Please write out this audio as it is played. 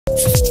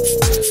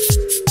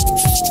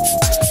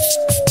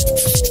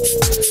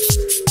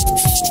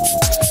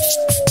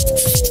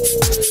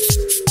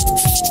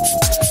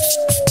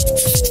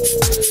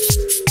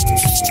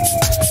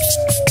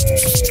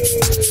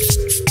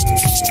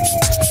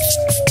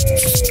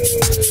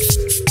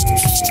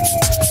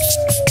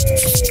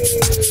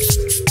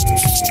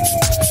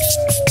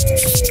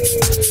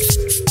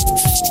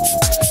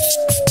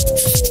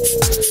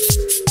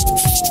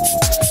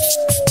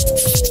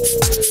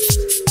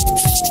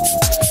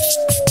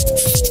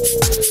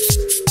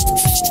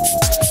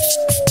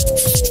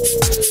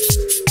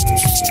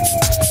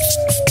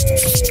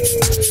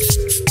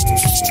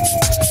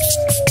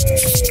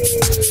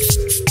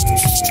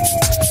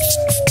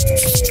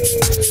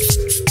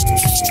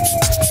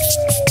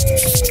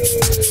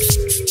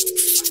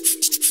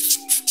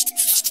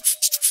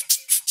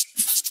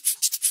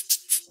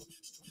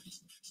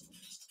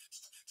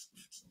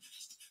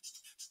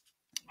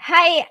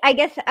Hi, I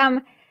guess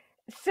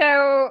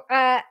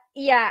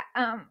yeah,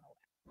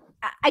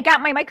 I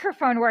got my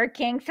microphone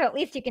working, so at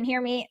least you can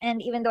hear me,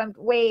 and even though I'm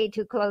way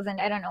too close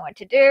and I don't know what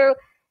to do.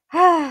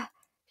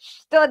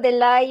 Sto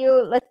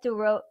delayo, let's do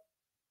roll.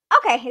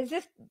 Okay, is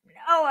this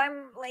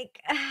I'm like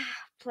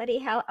bloody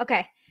hell.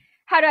 Okay.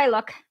 How do I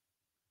look?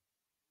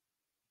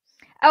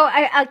 Oh,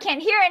 I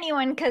can't hear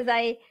anyone because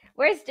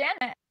where's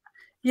Janet?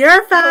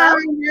 You're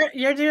fine.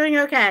 You're doing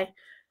okay.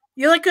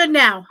 You look good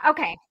now.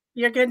 Okay.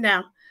 You're good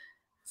now.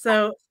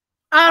 So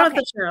on with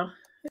the show.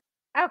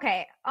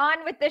 Okay,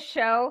 on with the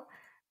show.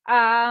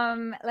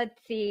 Let's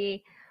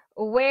see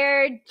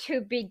where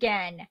to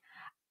begin.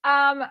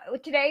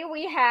 Today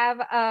we have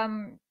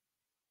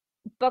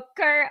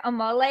Ngesa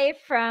Omole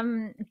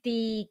from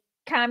the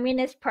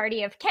Communist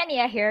Party of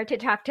Kenya here to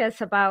talk to us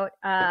about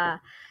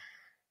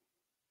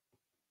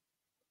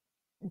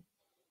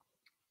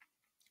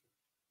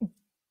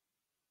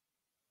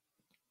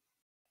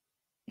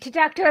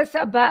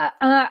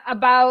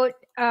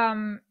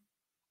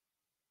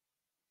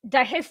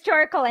the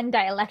historical and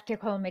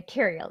dialectical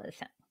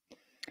materialism.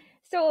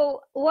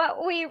 So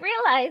what we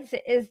realize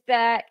is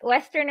that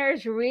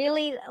Westerners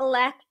really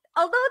lack,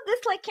 although this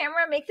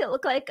camera makes it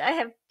look like I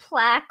have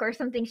plaque or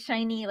something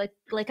shiny,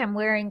 like I'm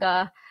wearing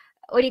a,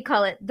 what do you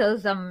call it?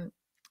 Those what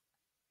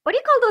do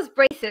you call those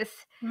braces?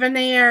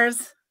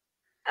 Veneers.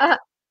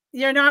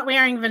 You're not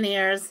wearing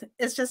veneers.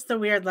 It's just the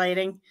weird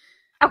lighting.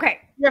 Okay.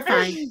 You're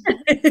fine.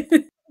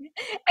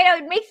 I know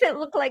it makes it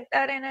look like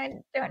that, and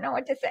I don't know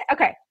what to say.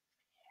 Okay.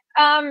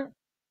 I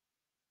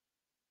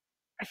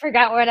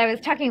forgot what I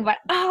was talking about.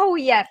 Oh,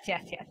 yes.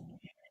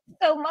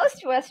 So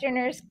most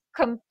Westerners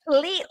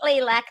completely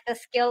lack the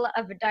skill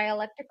of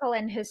dialectical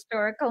and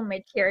historical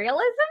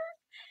materialism.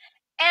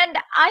 And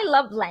I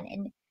love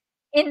Lenin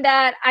in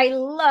that I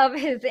love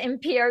his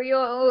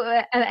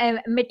imperial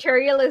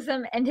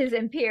materialism and his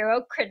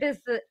imperial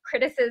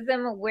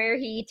criticism, where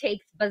he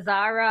takes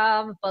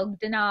Bazarov,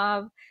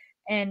 Bogdanov,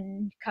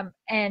 and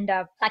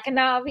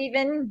Plekhanov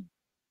even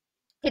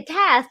to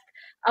task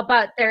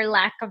about their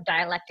lack of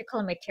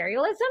dialectical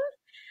materialism.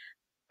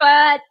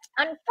 But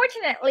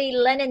unfortunately,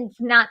 Lenin's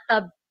not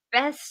the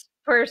best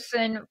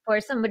person for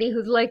somebody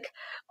who's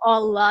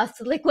all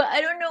lost. Well,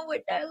 I don't know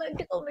what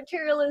dialectical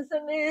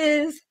materialism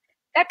is.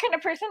 That kind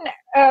of person.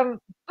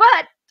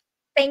 But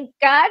thank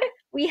God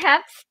we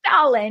have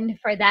Stalin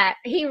for that.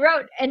 He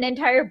wrote an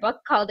entire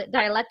book called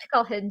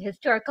Dialectical and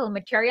Historical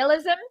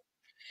Materialism.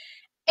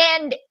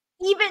 And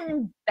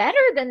even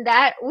better than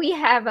that, we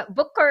have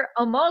Ngesa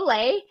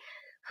Omole,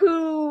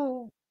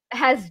 who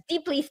has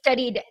deeply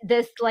studied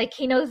this.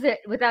 He knows it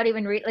without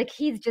even reading.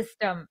 He's just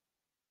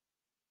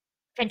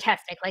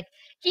fantastic.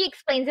 He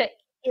explains it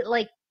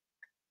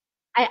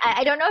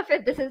I don't know if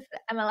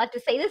I'm allowed to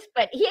say this,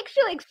 but he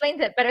actually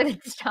explains it better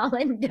than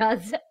Stalin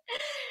does.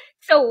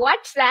 So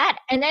watch that,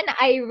 and then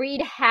I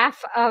read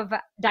half of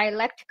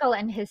Dialectical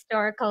and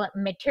Historical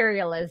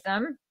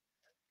Materialism.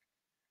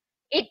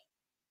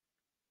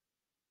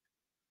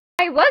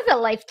 I was a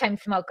lifetime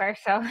smoker,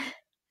 so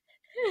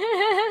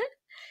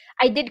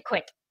I did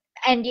quit.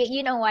 And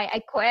you know why I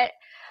quit?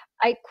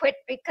 I quit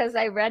because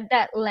I read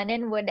that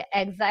Lenin would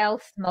exile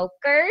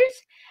smokers.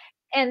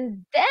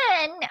 And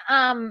then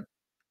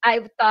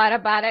I've thought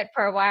about it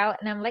for a while,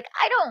 and I'm like,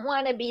 I don't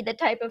want to be the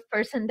type of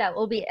person that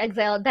will be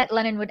exiled, that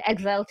Lenin would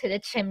exile to the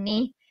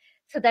chimney.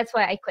 So that's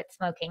why I quit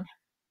smoking.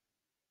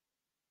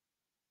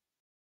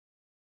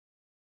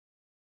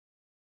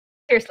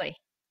 Seriously.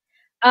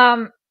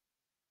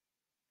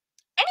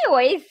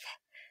 Anyways.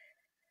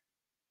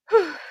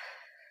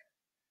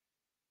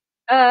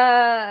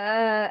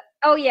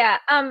 Oh yeah.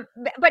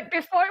 But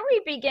before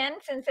we begin,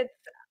 since it's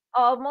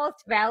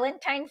almost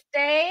Valentine's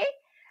Day,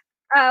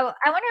 I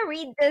want to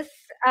read this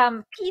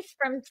piece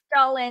from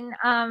Stalin.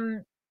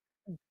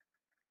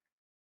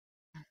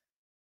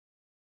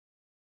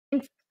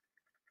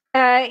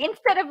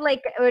 Instead of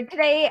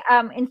today,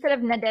 instead of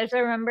Nadezhda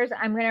remembers,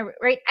 I'm gonna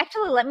write.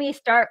 Actually, let me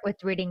start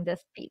with reading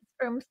this piece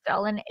from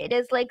Stalin. It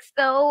is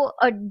so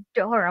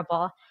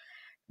adorable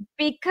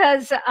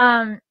because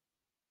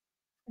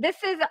this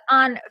is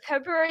on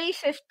February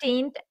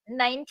 15th,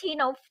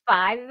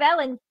 1905,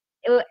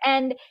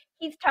 And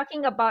he's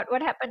talking about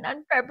what happened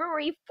on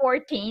February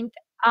 14th.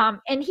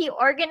 And he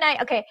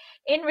organized,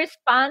 in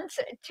response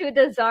to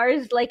the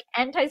Tsar's like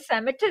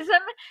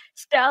anti-Semitism,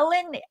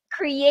 Stalin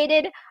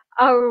created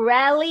a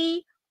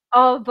rally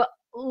of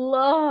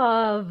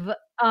love.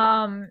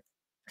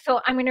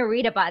 So I'm going to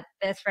read about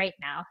this right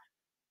now.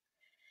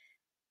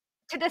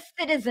 To the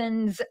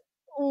citizens,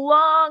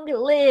 long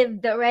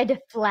live the red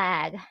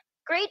flag.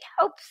 Great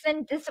hopes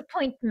and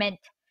disappointment.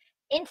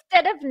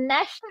 Instead of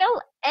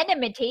national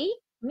enmity,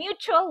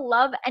 mutual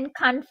love and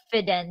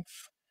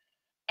confidence.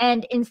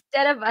 And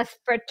instead of a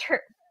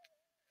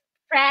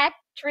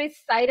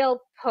fratricidal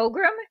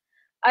pogrom,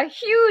 a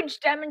huge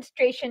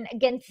demonstration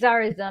against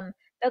Tsarism,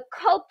 the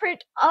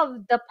culprit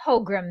of the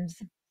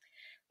pogroms.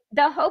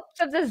 The hopes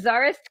of the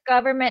Tsarist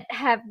government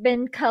have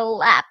been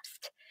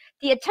collapsed.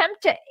 The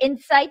attempt to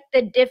incite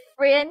the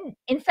different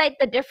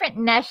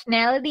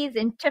nationalities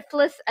in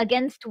Tiflis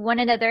against one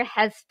another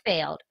has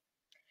failed.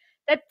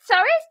 The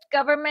Tsarist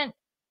government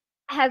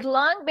has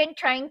long been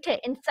trying to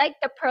incite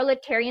the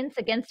proletarians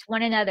against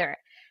one another,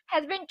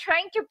 has been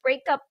trying to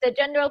break up the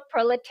general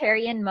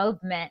proletarian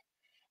movement.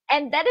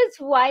 And that is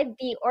why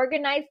the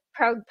organized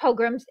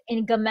pogroms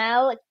in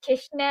Gamel,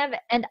 Kishinev,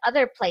 and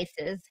other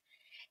places.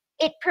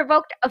 It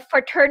provoked a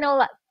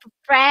fratricidal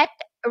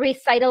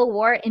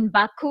war in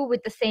Baku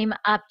with the same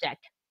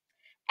object.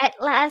 At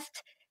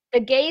last, the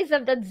gaze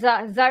of the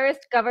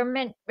Tsarist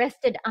government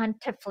rested on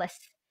Tiflis.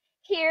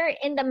 Here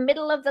in the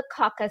middle of the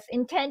Caucasus,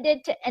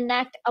 intended to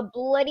enact a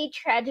bloody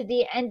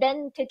tragedy and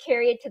then to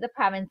carry it to the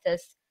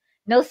provinces.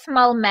 No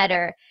small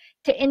matter,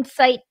 to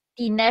incite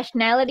the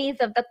nationalities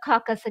of the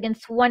Caucasus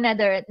against one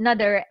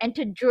another and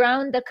to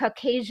drown the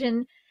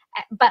Caucasian,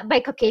 by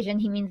Caucasian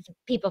he means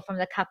people from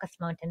the Caucasus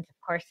Mountains, of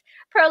course,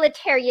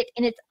 proletariat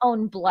in its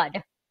own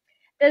blood.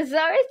 The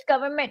Tsarist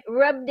government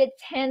rubbed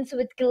its hands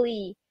with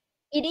glee.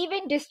 It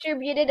even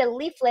distributed a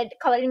leaflet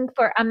calling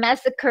for a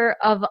massacre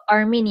of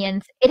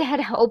Armenians. It had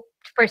hoped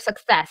for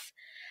success.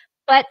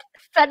 But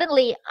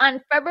suddenly,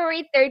 on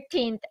February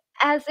 13th,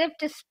 as if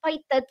to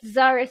spite the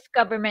Tsarist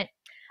government,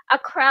 a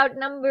crowd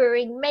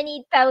numbering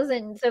many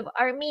thousands of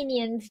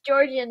Armenians,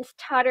 Georgians,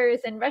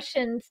 Tatars, and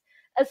Russians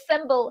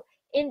assemble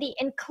in the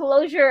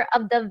enclosure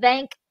of the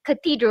Vank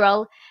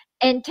Cathedral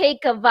and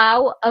take a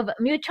vow of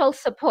mutual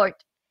support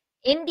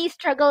in the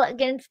struggle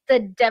against the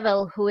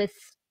devil who is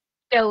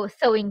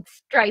sowing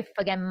strife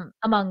again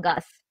among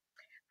us.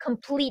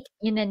 Complete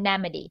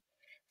unanimity.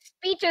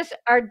 Speeches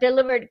are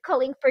delivered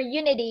calling for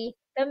unity.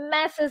 The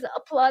masses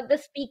applaud the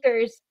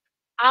speakers.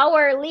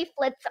 Our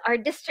leaflets are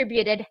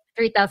distributed,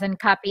 3,000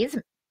 copies.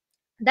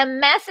 The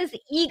masses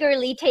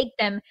eagerly take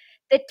them.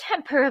 The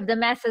temper of the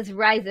masses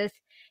rises.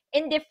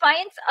 In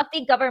defiance of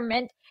the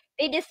government,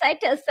 they decide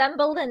to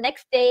assemble the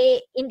next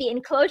day in the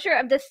enclosure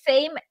of the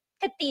same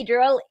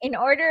cathedral in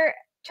order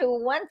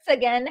to once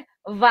again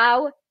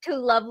vow to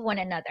love one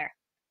another.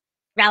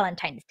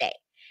 Valentine's Day.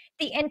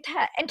 The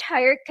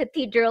entire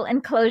cathedral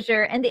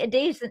enclosure and the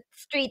adjacent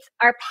streets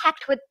are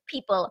packed with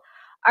people.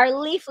 Our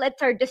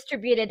leaflets are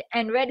distributed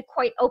and read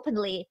quite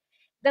openly.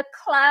 The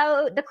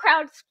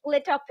crowd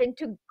split up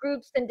into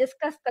groups and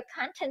discuss the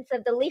contents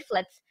of the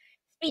leaflets.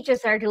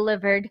 Speeches are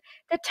delivered.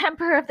 The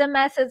temper of the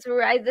masses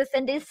rises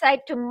and they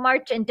decide to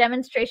march in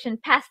demonstration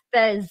past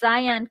the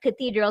Zion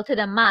Cathedral to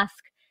the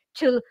mosque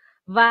to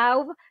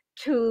vow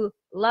to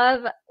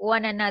love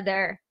one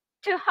another,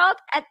 to halt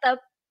at the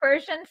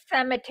Persian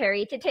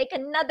cemetery to take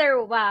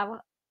another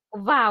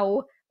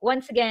vow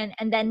once again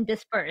and then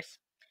disperse.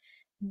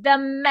 The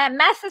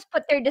masses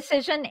put their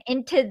decision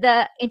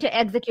into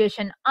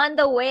execution. On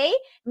the way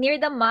near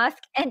the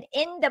mosque and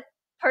in the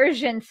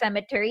Persian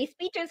cemetery,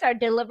 speeches are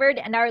delivered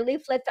and our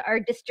leaflets are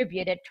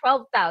distributed,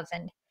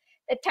 12,000.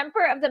 The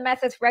temper of the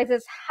masses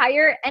rises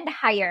higher and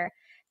higher.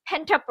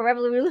 Pent-up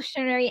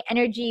revolutionary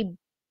energy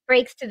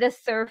breaks to the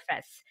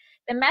surface.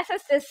 The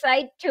masses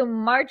decide to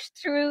march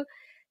through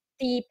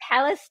the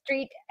Palace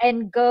Street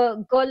and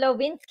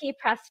Golovinsky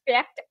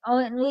Prospect,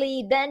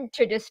 only then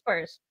to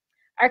disperse.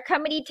 Our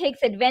committee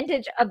takes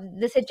advantage of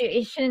the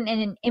situation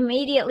and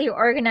immediately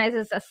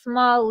organizes a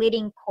small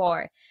leading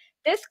corps.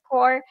 This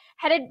corps,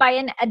 headed by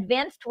an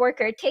advanced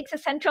worker, takes a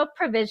central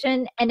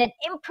provision and an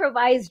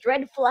improvised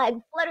red flag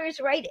flutters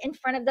right in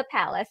front of the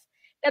palace.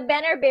 The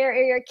banner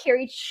bearer,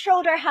 carried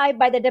shoulder high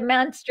by the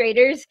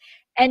demonstrators,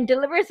 and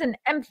delivers an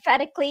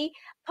emphatically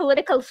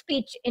political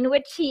speech in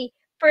which he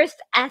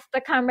first asked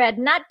the comrade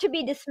not to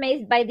be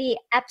dismayed by the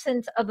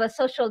absence of a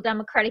social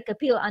democratic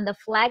appeal on the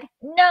flag.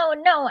 No,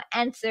 no,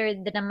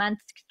 answered the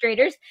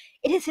demonstrators.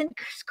 It is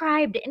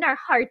inscribed in our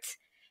hearts.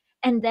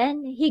 And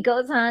then he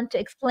goes on to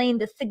explain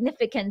the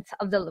significance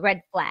of the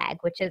red flag,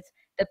 which is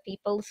the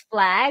people's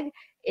flag,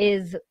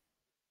 is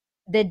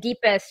the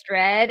deepest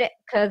red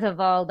because of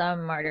all the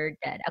martyred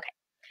dead. Okay.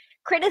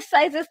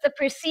 Criticizes the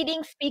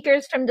preceding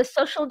speakers from the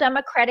social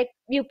democratic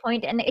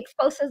viewpoint and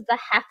exposes the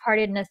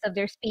half-heartedness of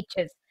their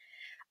speeches.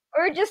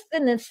 Urges the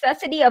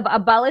necessity of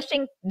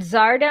abolishing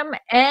czardom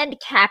and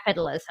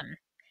capitalism,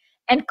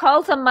 and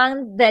calls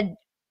among the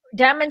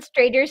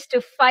demonstrators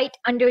to fight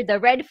under the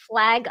red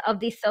flag of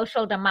the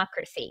social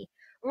democracy.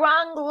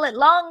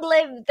 Long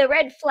live the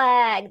red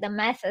flag, the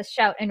masses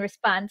shout in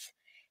response.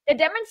 The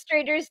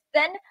demonstrators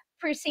then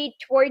proceed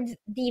towards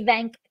the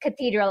Vank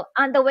Cathedral.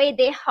 On the way,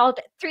 they halt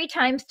 3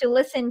 times to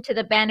listen to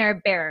the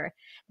banner bearer.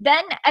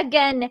 Then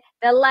again,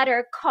 the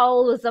latter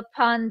calls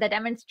upon the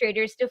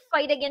demonstrators to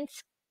fight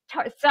against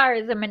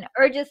Tsarism and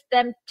urges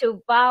them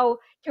to vow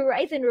to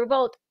rise in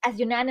revolt as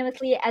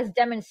unanimously as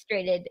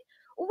demonstrated.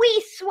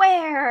 We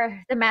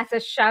swear, the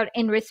masses shout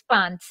in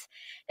response.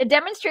 The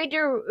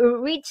demonstrator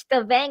reached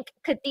the Vank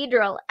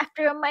Cathedral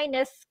after a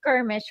minor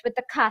skirmish with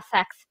the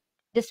Cossacks,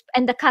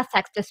 and the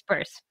Cossacks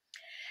disperse.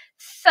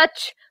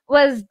 Such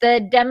was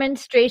the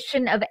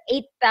demonstration of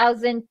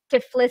 8,000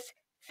 Tiflis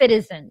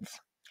citizens.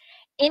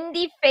 In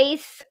the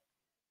face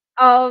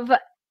of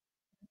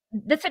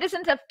the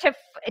citizens of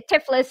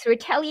Tiflis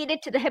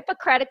retaliated to the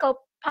hypocritical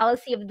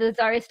policy of the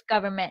Tsarist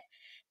government.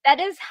 That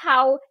is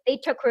how they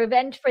took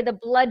revenge for the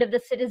blood of the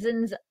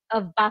citizens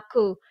of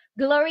Baku.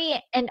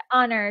 Glory and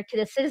honor to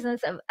the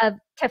citizens of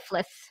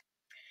Tiflis.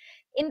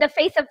 In the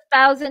face of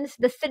thousands,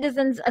 the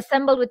citizens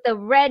assembled with the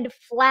red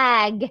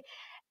flag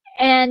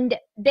and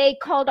they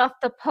called off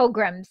the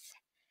pogroms.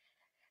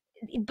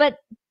 But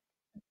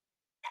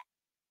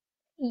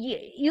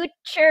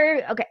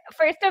okay,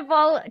 first of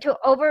all, to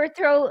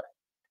overthrow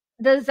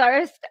the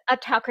Tsarist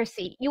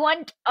autocracy, you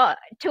want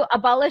to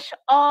abolish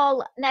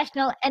all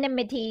national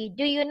enmity,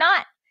 do you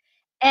not?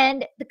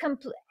 And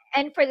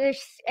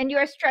you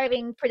are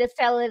striving for the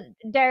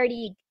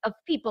solidarity of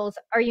peoples,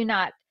 are you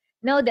not?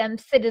 Know them,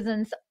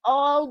 citizens.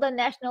 All the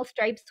national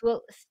stripes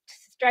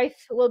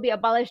will be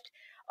abolished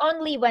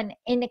only when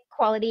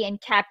inequality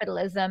and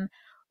capitalism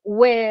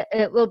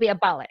will be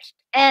abolished.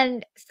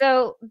 And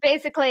so,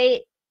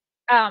 basically,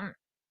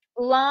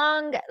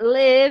 long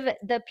live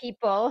the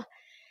people.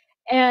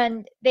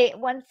 And they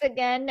once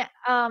again,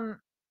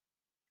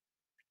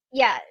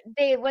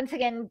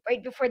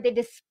 right before they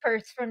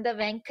disperse from the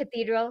Vank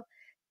Cathedral,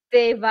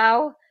 they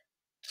vow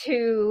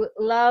to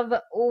love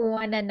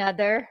one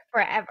another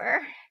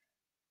forever.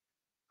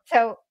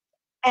 So,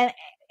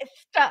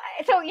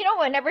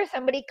 whenever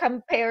somebody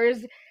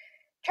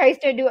tries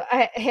to do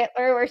a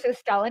Hitler versus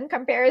Stalin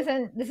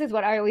comparison, this is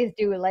what I always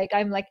do.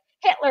 I'm like,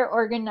 Hitler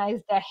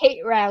organized a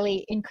hate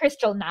rally in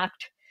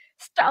Kristallnacht.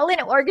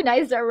 Stalin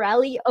organized a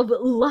rally of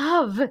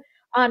love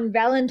on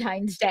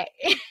Valentine's Day.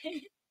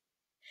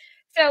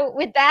 So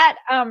with that,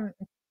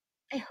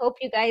 I hope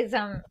you guys'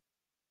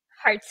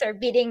 hearts are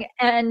beating,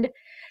 and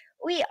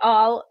we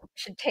all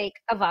should take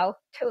a vow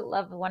to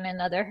love one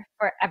another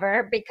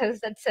forever, because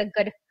that's a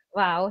good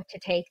vow to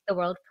take, the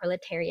world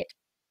proletariat.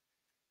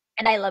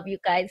 And I love you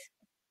guys,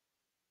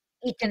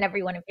 each and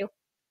every one of you,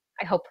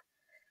 I hope.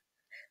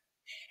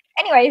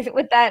 Anyways,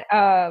 with that,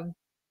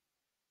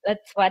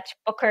 let's watch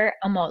Ngesa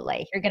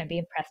Omole. You're going to be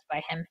impressed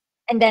by him.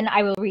 And then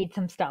I will read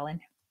some Stalin.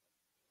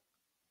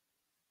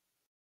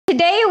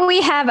 Today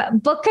we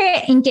have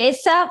Booker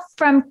Ngesa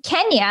from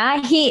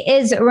Kenya. He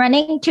is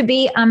running to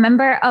be a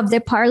member of the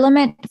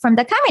parliament from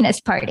the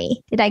Communist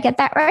Party. Did I get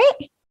that right?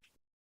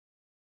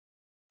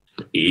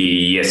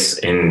 Yes,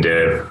 and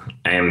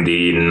I am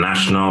the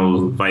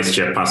national vice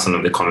chairperson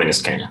of the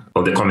Communist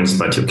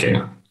Party of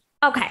Kenya.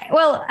 Okay,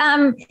 well,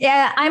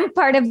 I'm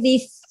part of the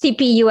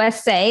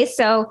CPUSA,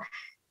 so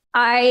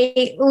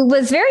I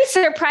was very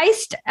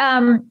surprised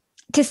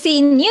to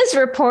see news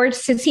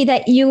reports to see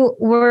that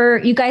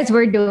you guys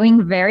were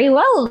doing very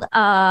well.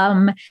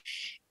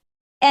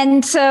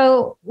 And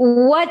so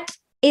what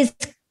is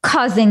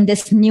causing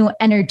this new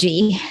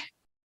energy?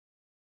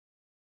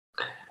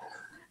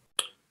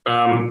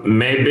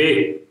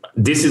 Maybe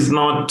this is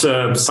not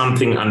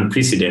something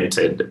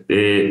unprecedented.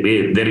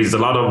 There is a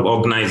lot of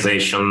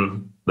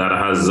organization that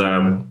has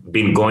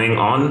been going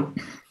on.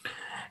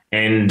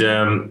 And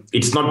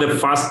it's not the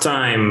first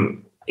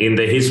time in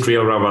the history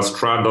of our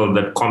struggle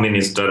that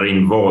communists are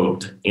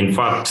involved. In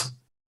fact,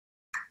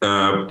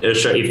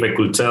 if I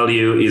could tell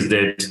you, is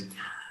that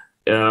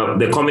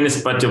the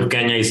Communist Party of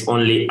Kenya is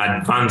only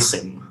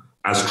advancing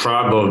a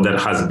struggle that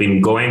has been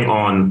going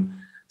on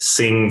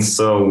since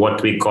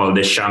what we call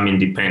the sham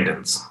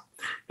independence.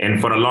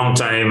 And for a long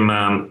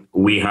time,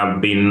 we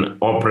have been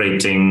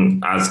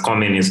operating as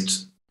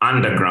communists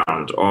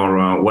underground,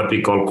 or what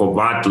we call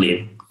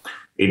covertly.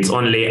 It's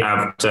only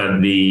after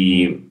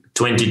the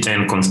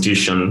 2010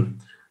 constitution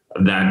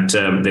that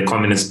the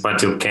Communist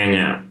Party of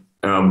Kenya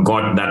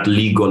got that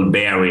legal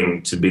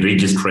bearing to be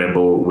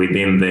registrable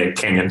within the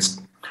Kenyan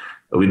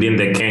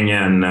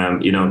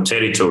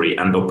territory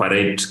and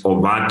operate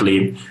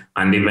overtly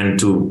and even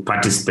to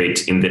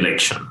participate in the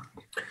election.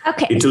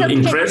 Okay. It will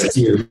interest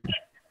you.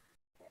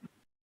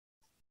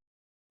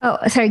 Oh,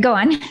 sorry, go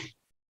on.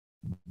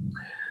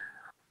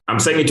 I'm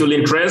saying it will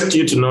interest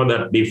you to know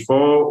that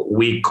before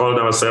we called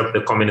ourselves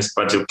the Communist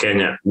Party of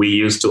Kenya, we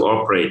used to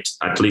operate,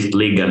 at least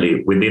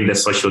legally, within the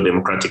Social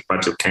Democratic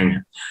Party of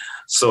Kenya.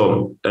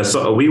 So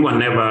we were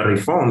never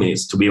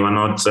reformists. We were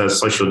not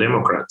social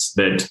democrats.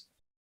 That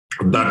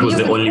was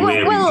the only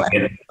way we could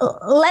get.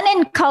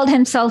 Lenin called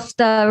himself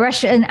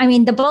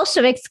the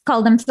Bolsheviks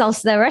called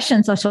themselves the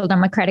Russian Social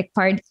Democratic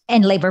Party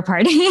and Labor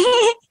Party.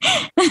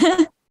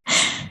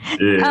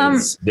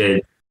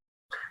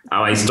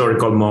 Our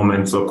historical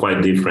moments are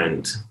quite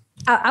different.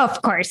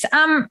 Of course.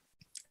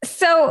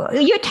 So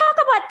you talk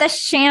about the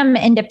sham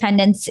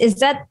independence. Is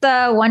that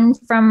the one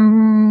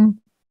from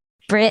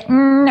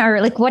Britain,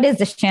 or like what is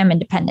the sham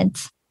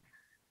independence?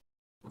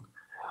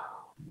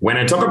 When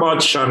I talk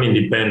about sham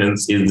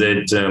independence, is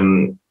that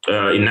in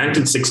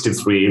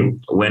 1963,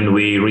 when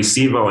we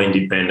received our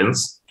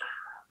independence,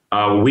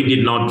 we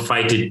did not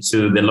fight it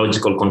to the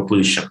logical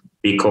conclusion,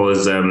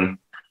 because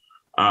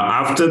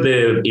after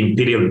the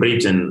Imperial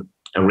Britain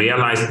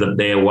realized that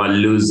they were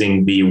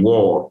losing the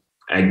war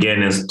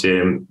against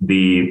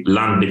the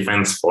Land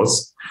Defense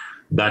Force,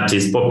 that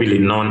is popularly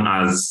known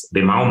as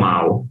the Mau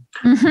Mau,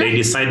 they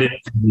decided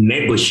to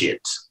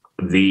negotiate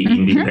the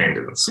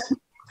independence.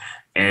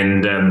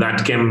 And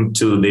that came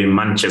to the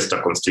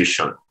Manchester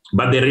Constitution.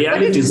 But the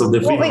realities of the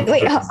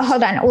wait,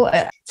 hold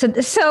on.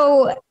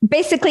 So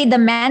basically, the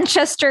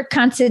Manchester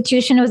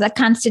Constitution was a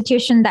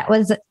constitution that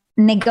was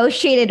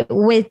negotiated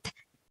with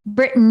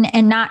Britain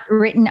and not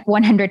written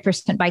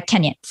 100% by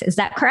Kenyans. Is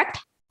that correct?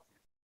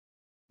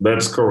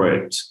 That's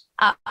correct.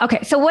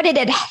 Okay. So what did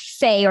it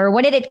say, or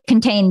what did it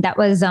contain that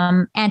was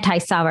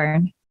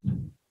anti-sovereign?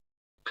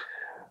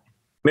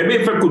 Maybe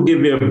if I could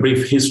give you a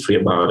brief history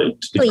about it,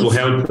 Please. It will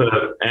help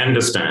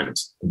understand,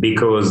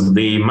 because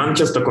the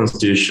Manchester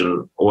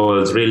Constitution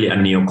was really a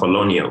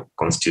neo-colonial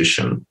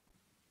constitution.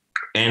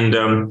 And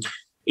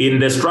in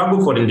the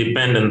struggle for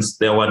independence,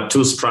 there were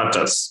two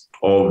stratas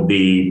of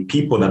the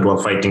people that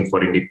were fighting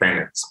for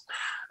independence.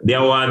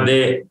 There were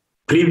the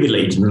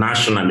privileged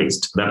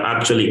nationalists that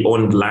actually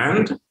owned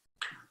land.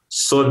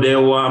 So they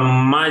were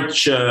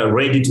much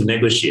ready to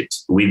negotiate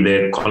with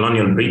the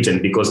colonial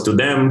Britain, because to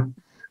them,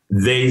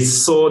 they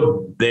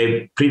saw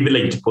the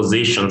privileged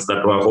positions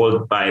that were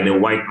held by the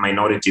white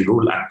minority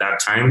rule at that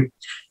time,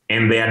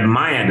 and they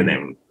admired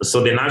them.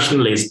 So the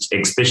nationalists,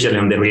 especially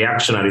on the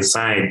reactionary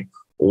side,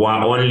 were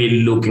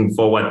only looking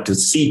forward to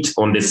sit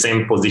on the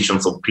same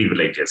positions of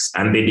privileges,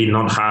 and they did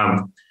not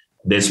have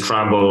the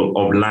struggle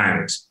of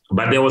land.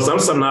 But there was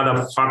also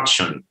another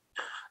faction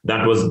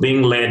that was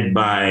being led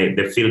by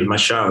the Field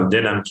Marshal,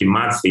 Dedan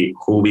Kimathi,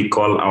 who we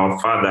call our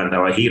father and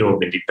our hero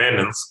of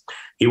independence.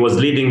 He was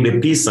leading the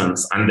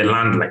peasants and the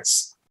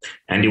landless,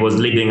 and he was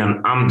leading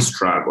an armed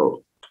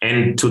struggle.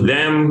 And to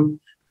them,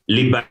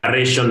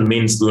 liberation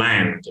means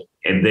land.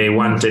 And they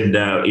wanted,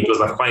 it was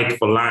a fight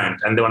for land,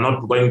 and they were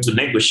not going to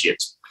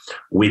negotiate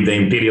with the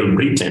Imperial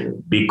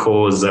Britain,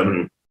 because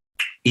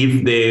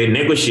if they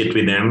negotiate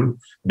with them,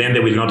 then they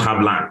will not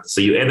have land.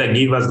 So you either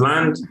give us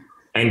land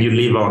and you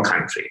leave our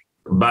country.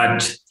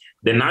 But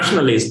the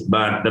nationalists,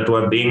 that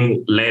were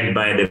being led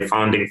by the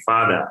founding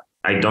father,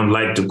 I don't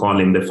like to call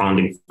him the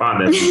founding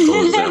father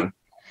because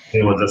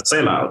he was a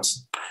sellout.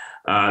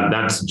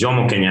 That's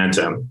Jomo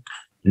Kenyatta,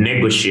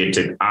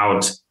 negotiated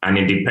out an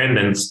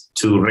independence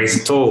to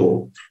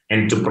restore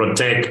and to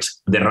protect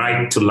the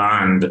right to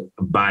land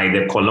by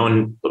the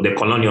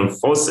colonial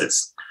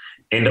forces.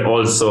 And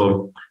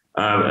also,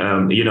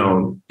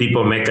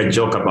 people make a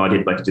joke about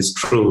it, but it is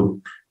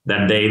true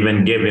that they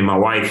even gave him a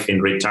wife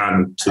in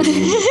return to,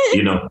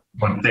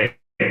 protect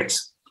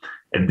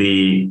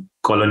the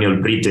colonial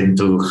Britain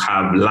to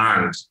have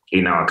land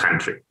in our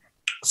country.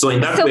 So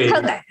in that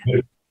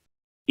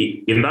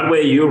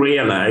way, you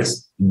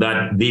realize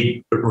that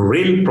the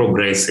real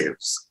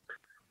progressives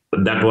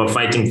that were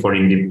fighting for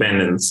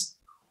independence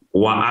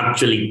were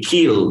actually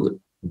killed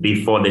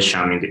before the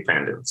sham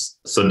independence.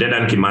 So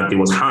Dedan Kimathi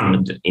was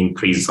hanged in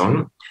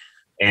prison,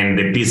 and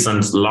the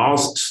peasants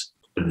lost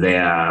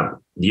their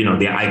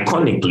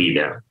iconic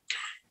leader.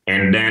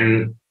 And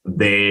then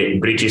the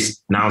British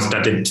now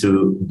started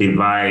to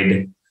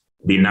divide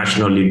the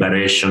National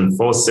Liberation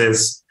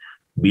Forces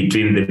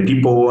between the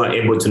people who were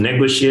able to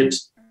negotiate,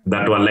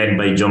 that were led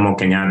by Jomo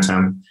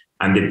Kenyatta,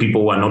 and the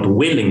people who were not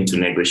willing to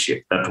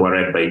negotiate, that were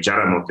led by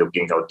Jaramogi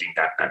Oginga Odinga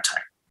at that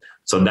time.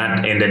 So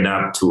that ended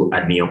up to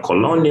a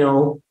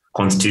neo-colonial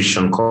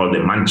constitution called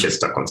the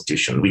Manchester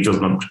Constitution, which was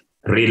not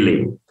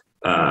really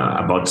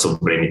about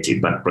sovereignty,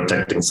 but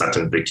protecting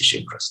certain British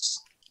interests.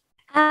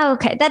 Oh,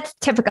 okay, that's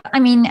typical. I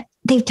mean,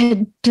 they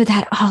do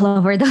that all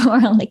over the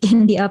world, like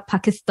India,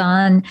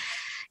 Pakistan,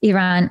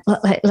 Iran,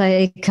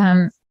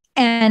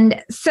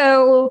 and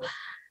so.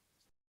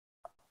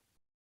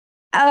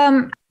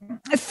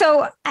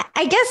 So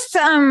I guess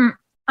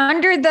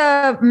under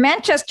the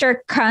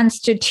Manchester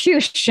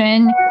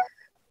Constitution,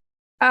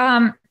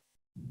 what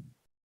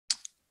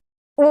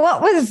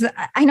was,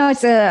 I know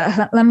it's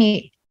let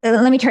me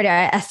try to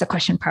ask the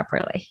question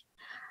properly.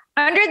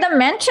 Under the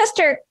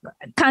Manchester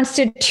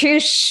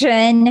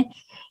Constitution,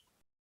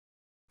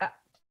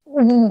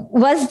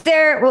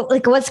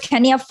 was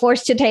Kenya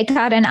forced to take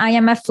out an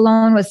IMF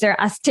loan? Was there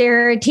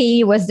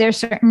austerity? Was there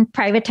certain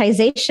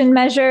privatization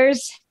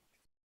measures?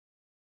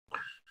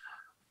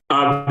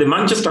 The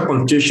Manchester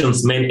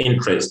Constitution's main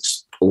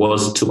interest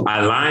was to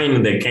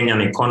align the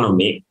Kenyan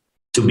economy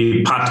to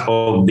be part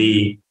of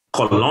the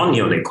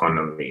colonial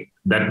economy.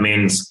 That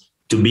means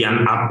to be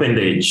an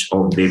appendage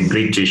of the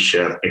British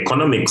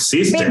economic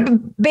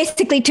system.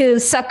 Basically to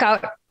suck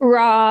out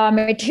raw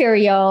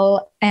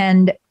material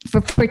and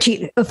for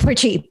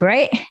cheap,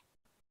 right?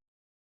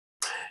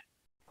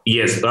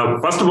 Yes.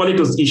 First of all, it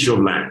was issue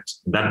of land,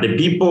 that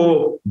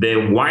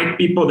the white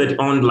people that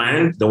owned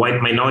land, the white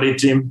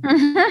minority,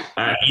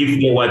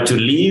 if they were to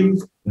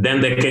leave, then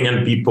the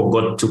Kenyan people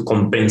got to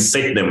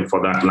compensate them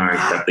for that land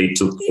that they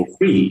took for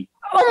free.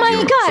 Oh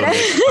my God.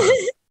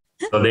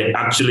 So they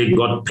actually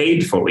got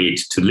paid for it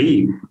to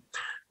leave.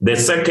 The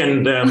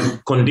second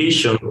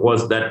condition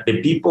was that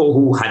the people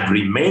who had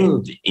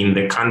remained in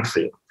the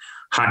country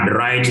had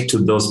right to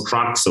those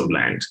tracts of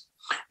land.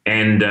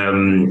 And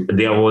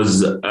there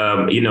was,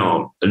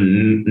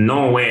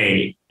 no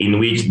way in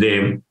which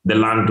the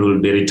land will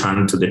be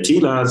returned to the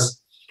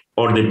tillers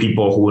or the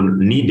people who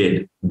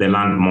needed the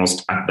land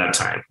most at that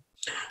time.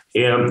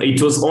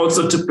 It was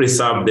also to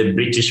preserve the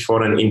British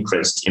foreign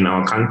interest in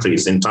our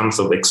countries in terms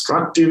of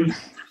extractive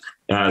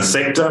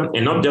sector,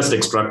 and not just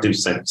extractive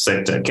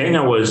sector.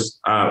 Kenya was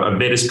a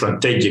very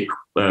strategic,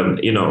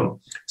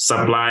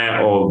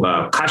 supplier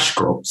of cash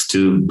crops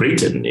to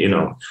Britain.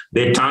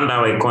 They turned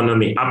our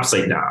economy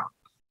upside down.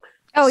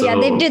 Oh, so, yeah,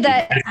 they do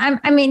that.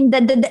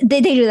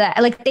 They do that.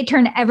 Like they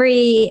turn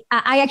I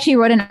actually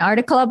wrote an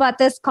article about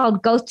this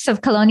called Ghosts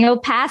of Colonial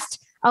Past.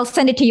 I'll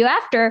send it to you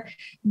after.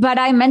 But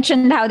I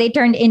mentioned how they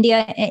turned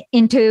India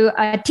into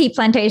a tea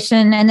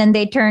plantation, and then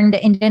they turned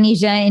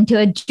Indonesia into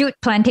a jute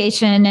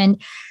plantation,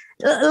 and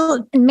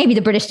maybe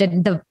the British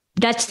did, the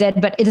Dutch did,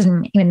 but it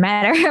doesn't even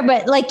matter.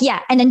 But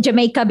and then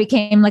Jamaica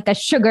became like a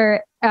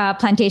sugar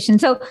plantation.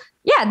 So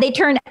yeah, they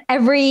turned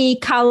every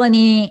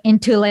colony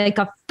into like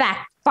a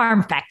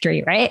farm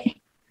factory, right?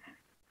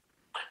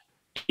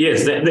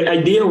 Yes, the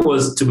idea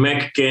was to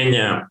make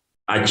Kenya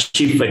a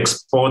chief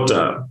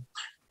exporter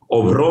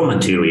of raw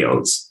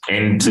materials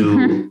and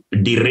to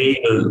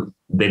derail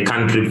the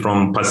country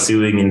from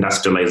pursuing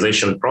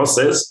industrialization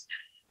process.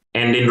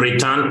 And in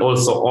return,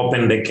 also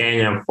open the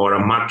Kenya for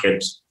a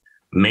market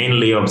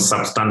mainly of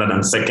substandard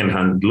and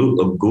secondhand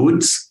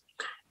goods.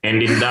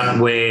 And in that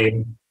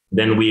way,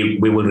 then we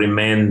will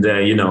remain,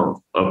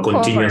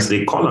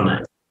 continuously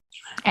colonized.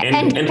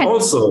 And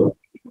also...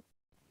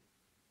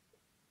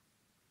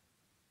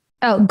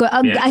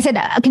 I said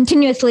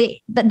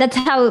continuously. That's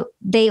how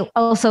they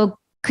also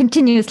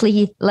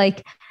continuously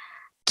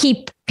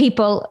keep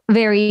people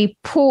very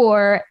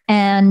poor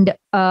and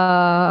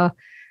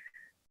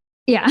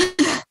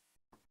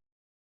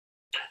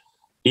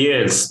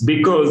Yes,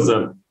 because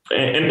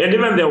and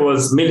even there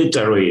was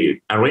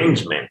military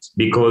arrangement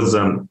because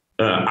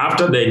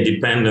after the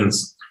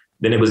independence,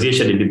 the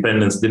negotiation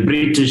independence, the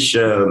British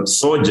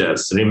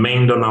soldiers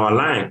remained on our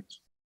land.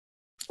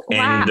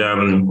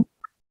 Wow.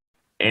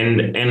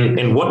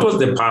 And what was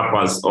the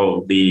purpose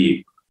of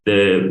the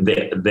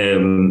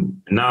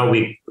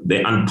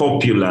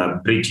unpopular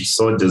British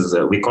soldiers?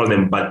 We call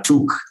them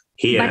Batuk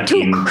here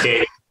in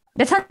Kenya.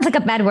 That sounds like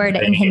a bad word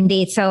in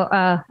Hindi, so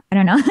I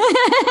don't know.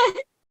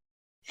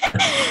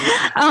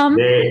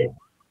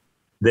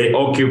 They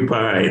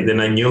occupy the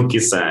Nanyuki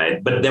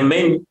side, but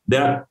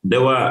they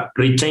were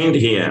retained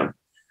here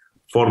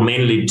for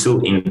mainly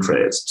two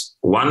interests.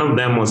 One of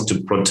them was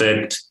to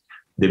protect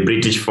the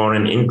British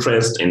foreign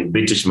interest in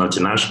British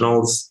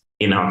multinationals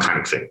in our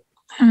country.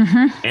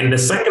 And the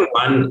second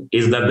one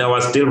is that there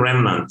were still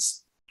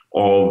remnants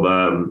of,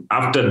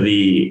 after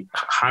the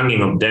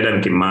hanging of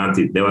Dedan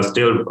Kimathi, there were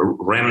still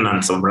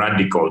remnants of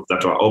radicals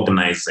that were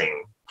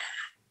organizing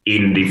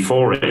in the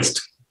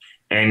forest.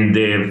 And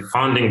the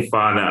founding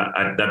father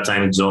at that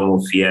time,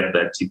 Jomo, feared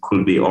that he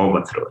could be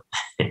overthrown.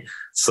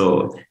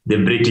 So the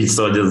British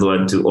soldiers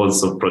were to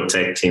also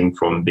protect him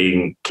from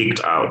being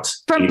kicked out.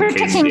 From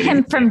protecting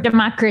him from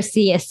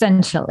democracy,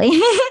 essentially.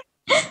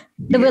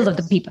 The will of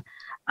the people.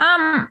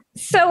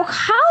 So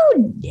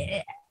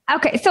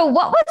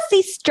what was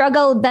the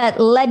struggle that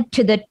led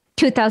to the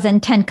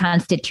 2010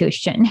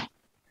 Constitution?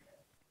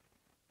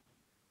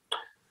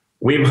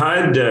 We've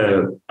had,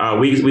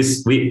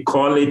 we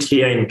call it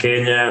here in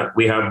Kenya,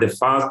 we have the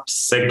first,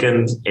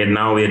 second, and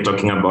now we're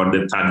talking about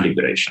the third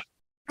liberation.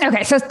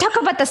 Okay, so talk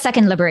about the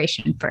second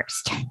liberation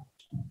first.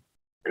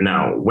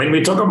 Now, when we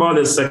talk about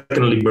the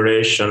second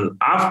liberation,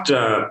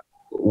 after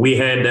we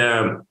had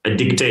a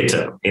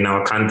dictator in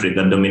our country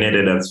that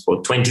dominated us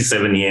for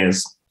 27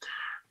 years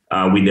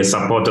with the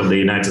support of the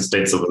United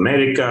States of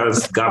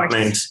America's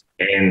government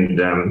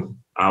and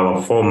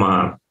our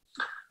former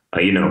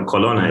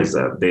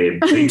colonizer, the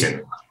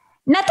Britain.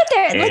 Not that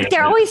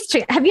they're always,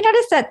 have you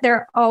noticed that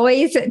they're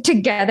always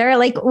together?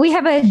 Like we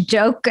have a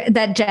joke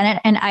that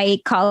Janet and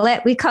I call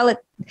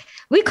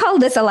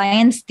this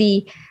alliance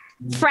the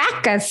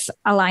fracas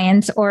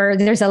alliance, or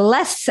there's a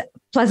less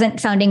pleasant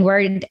sounding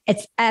word.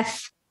 It's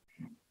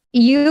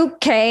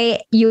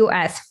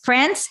UK-US,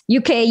 France,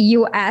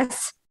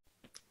 UK-US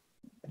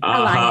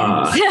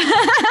alliance.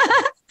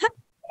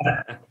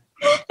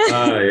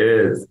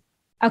 Yes.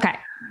 Okay.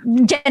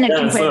 Janet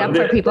can put it up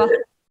for people.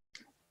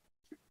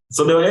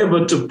 So they were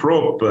able to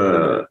prop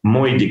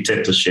Moi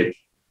dictatorship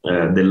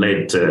the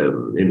late,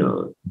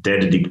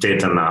 dead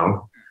dictator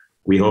now.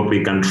 We hope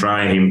we can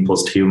try him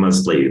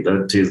posthumously.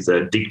 That is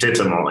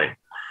Dictator Moi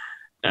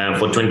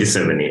for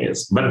 27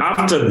 years. But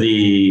after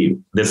the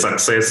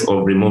success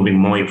of removing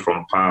Moi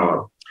from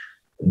power,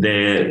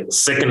 the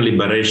second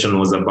liberation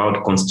was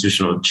about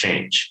constitutional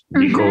change,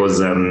 because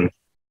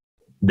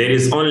there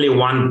is only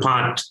one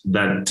part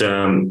that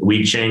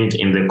we changed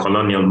in the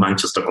colonial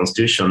Manchester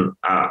Constitution.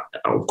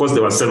 Of course,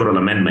 there were several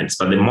amendments,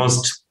 but the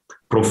most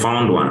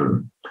profound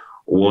one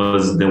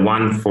was the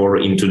one for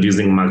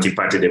introducing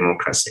multi-party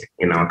democracy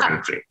in our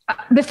country.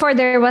 Before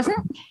there wasn't?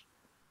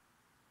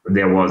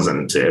 There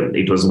wasn't.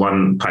 It was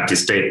one party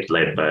state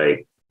led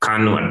by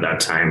Kanu at that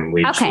time,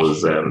 which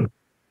was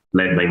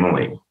led by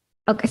Moi.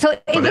 Okay, so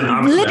it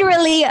was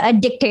literally a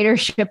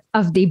dictatorship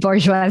of the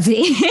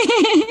bourgeoisie.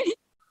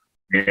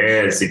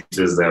 Yes, it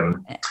is.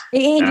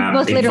 In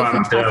most literal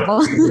sense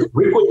possible.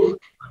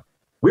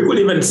 We could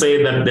even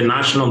say that the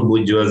national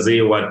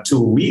bourgeoisie were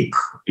too weak,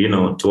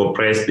 to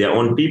oppress their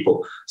own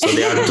people. So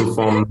they had to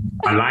form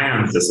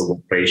alliances of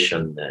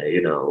oppression,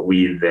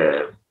 with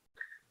the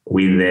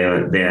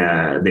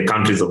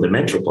countries of the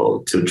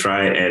metropole to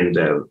try and,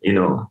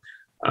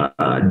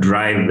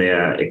 drive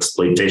their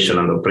exploitation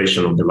and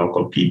oppression of the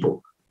local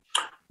people.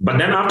 But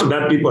then after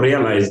that, people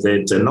realized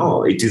that,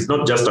 no, it is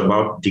not just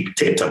about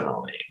dictator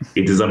Moi.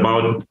 It is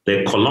about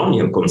the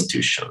colonial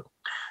constitution.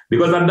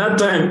 Because at that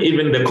time,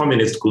 even the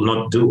communists could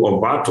not do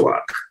overt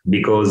work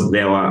because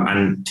there were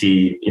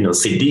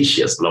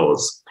seditious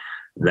laws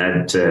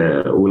that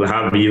will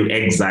have you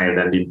exiled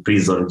and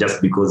imprisoned just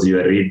because you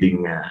are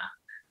reading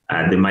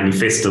the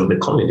manifesto of the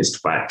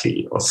Communist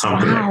Party or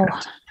something like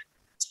that.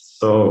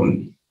 So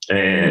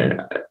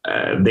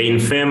the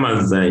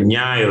infamous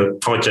Nyayo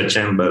torture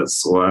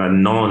chambers were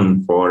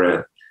known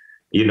for,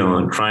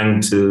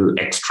 trying to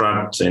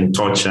extract and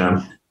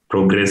torture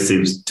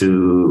progressives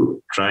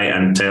to try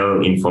and tell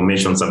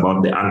information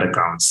about the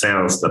underground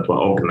cells that were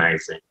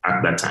organizing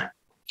at that time.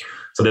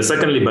 So the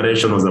second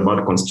liberation was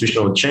about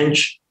constitutional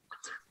change,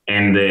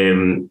 and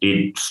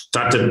it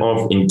started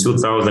off in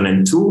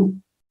 2002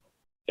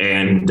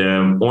 and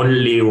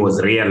only was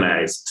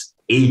realized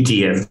 8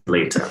 years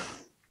later.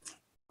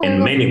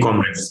 And many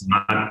comrades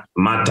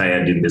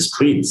martyred in the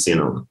streets,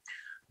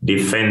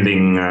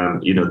 defending,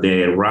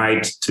 the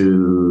right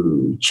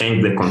to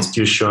change the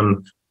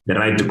constitution, the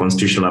right to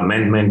constitutional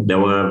amendment. There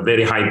were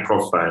very high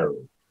profile,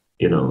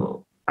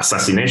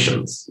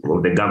 assassinations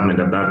of the government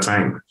at that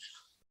time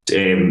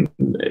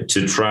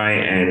to try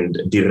and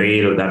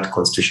derail that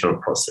constitutional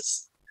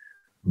process.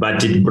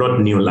 But it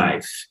brought new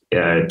life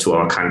to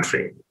our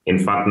country. In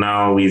fact,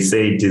 now we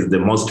say it is the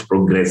most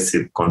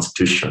progressive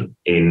constitution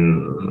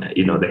in,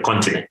 the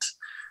continent.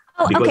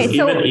 Because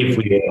even if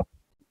we,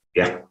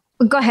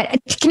 Go ahead.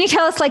 Can you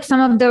tell us some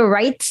of the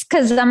rights?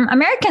 Because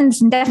Americans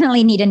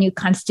definitely need a new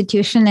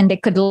constitution and they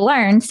could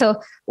learn.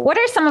 So what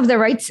are some of the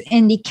rights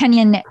in the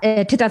Kenyan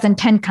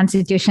 2010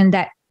 constitution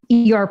that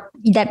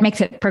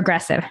makes it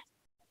progressive?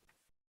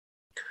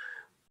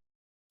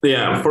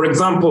 Yeah, for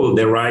example,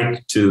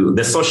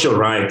 the social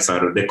rights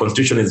the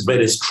constitution is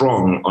very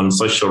strong on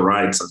social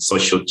rights and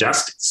social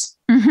justice.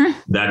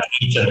 That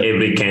each and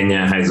every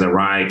Kenyan has a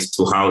right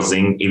to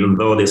housing, even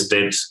though the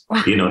state,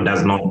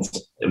 does not,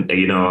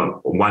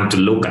 want to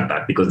look at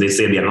that because they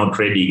say they are not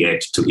ready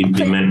yet to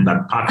implement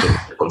that part of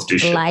the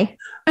constitution.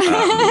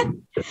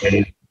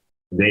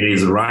 There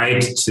is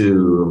right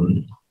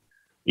to,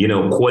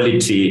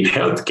 quality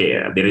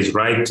healthcare. There is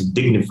right to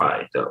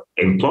dignified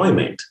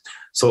employment.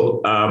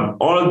 So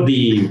all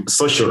the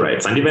social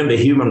rights and even the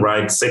human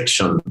rights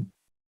section,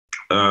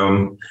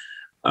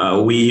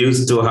 we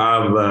used to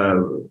have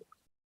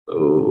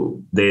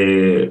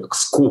the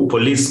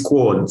police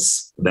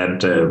squads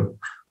that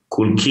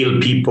could kill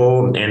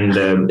people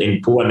and in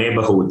poor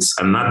neighborhoods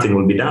and nothing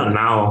will be done.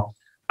 Now,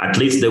 at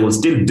least they will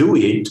still do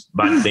it,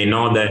 but they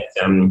know that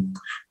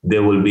they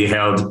will be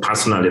held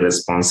personally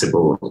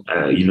responsible,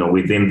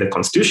 within the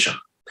constitution.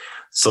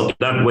 So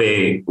that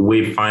way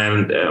we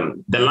find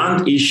the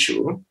land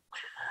issue,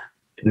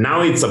 now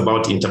it's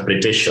about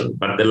interpretation,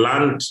 but the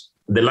land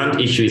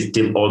issue is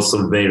still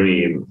also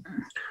very,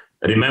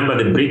 remember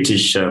the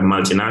British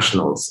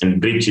multinationals and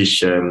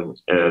British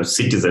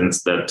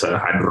citizens that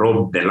had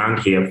robbed the land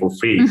here for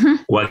free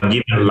were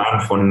given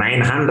land for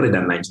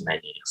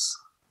 999 years.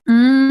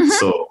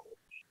 So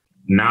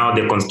now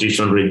the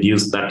constitution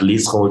reduced that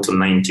leasehold to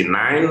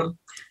 99.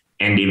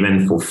 And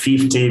even for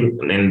 50,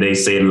 and they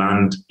say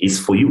land is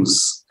for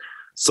use.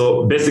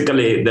 So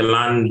basically, the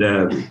Land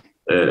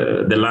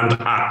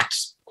Act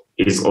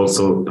is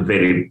also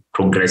very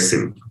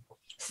progressive.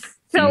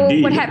 So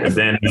indeed, what happens?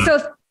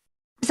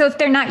 So if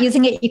they're not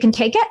using it, you can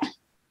take it?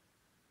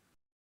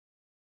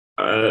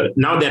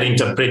 Now they're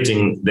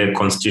interpreting the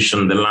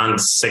constitution, the land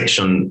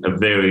section,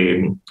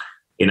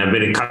 in a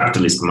very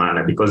capitalist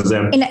manner, because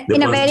in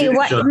a very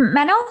what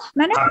manner?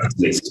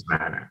 Capitalist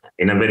manner.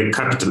 In a very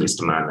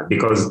capitalist manner,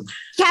 because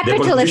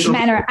capitalist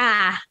manner.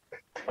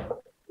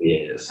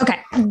 Yes.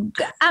 Okay.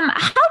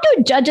 How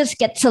do judges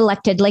get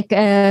selected? Like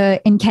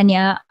in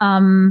Kenya,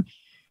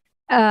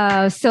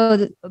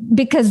 So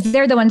because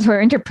they're the ones who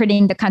are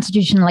interpreting the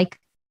Constitution, like,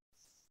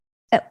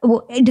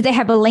 do they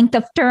have a length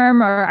of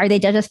term, or are they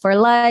judges for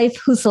life?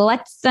 Who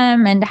selects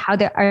them, and how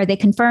are they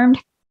confirmed?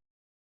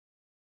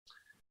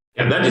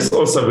 And that is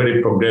also a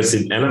very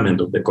progressive element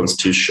of the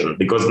Constitution,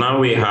 because now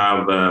we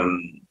have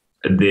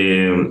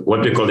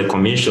what we call the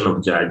Commission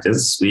of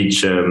Judges,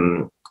 which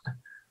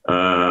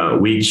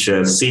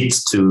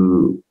seeks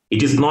to.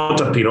 It is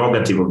not a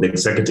prerogative of the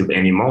executive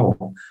anymore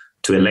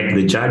to elect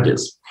the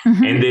judges,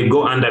 and they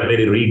go under a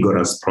very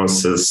rigorous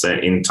process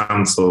in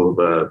terms of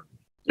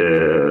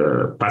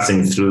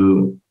passing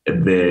through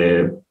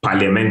the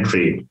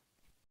parliamentary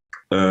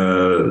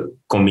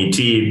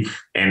committee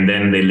and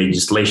then the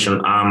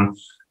legislation arm.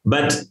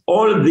 But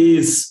all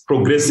these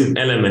progressive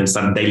elements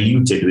are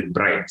diluted with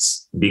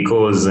bribes,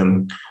 because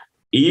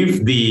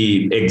if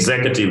the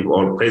executive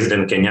or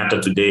President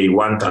Kenyatta today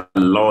want a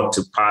law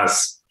to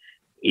pass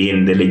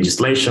in the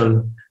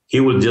legislation, he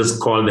will just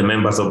call the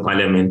members of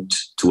parliament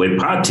to a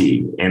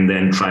party and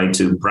then try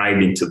to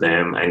bribe into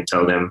them and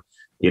tell them,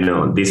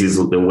 this is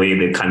the way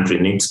the country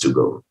needs to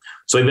go.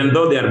 So even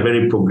though they are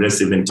very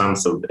progressive in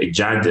terms of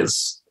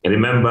judges,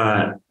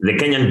 remember the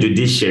Kenyan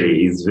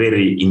judiciary is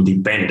very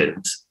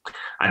independent.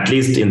 At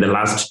least in the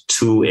last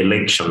 2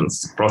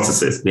 elections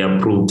processes, they are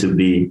proved to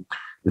be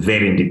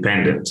very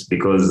independent,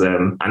 because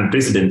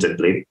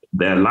unprecedentedly,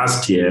 the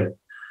last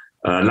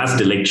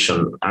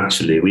election,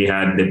 actually, we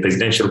had the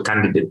presidential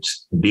candidate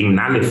being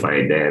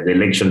nullified, the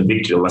election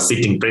victory of a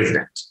sitting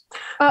president.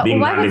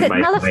 Why was it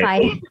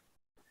nullified?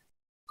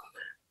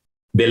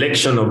 The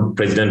election of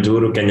President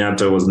Uhuru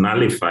Kenyatta was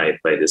nullified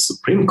by the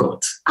Supreme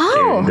Court.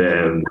 Oh.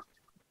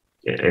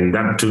 And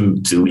that too,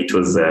 it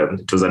was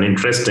an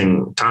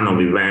interesting turn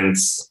of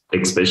events,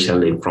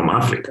 especially from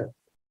Africa.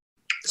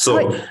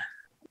 So,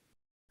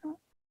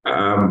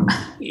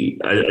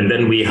 and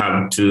then we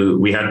had to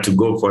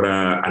go for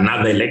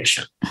another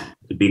election,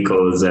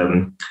 because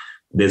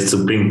the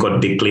Supreme Court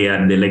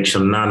declared the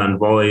election null and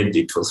void.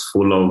 It was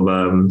full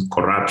of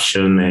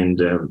corruption and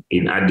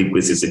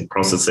inadequacies in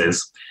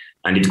processes,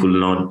 and it could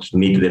not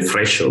meet the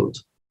threshold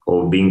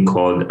of being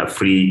called a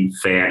free,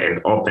 fair,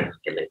 and open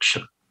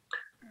election.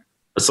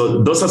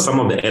 So those are some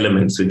of the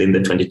elements within the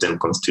 2010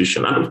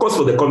 Constitution. And of course,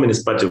 for the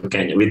Communist Party of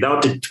Kenya,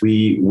 without it,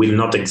 we will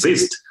not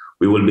exist.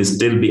 We will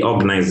still be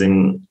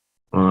organizing,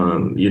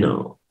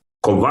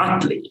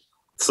 covertly.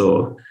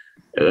 So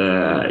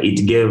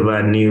it gave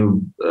a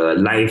new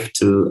life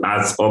to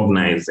us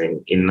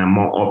organizing in a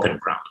more open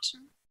ground.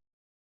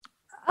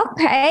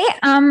 Okay.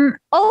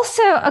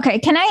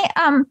 Can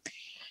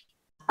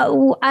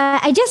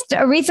I just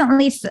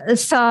recently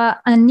saw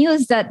on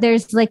news that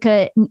there's like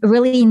a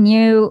really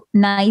new,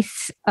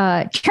 nice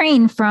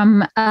train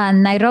from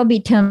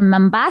Nairobi to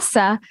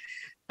Mombasa.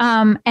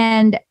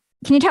 And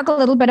can you talk a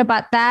little bit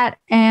about that?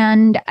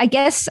 And I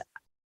guess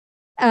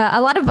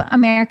a lot of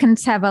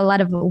Americans have a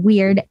lot of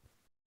weird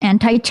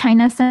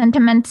anti-China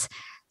sentiments.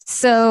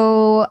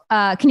 So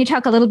can you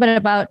talk a little bit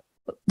about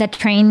the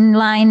train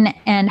line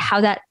and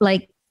how that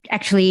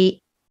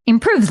actually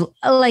improves,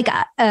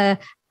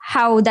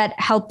 how that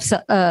helps.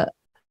 The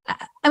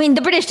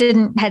British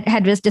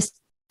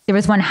there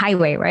was one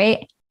highway,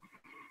 right?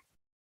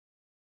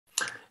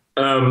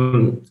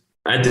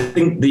 I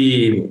think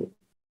the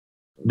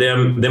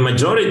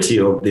majority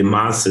of the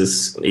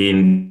masses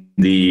in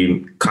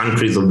the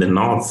countries of the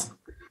North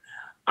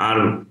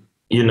are,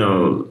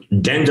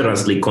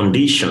 dangerously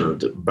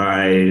conditioned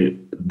by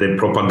the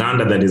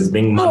propaganda that is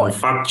being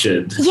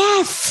manufactured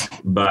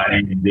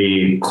by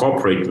the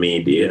corporate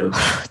media.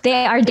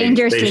 They are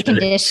dangerously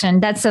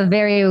conditioned. That's a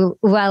very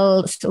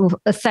well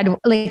said.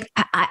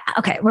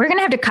 Okay, we're going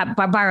to have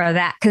to borrow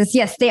that, because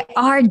yes, they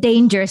are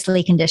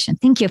dangerously conditioned.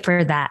 Thank you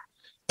for that.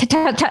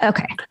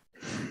 Okay.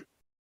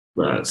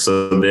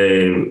 So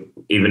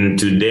even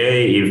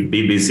today, if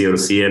BBC or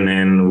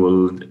CNN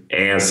will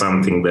air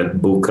something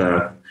that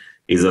Booker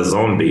is a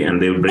zombie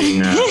and they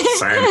bring a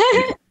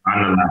scientific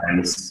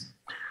analysis,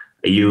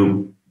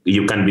 you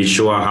can be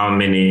sure how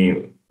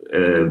many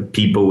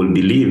people will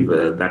believe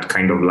that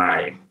kind of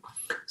lie.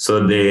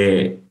 So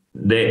the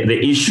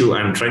issue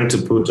I'm trying to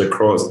put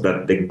across,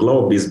 that the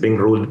globe is being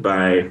ruled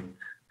by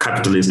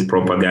capitalist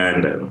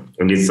propaganda,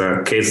 and it's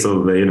a case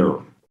of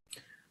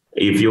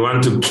if you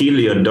want to kill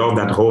your dog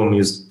at home,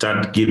 you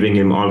start giving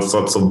him all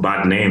sorts of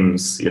bad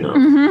names.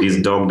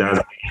 This dog does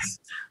this.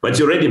 But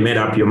you already made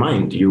up your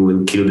mind. You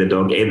will kill the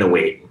dog either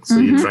way. So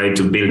you try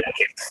to build a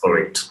case for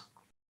it.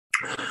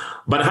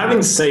 But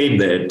having said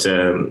that,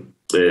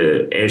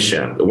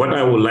 Asia, what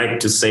I would like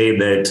to say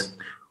that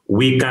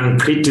we can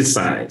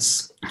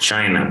criticize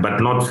China,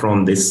 but not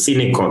from the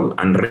cynical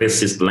and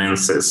racist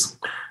lenses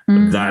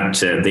that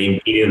the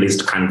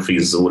imperialist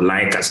countries would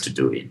like us to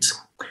do it.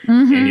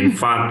 And in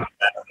fact,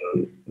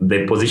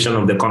 the position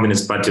of the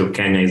Communist Party of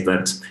Kenya is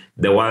that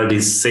the world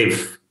is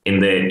safe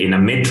in a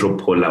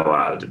metropolar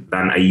world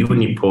than a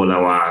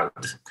unipolar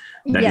world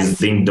that is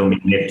being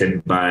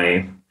dominated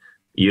by,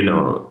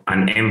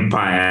 an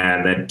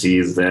empire that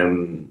is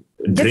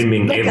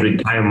dreaming like every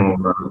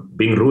time of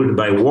being ruled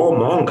by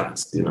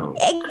warmongers,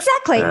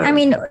 Exactly. I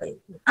mean,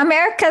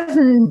 America's,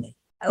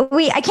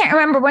 I can't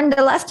remember when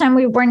the last time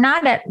we were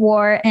not at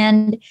war.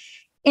 And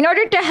in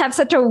order to have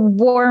such a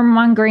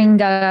warmongering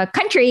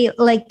country,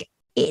 like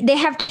they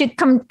have to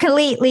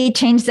completely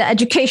change the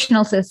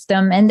educational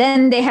system. And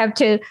then they have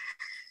to,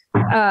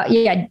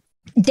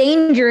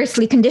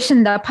 dangerously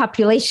condition the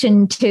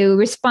population to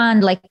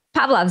respond like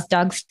Pavlov's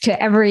dogs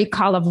to every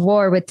call of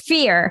war with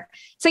fear.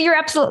 So you're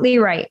absolutely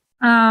right.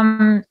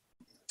 Do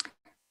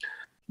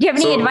you have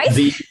any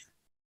advice?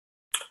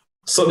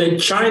 So the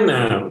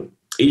China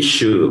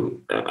issue,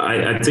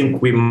 I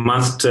think we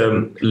must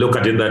look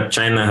at it that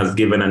China has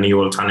given a new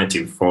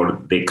alternative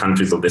for the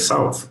countries of the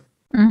South.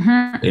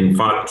 Mm-hmm. In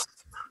fact,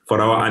 for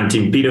our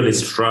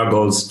anti-imperialist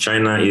struggles,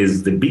 China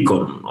is the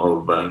beacon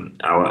of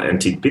our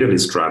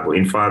anti-imperialist struggle.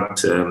 In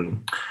fact,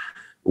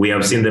 we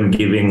have seen them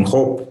giving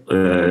hope,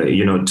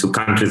 to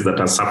countries that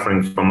are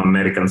suffering from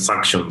American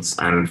sanctions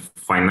and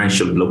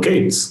financial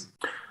blockades.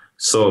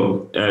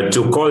 So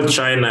to call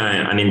China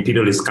an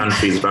imperialist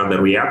country is rather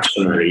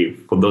reactionary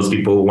for those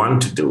people who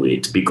want to do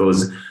it,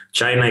 because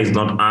China is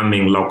not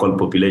arming local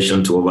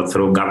population to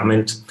overthrow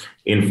government.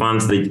 In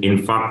fact,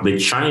 the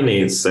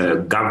Chinese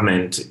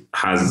government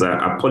has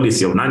a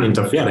policy of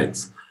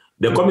non-interference.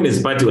 The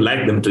Communist Party would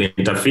like them to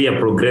interfere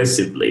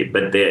progressively,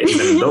 but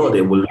even though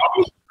they will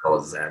not,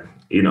 because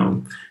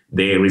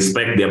they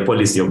respect their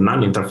policy of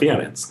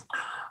non-interference.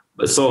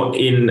 So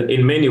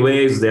in many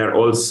ways, they are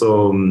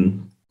also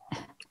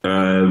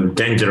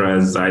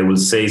dangerous, I will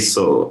say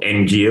so,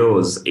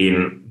 NGOs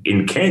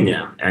in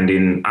Kenya and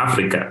in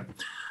Africa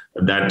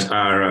that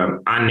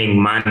are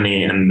earning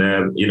money and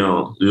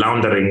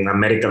laundering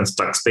American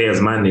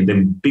taxpayers' money.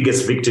 The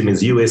biggest victim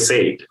is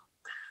USAID.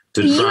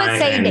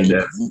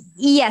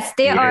 Yes,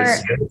 they are.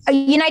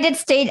 United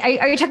States.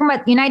 Are you talking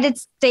about United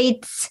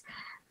States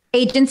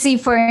Agency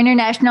for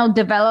International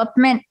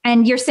Development?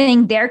 And you're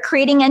saying they're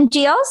creating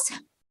NGOs?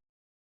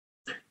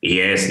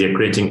 Yes, they're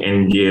creating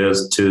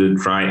NGOs to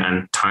try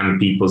and turn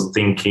people's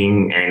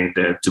thinking and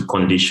to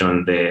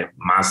condition the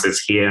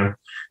masses here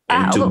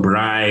and to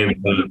bribe.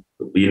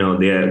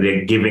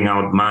 They're giving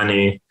out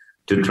money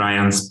to try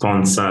and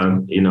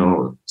sponsor,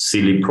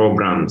 silly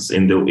programs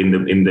with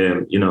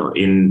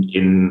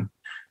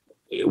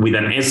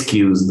an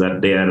excuse that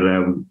they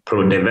are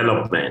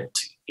pro-development,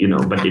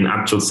 but in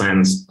actual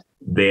sense,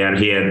 they are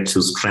here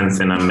to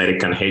strengthen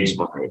American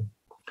hegemony.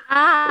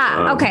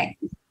 Okay.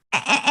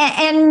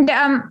 And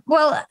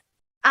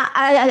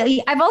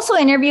I've also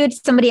interviewed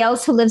somebody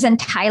else who lives in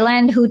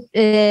Thailand,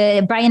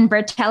 Brian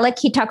Bertelic.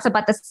 He talks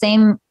about the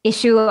same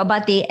issue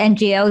about the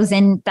NGOs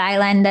in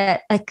Thailand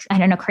that,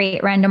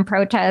 create random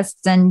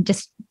protests and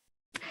just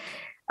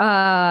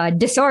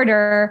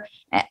disorder.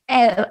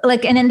 And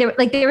then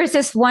there was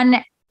this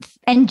one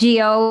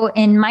NGO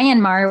in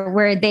Myanmar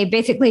where they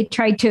basically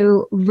tried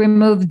to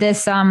remove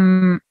this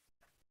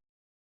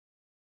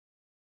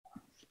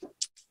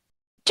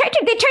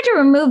they tried to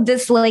remove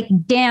this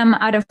dam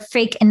out of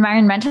fake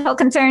environmental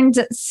concerns.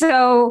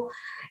 So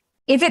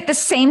is it the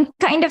same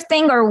kind of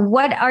thing, or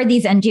what are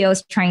these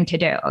NGOs trying to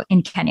do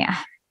in Kenya?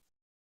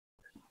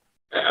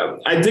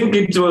 I think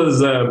it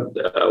was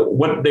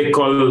what they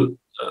call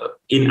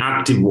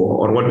inactive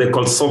war, or what they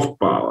call soft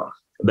power.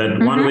 That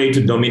one way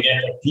to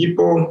dominate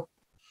people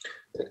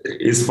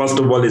is, first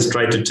of all, is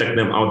try to take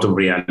them out of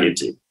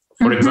reality.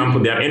 For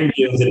example, there are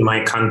NGOs in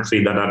my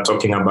country that are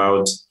talking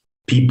about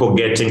people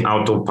getting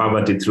out of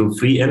poverty through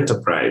free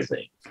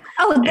enterprising.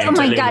 Oh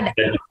my God.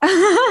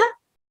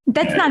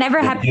 That's not ever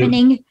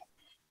happening.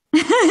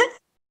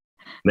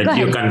 That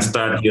you can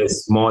start your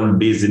small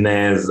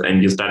business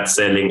and you start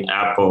selling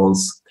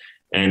apples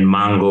and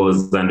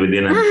mangoes, and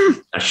within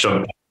a short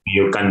time,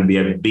 you can be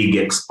a big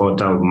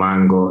exporter of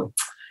mango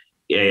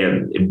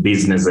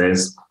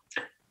businesses.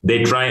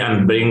 They try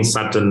and bring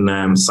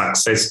certain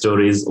success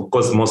stories. Of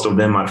course, most of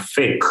them are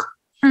fake.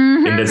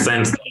 In the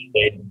sense that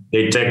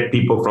they take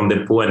people from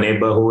the poor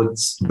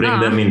neighborhoods,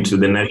 bring them into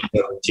the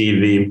national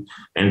TV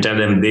and tell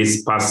them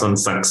this person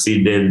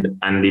succeeded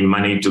and he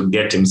managed to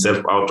get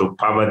himself out of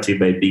poverty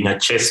by being a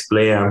chess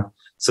player.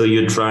 So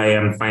you try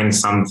and find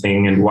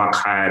something and work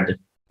hard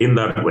in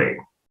that way.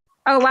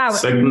 Oh, wow.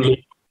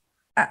 Secondly,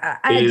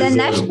 the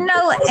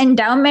National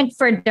Endowment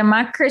for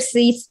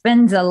Democracy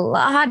spends a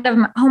lot of,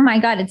 oh my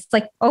God, it's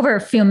over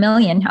a few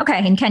million.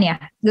 Okay, in Kenya.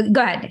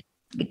 Go ahead.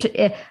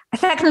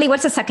 Secondly,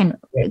 what's the second?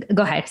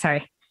 Go ahead,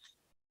 sorry.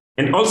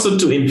 And also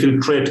to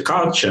infiltrate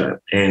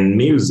culture and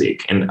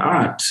music and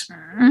art.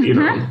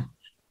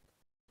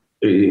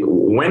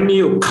 When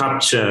you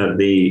capture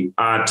the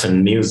art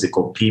and music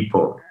of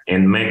people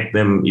and make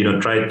them,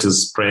 try to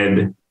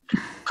spread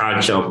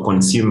culture of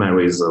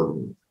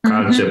consumerism,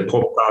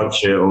 pop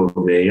culture of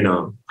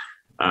the,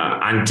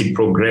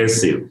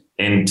 anti-progressive,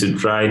 and to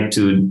try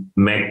to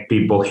make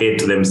people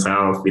hate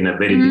themselves in a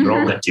very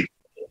derogative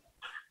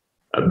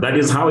way. That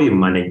is how you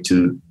manage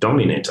to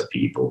dominate a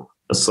people.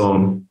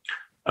 So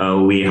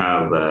we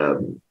have a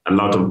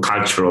lot of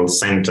cultural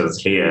centers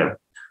here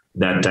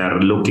that are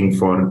looking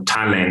for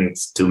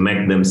talents to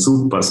make them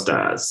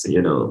superstars,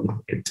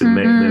 to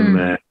make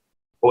them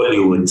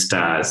Hollywood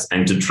stars,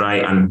 and to try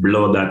and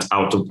blow that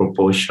out of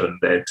proportion,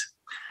 that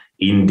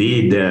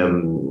indeed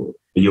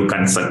you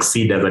can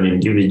succeed as an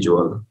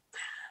individual.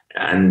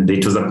 And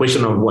it was a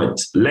question of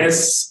what?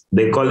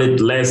 They call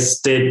it less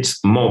state,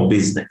 more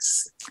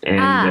business.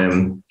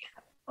 And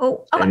I have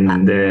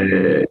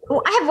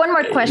one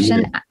more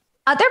question.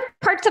 Other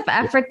parts of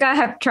Africa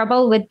have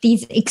trouble with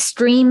these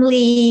extreme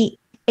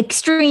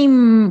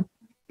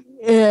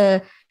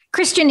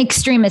Christian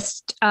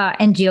extremist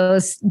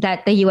NGOs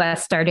that the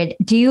U.S. started.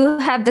 Do you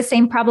have the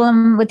same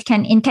problem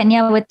in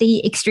Kenya with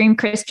the extreme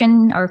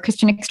Christian or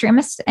Christian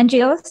extremist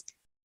NGOs?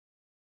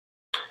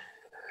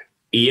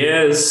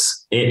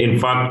 Yes. In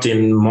fact,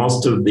 in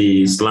most of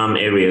the slum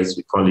areas,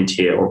 we call it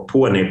here, or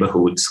poor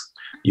neighborhoods,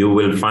 you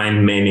will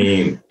find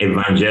many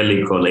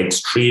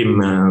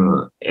extreme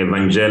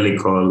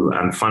evangelical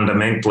and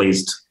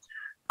fundamentalist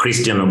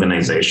Christian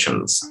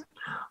organizations.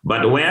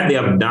 But where they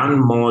have done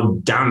more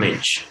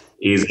damage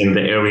is in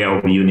the area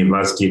of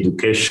university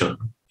education.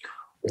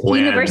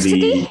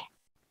 University?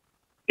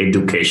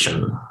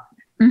 Education.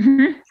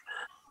 Mm-hmm.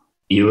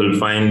 You will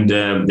find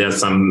there's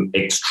some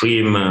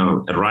extreme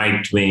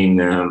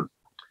right-wing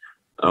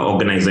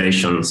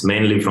organizations,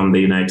 mainly from the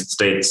United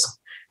States,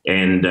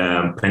 and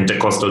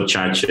Pentecostal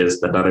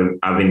churches that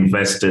have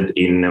invested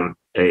in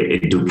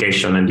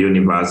education and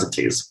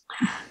universities.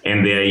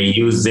 And they are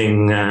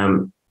using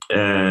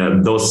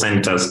those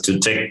centers to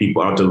take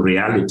people out of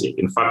reality.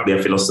 In fact,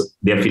 their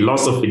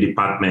philosophy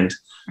department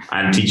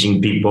are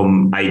teaching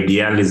people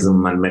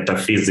idealism and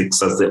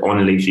metaphysics as the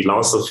only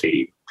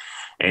philosophy.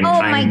 And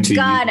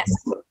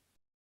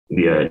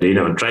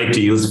try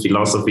to use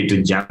philosophy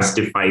to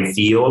justify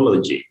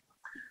theology.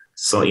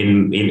 So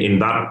in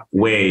that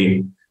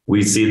way,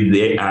 we see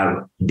they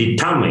are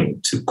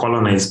determined to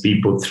colonize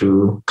people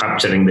through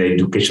capturing the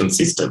education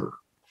system.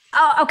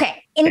 Oh,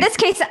 okay. In this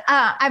case,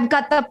 I've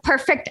got the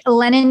perfect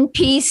Lenin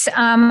piece.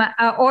 Janet,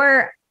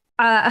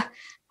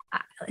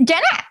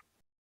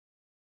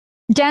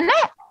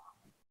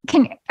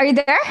 are you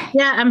there?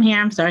 Yeah, I'm here.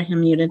 I'm sorry, I'm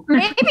muted.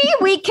 Maybe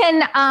we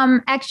can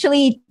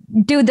actually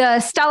do the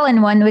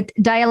Stalin one with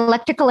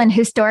dialectical and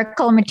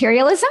historical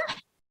materialism.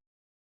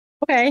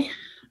 Okay.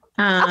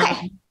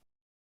 Okay.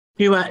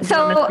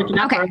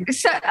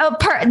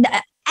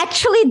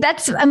 Actually,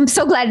 I'm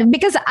so glad,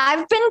 because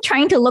I've been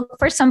trying to look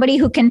for somebody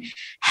who can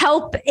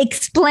help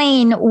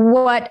explain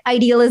what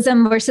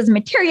idealism versus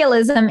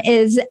materialism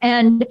is.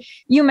 And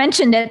you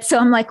mentioned it. So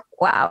I'm like,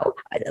 wow,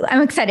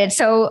 I'm excited.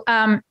 So,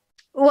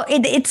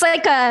 it's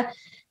like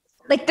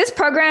this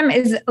program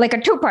is like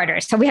a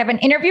two-parter. So we have an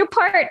interview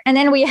part, and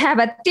then we have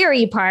a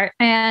theory part.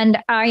 And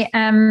I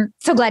am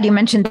so glad you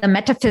mentioned the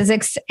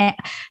metaphysics.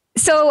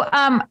 So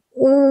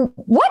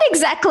what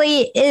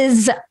exactly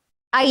is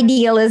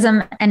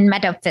idealism and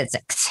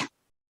metaphysics?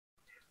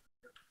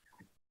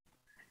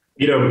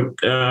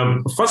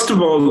 First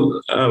of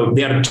all,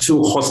 there are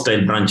two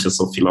hostile branches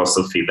of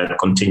philosophy that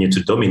continue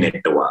to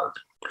dominate the world.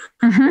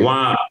 Mm-hmm.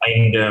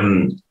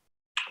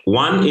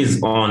 One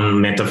is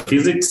on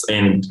metaphysics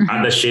and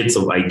other shades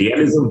of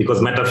idealism,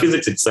 because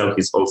metaphysics itself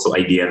is also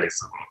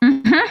idealism.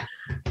 Mm-hmm.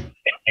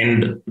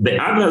 And the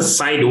other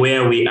side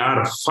where we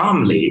are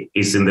firmly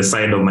is in the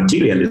side of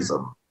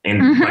materialism,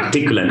 and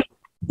particularly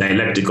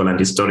dialectical and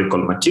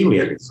historical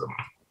materialism.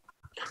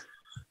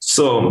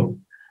 So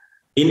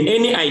in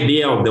any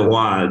idea of the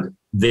world,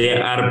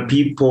 there are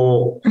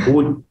people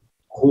who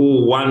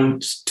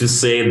want to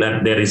say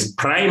that there is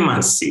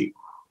primacy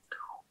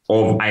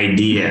of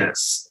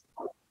ideas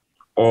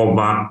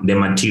over the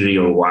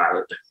material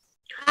world.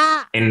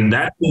 And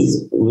that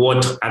is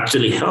what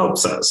actually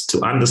helps us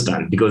to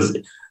understand, because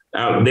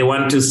they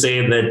want to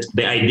say that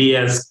the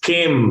ideas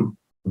came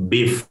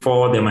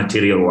before the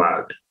material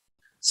world.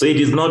 So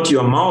it is not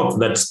your mouth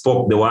that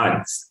spoke the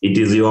words. It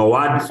is your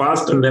word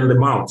first and then the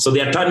mouth. So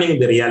they are turning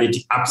the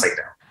reality upside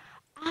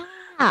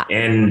down.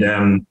 And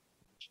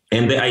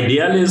the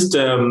idealist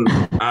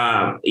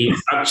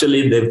is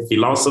actually the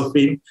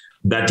philosophy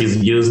that is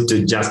used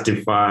to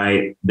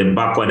justify the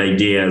backward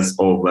ideas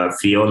of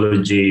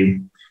theology,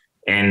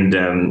 and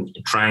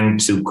trying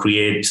to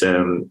create,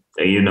 an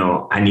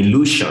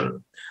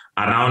illusion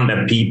around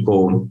the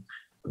people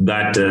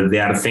that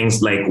there are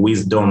things like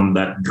wisdom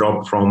that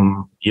drop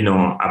from,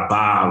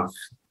 above,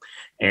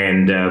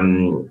 and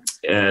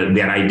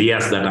there are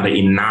ideas that are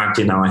innate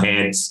in our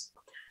heads.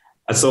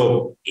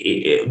 So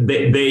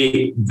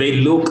they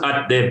look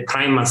at the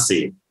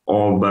primacy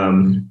of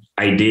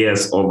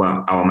ideas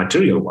over our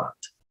material world.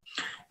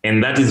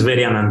 And that is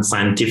very an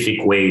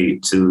unscientific way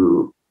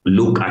to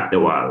look at the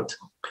world.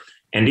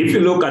 And if you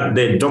look at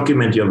the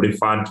document you have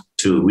referred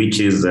to, which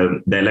is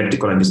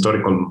Dialectical and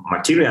Historical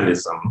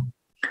Materialism,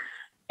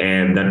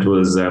 and that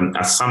was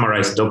a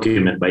summarized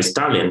document by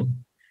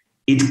Stalin,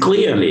 it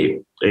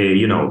clearly,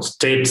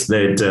 states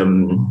that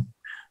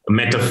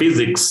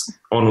metaphysics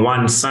on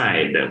one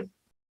side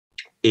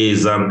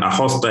is a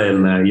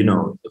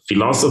hostile,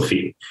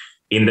 philosophy,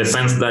 in the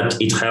sense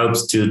that it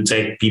helps to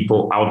take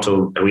people out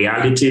of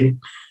reality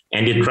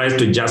and it tries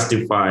to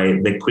justify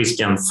the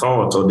Christian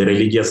thought or the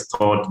religious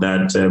thought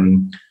that,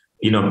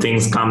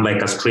 things come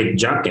like a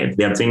straitjacket.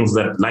 There are things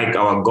that, like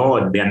our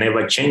God, they are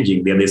never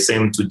changing. They're the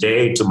same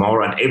today,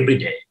 tomorrow, and every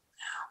day.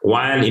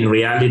 While in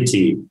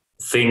reality,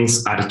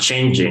 things are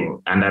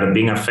changing and are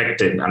being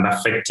affected and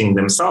affecting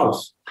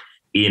themselves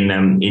in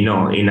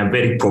a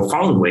very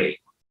profound way.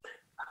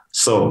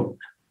 So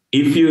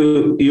if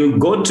you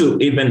go to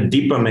even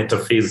deeper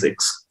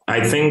metaphysics,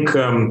 I think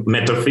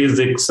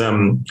metaphysics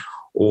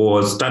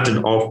was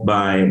started off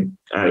by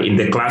in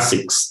the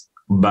classics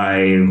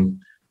by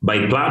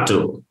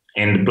Plato,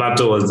 and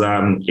Plato was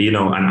an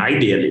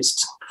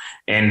idealist,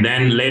 and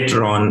then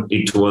later on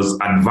it was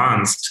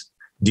advanced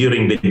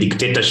during the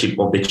dictatorship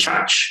of the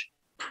church,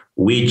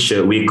 which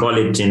we call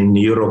it in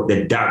Europe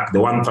the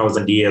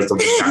 1,000 years of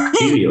the dark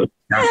period.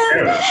 Dark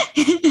era.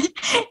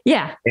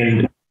 Yeah.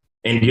 And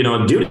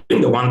during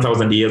the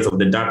 1,000 years of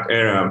the dark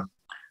era,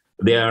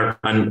 the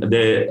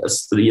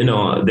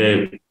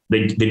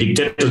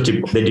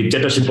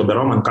dictatorship of the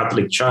Roman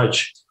Catholic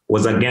Church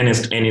was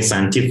against any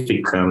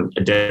scientific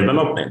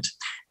development,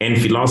 and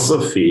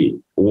philosophy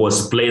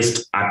was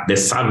placed at the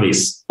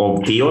service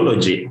of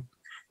theology.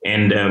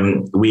 And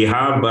we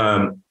have,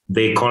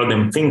 they call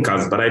them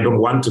thinkers, but I don't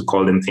want to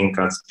call them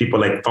thinkers, people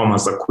like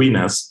Thomas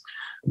Aquinas,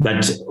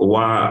 that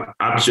were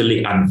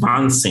actually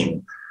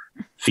advancing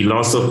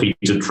philosophy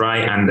to try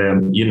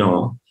and,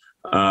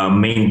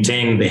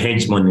 maintain the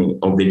hegemony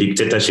of the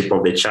dictatorship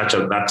of the church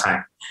at that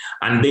time.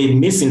 And they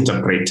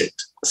misinterpreted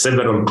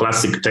several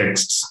classic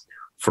texts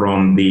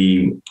from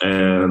the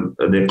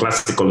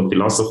classical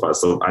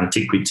philosophers of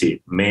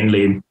antiquity,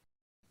 mainly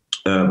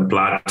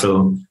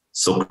Plato,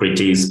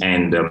 Socrates,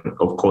 and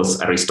of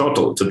course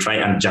Aristotle, to try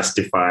and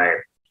justify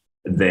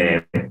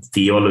the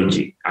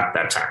theology at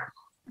that time.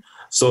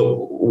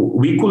 So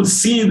we could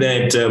see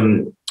that,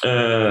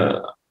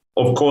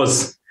 of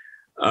course,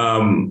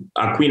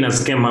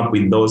 Aquinas came up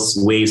with those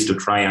ways to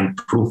try and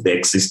prove the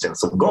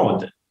existence of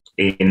God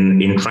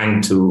in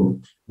trying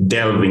to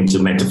delve into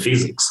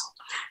metaphysics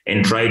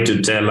and try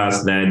to tell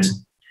us that,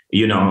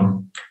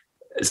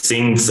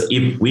 since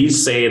if we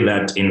say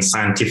that in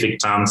scientific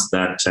terms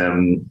that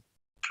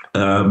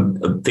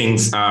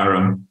things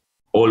are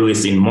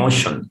always in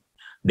motion,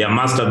 there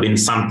must have been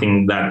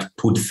something that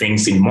put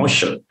things in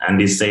motion.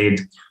 And he said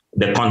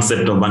the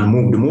concept of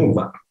unmoved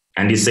mover.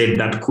 And he said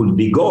that could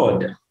be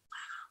God,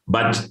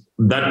 but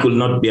that could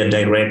not be a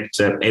direct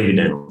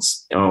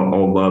evidence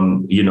of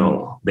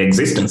the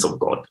existence of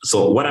God.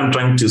 So what I'm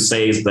trying to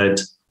say is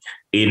that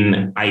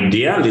in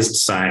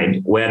idealist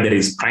side, where there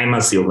is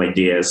primacy of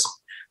ideas,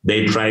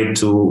 they try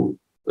to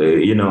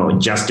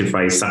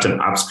justify certain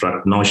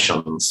abstract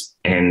notions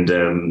and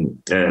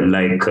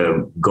like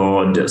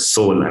God,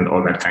 soul, and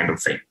all that kind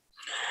of thing.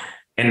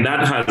 And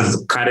that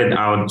has carried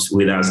out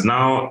with us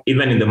now,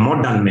 even in the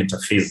modern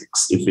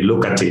metaphysics, if you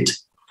look at it,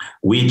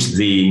 which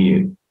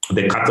the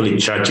Catholic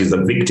Church is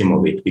a victim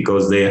of it,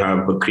 because they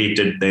have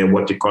created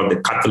what you call the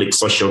Catholic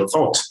social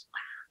thought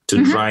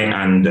to try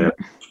and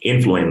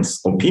influence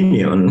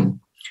opinion.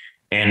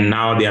 And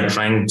now they are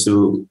trying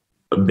to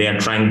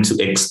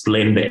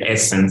explain the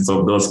essence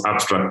of those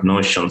abstract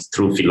notions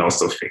through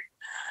philosophy.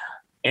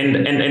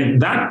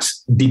 And that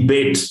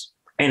debate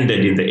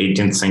ended in the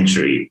 18th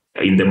century,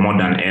 in the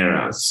modern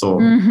era. So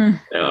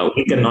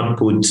we cannot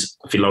put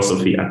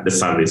philosophy at the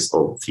service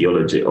of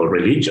theology or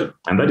religion.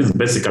 And that is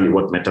basically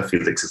what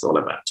metaphysics is all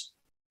about.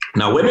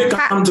 Now, when we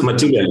come to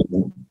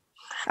materialism.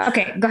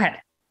 Okay, go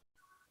ahead.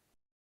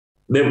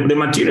 The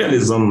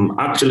materialism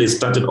actually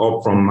started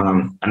off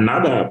from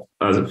another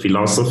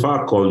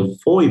philosopher called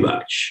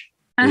Feuerbach.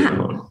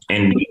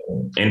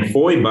 And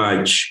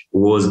Feuerbach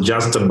was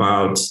just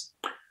about,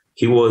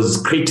 he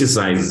was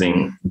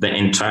criticizing the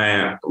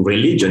entire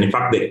religion. In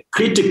fact, the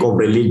critique of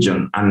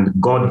religion and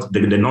God,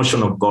 the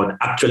notion of God,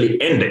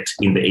 actually ended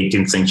in the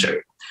 18th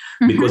century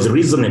because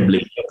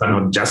reasonably you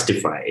cannot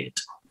justify it.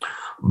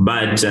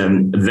 But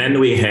then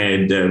we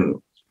had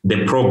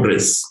the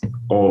progress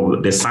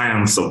of the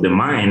science of the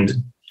mind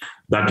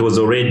that was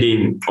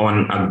already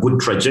on a good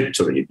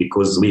trajectory,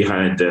 because we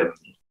had the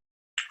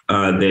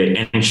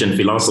ancient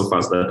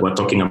philosophers that were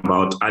talking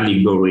about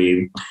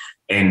allegory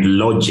and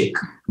logic.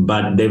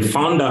 But the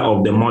founder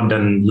of the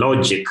modern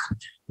logic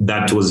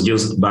that was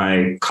used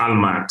by Karl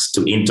Marx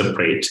to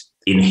interpret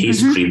in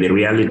history the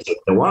reality of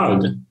the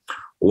world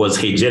was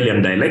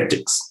Hegelian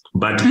dialectics.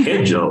 But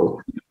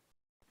Hegel,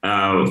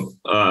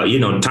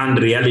 turned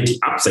reality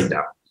upside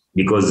down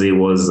because he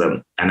was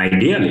an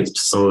idealist.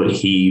 So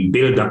he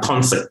built a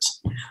concept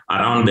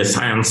around the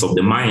science of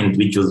the mind,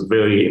 which was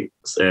very,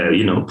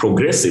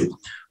 progressive,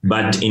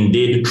 but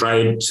indeed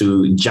tried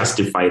to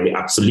justify the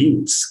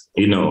absolutes,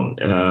 and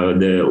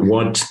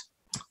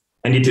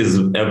it is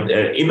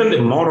even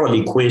the moral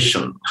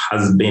equation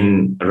has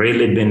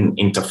really been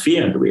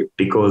interfered with,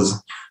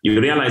 because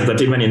you realize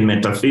that even in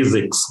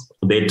metaphysics,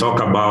 they talk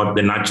about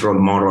the natural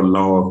moral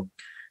law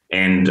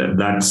and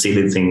that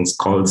silly things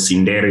called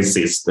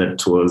synderesis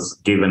that was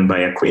given by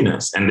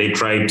Aquinas. And they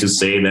tried to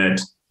say that,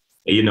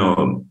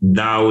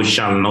 thou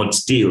shalt not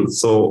steal.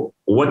 So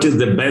what is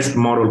the best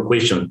moral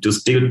question? To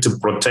steal to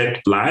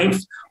protect life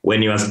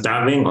when you are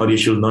starving, or you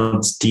should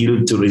not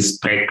steal to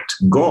respect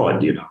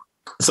God,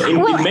 So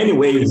in many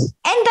ways.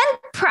 And then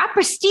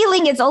proper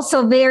stealing is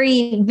also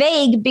very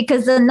vague,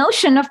 because the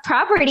notion of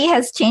property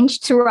has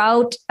changed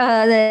throughout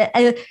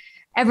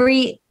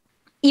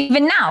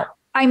even now.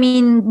 I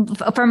mean,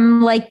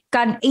 from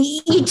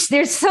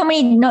there's so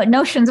many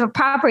notions of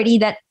property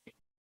that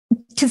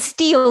to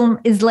steal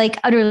is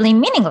utterly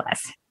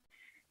meaningless.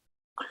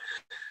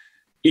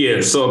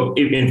 Yeah, so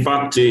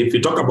if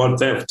you talk about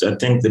theft, I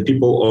think the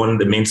people who own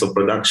the means of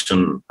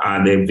production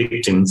are the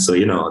victims. So,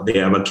 they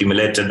have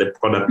accumulated the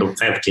product of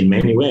theft in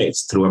many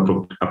ways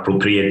through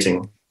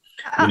appropriating,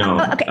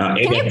 Okay.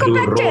 Can you go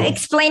back to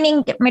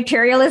explaining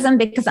materialism,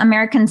 because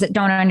Americans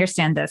don't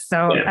understand this?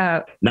 So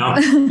now,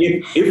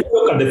 if you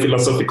look at the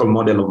philosophical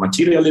model of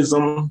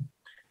materialism,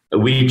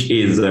 which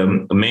is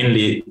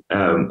mainly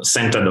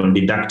centered on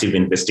deductive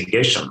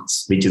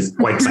investigations, which is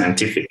quite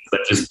scientific,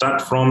 that you start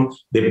from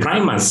the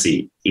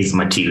primacy is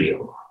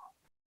material.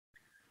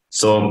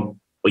 So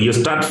you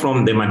start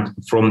from the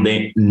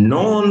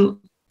known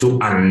to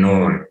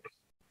unknown.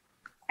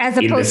 As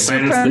opposed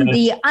to from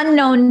the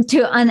unknown to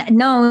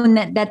unknown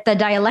that the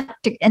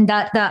dialectic and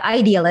the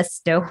idealists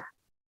do.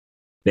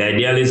 The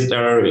idealists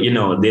are,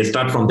 they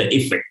start from the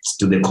effects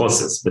to the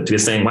causes, but we're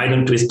saying, why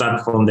don't we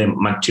start from the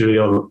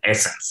material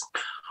essence?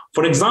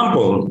 For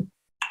example,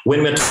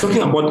 when we're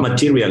talking about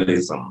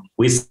materialism,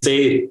 we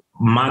say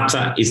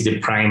matter is the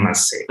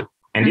primacy.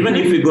 And even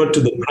if we go to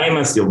the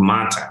primacy of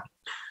matter,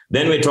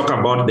 then we talk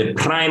about the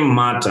prime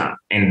matter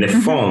and the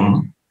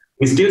form,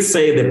 we still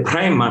say the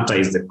prime matter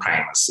is the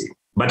primacy.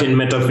 But in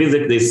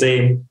metaphysics, they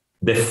say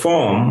the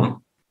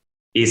form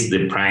is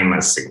the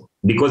primacy,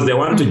 because they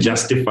want to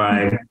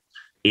justify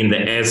in the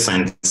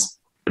essence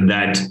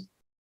that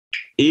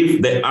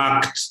if the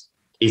act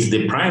is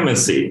the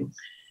primacy,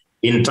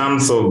 in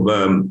terms of,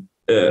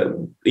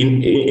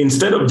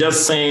 instead of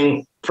just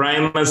saying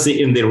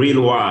primacy in the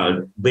real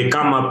world, they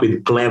come up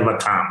with clever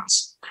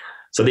terms.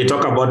 So they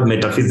talk about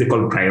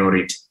metaphysical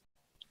priority,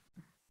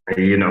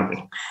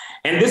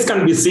 And this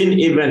can be seen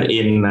even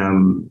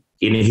in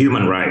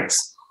human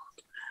rights.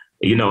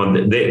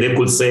 They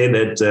could say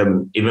that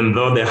even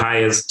though the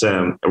highest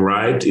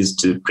right is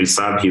to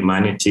preserve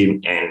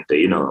humanity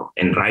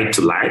and right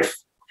to life,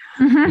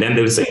 then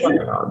they will say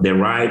the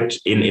right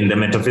in the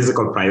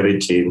metaphysical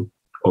priority,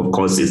 of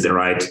course, is the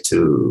right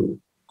to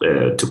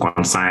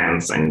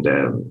conscience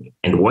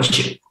and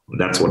worship.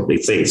 That's what they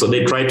say. So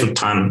they try to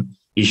turn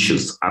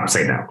issues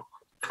upside down.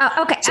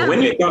 Okay. So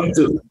when you come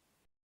to,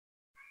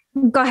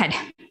 go ahead.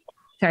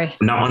 Sorry.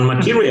 Now on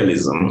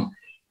materialism,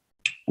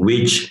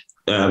 which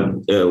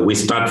we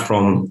start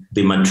from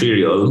the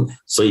material.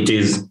 So it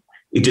is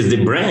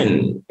the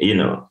brain,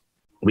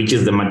 which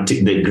is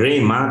the gray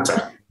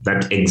matter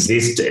that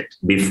existed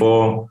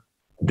before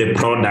the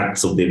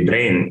products of the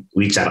brain,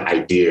 which are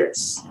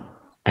ideas.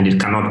 And it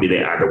cannot be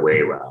the other way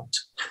around.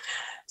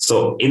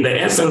 So in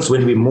the essence,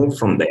 when we move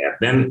from there,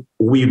 then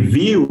we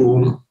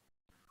view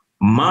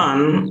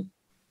man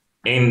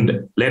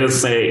and, let us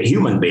say,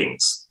 human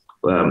beings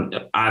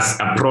as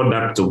a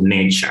product of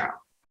nature.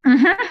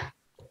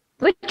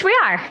 Which we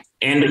are.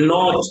 And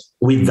not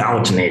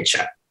without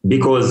nature.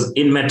 Because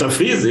in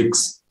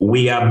metaphysics,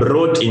 we are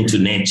brought into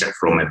nature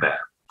from above.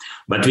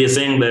 But we are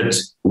saying that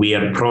we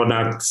are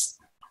products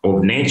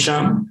of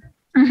nature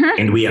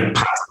and we are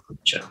past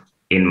nature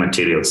in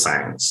material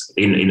science,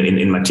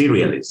 in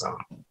materialism.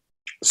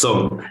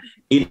 So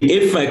in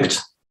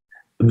effect,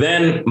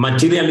 then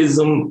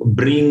materialism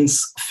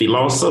brings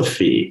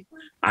philosophy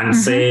and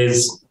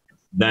says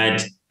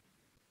that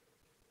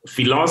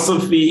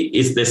philosophy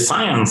is the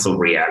science of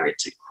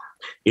reality,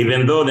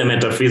 even though the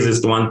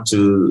metaphysicists want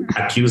to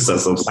accuse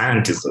us of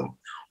scientism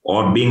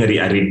or being a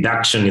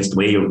reductionist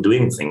way of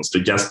doing things to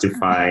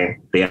justify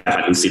their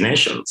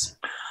hallucinations.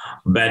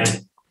 But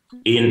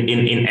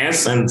in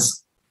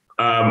essence,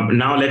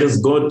 now let us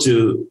go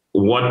to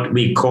what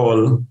we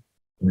call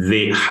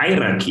the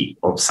hierarchy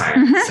of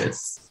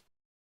sciences,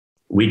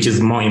 which is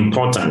more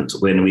important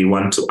when we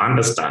want to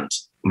understand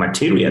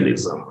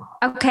materialism.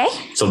 Okay.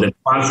 So the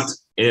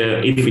first,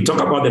 if we talk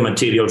about the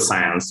material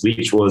science,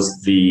 which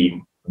was the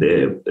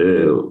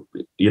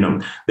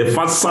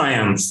first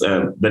science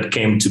that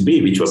came to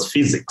be, which was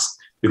physics,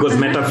 because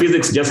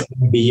metaphysics just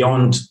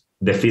beyond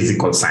the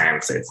physical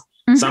sciences,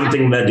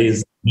 something that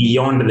is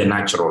beyond the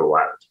natural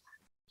world.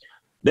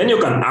 Then you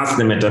can ask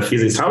the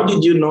metaphysicists, how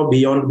did you know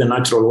beyond the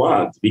natural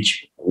world,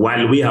 which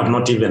while we have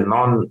not even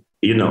known,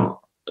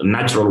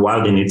 natural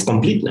world in its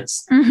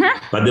completeness,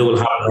 but they will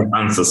have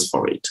answers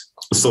for it.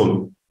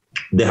 So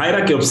the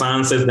hierarchy of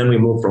sciences, then we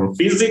move from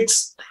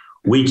physics,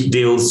 which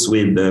deals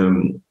with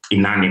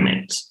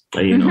inanimate,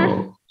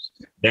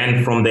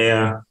 Then from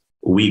there,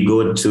 we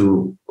go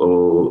to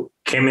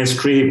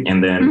chemistry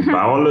and then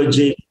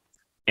biology,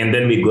 and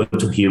then we go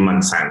to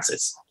human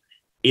sciences.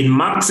 In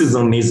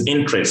Marxism, his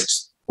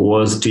interest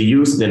was to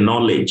use the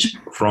knowledge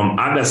from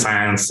other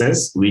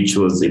sciences, which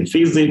was in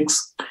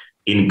physics,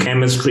 in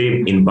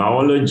chemistry, in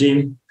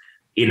biology,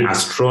 in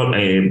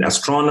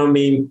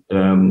astronomy,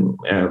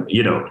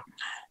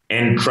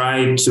 and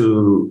try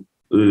to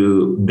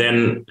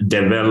then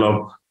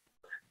develop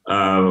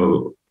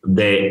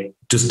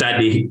to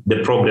study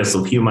the progress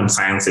of human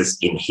sciences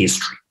in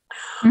history.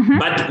 Mm-hmm.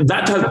 But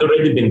that has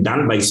already been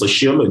done by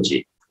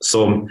sociology.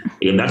 So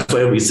that's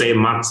why we say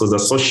Marx was a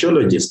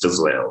sociologist as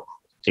well,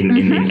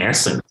 in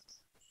essence.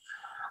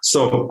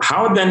 So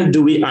how then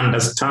do we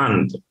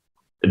understand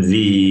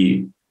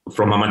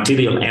from a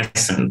material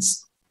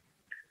essence,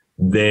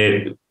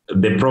 the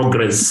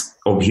progress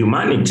of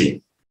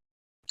humanity?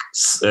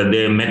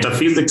 The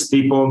metaphysics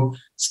people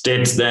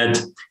state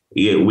that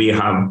we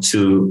have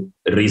to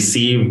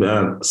receive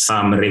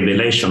some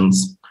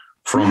revelations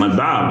from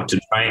above to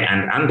try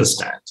and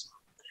understand.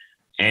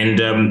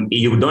 And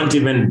you don't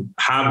even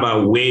have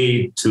a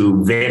way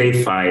to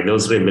verify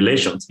those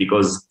revelations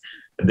because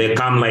they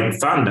come like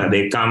thunder.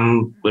 They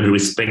come with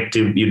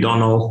respective, you don't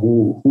know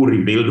who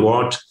revealed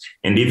what.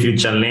 And if you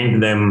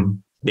challenge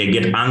them, they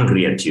get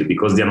angry at you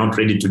because they're not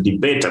ready to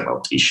debate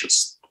about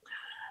issues.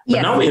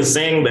 But now we're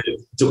saying that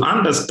to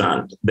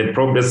understand the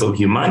progress of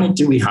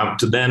humanity, we have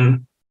to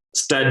then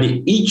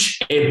study each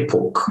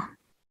epoch.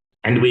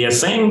 And we are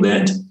saying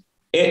that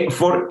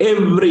for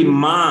every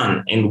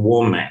man and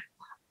woman,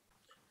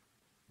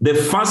 the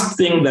first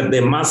thing that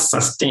they must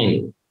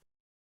sustain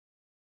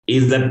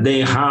is that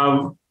they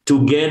have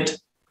to get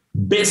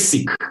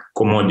basic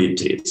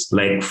commodities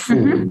like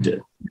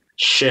food,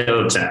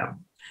 shelter,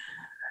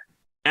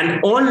 and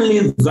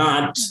only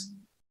that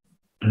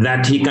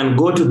he can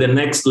go to the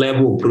next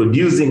level of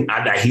producing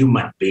other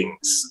human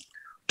beings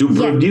to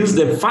produce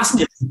the first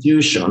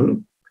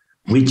institution,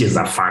 which is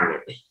a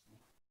family.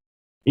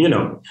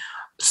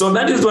 So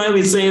that is why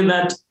we say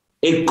that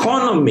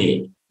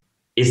economy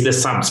is the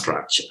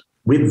substructure.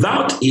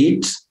 Without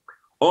it,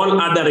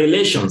 all other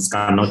relations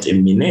cannot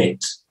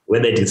emanate,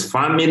 whether it is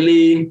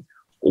family,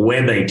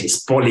 whether it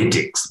is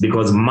politics,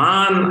 because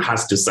man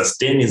has to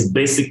sustain his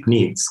basic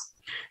needs.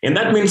 And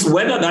that means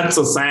whether that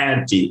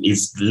society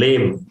is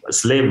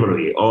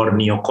slavery or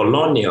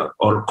neocolonial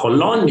or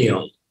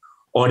colonial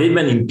or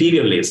even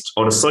imperialist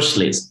or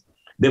socialist,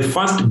 the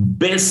first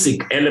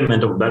basic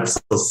element of that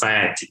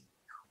society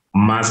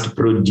must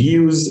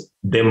produce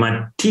the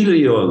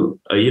material,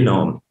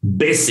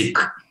 basic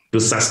to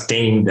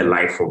sustain the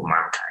life of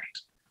mankind.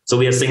 So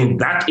we are saying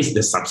that is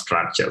the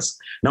substructures.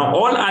 Now,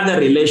 all other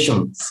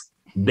relations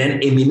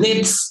then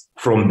emanates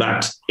from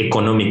that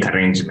economic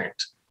arrangement.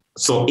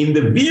 So in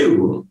the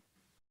view,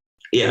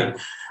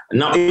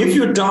 now if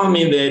you tell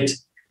me that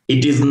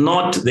it is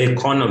not the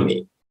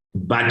economy,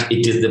 but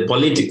it is the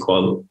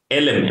political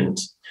element,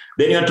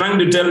 then you're trying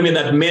to tell me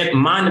that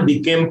man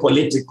became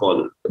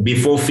political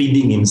before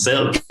feeding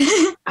himself.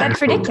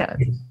 That's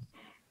ridiculous.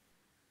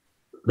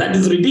 That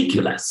is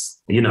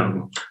ridiculous,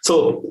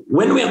 So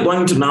when we are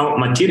going to now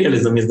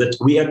materialism, is that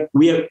we are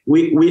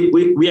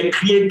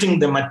creating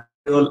the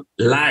material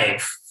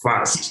life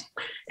first,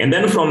 and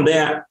then from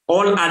there,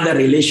 all other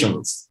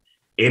relations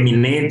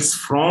emanates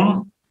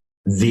from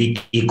the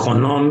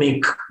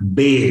economic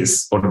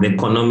base or the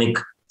economic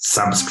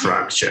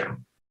substructure.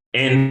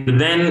 And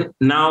then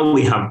now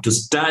we have to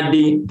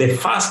study the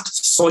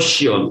first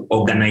social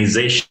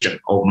organization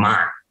of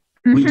man,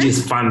 which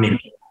is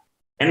family.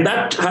 And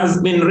that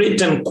has been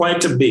written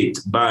quite a bit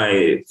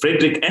by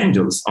Friedrich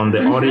Engels on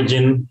the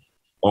origin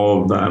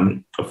of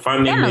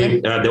family,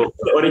 the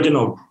origin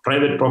of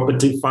private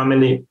property,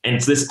 family,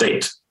 and the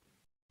state.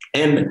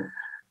 And,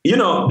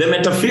 the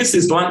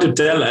metaphysicists want to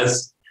tell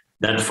us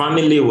that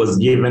family was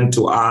given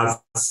to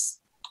us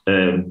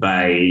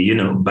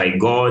by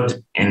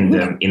God, and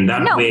in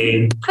that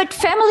way. But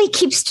family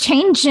keeps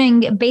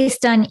changing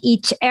based on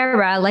each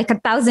era. Like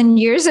 1,000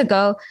 years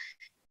ago,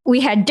 we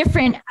had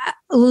different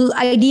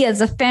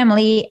ideas of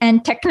family,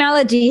 and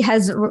technology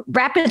has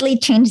rapidly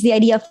changed the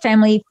idea of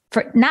family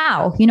for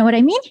now. You know what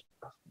I mean?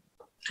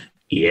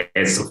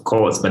 Yes, of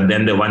course. But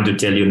then they want to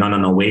tell you,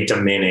 no, wait a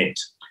minute.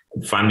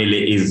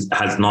 Family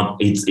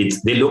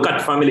they look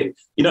at family,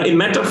 in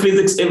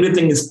metaphysics,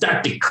 everything is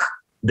static.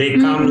 They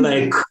come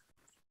like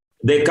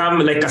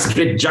a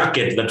straight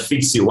jacket that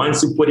fits you.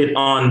 Once you put it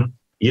on,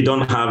 you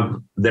don't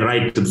have the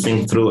right to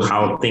think through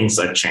how things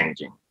are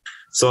changing.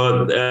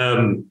 So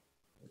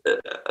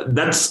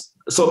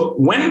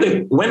when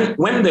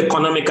the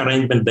economic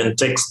arrangement then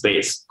takes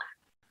place,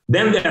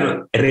 then there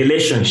are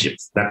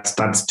relationships that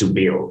starts to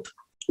build,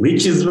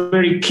 which is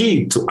very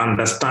key to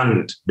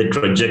understand the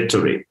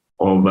trajectory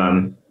of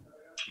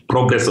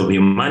progress of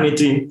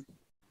humanity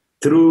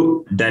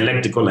through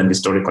dialectical and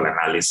historical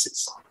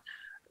analysis.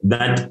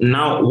 That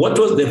now, what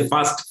was the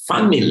first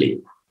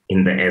family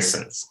in the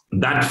essence?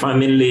 That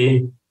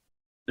family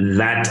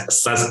that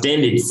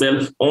sustained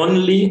itself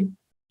only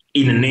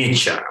in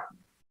nature,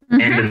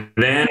 and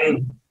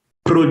then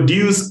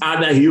produce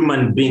other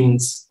human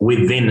beings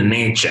within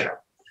nature.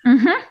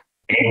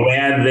 And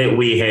where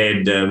we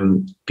had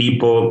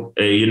people,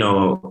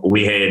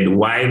 we had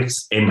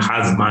wives and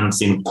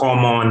husbands in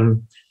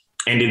common.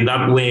 And in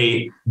that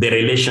way, the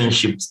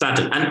relationship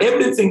started. And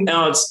everything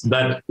else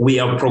that we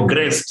have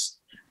progressed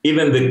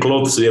even the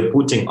clothes we are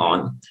putting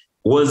on,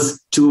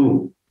 was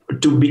to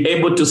be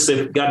able to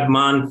safeguard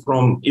man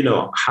from,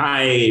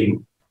 high,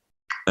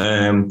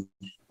 the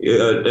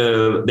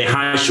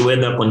harsh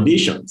weather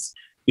conditions.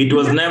 It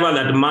was never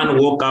that man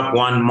woke up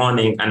one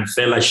morning and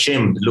felt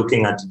ashamed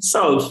looking at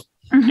himself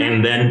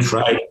and then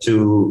tried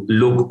to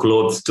look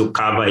clothes to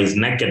cover his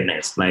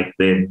nakedness, like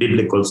the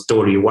biblical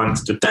story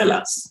wants to tell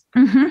us.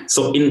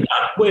 So in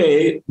that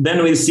way,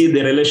 then we see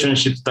the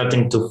relationship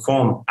starting to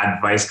form,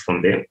 advised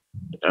from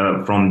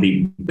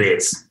the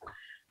base.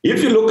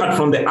 If you look at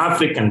from the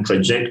African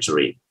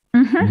trajectory,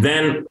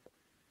 then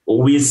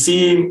we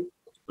see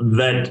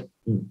that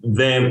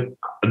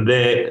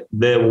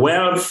the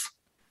wealth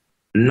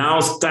now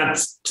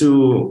starts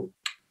to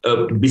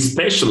be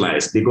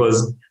specialized,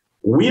 because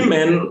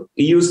women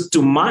used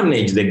to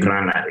manage the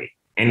granary,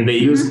 and they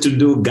used to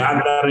do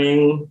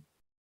gathering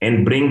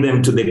and bring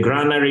them to the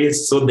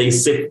granaries, so they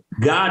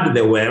safeguard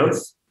the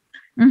wealth.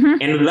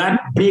 And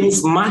that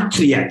brings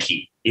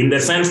matriarchy, in the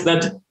sense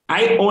that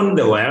I own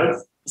the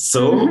wealth.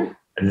 So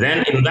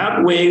then in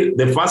that way,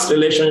 the first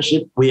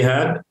relationship we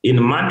had in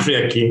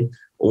matriarchy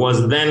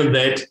was then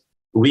that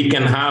we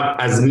can have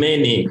as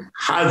many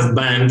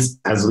husbands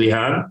as we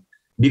have,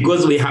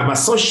 because we have a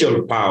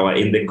social power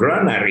in the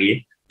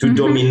granary to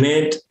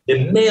dominate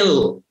the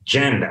male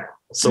gender.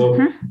 So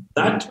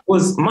that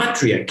was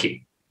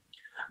matriarchy.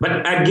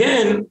 But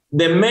again,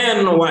 the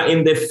men were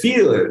in the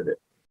field.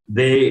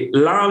 They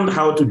learned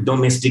how to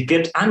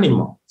domesticate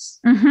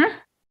animals.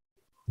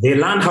 They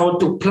learned how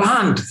to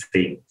plant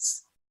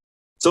things.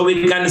 So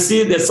we can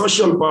see the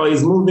social power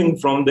is moving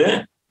from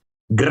the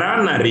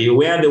granary,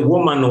 where the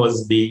woman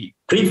was the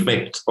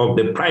prefect of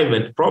the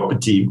private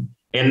property,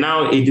 and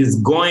now it is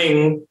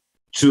going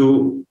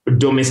to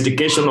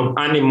domestication of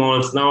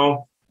animals.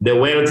 Now the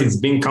wealth is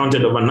being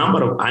counted of a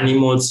number of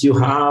animals you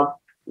have.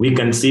 We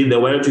can see the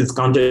wealth is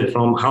counted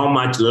from how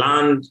much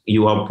land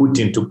you have put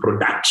into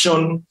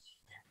production.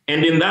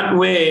 And in that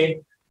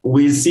way,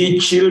 we see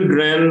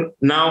children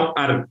now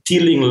are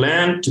tilling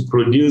land to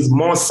produce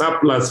more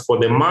surplus for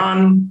the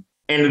man,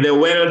 and the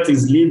wealth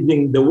is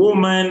leaving the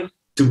woman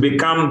to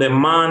become the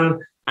man.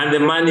 And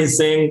the man is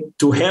saying,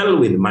 to hell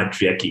with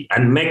matriarchy,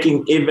 and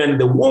making even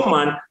the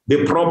woman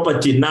the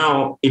property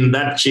now in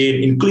that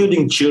chain,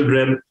 including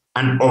children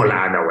and all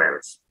other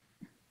wealth.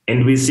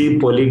 And we see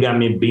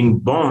polygamy being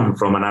born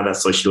from another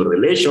social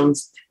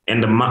relations,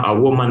 and a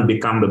woman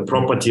become the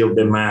property of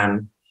the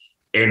man.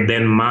 And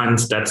then man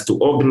starts to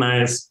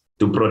organize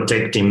to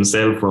protect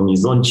himself from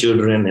his own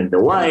children and the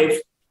wife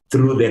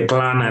through the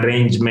clan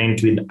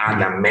arrangement with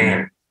other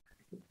men.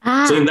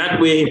 So in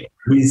that way,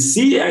 we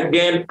see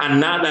again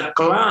another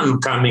clan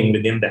coming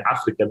within the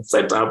African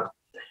setup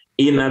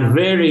in a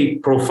very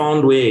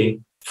profound way,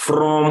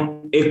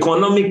 from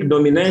economic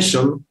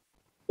domination,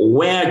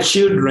 where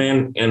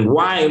children and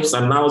wives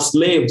are now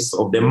slaves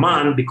of the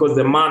man because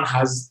the man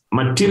has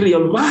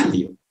material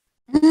value.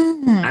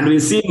 And we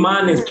see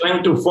man is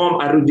trying to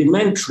form a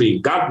rudimentary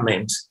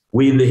government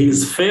with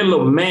his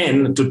fellow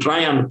men to try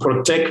and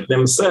protect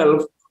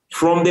themselves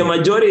from the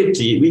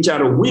majority, which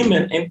are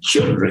women and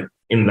children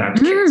in that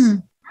case.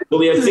 So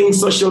we are seeing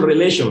social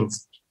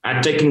relations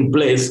are taking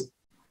place,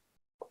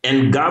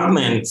 and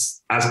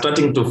governments are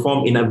starting to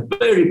form in a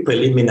very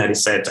preliminary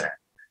setting.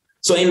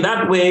 So in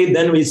that way,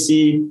 then we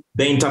see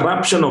the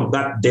interruption of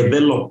that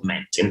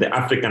development in the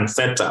African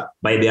setup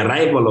by the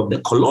arrival of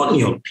the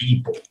colonial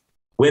people.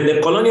 When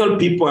the colonial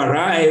people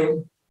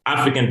arrived,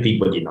 African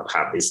people did not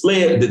have the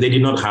slaves, they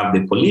did not have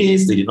the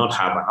police, they did not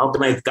have an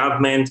organized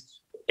government.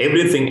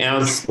 Everything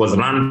else was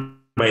run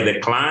by the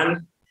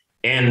clan.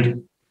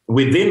 And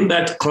within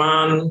that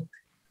clan,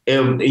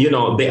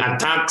 the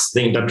attacks,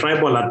 the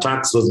intertribal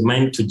attacks was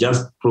meant to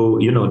just,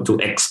 to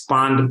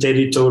expand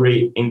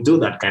territory and do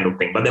that kind of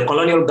thing. But the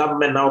colonial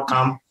government now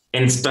come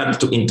and start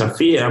to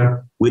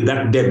interfere with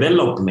that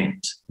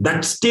development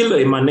that still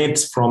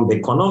emanates from the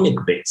economic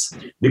base.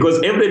 Because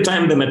every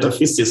time the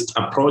metaphysicists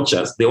approach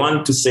us, they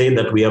want to say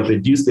that we have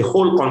reduced the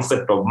whole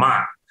concept of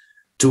man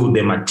to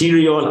the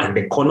material and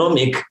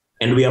economic,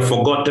 and we have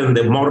forgotten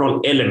the moral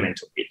element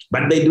of it.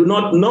 But they do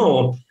not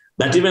know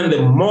that even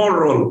the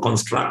moral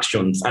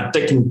constructions are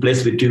taking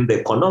place between the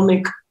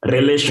economic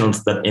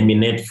relations that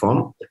emanate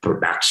from the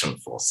production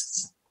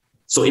forces.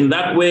 So in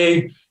that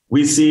way,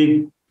 we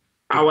see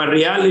our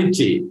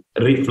reality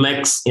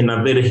reflects in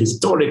a very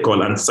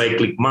historical and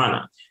cyclic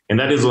manner. And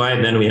that is why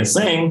then we are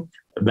saying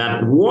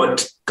that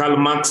what Karl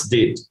Marx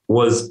did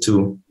was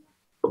to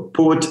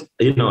put,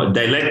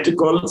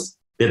 dialecticals,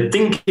 the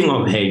thinking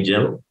of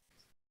Hegel,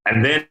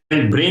 and then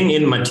bring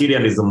in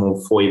materialism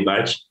of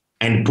Feuerbach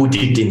and put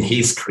it in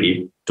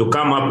history to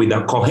come up with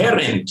a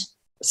coherent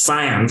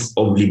science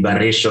of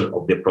liberation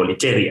of the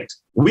proletariat,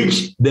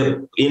 which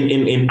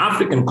in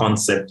African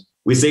concept,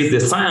 we say is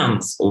the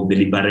science of the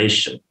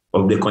liberation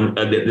of the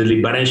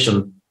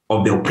liberation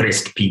of the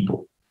oppressed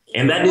people.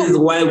 And that is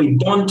why we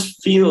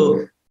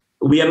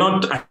are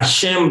not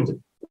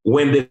ashamed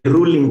when the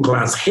ruling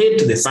class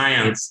hate the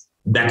science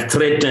that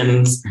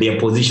threatens their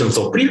positions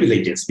of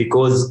privileges,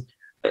 because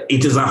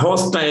it is a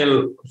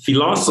hostile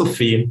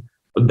philosophy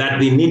that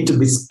they need to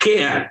be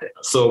scared.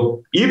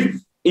 So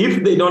if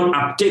they don't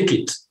uptake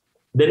it,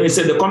 then we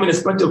say the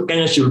Communist Party of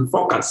Kenya should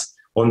focus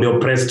on the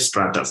oppressed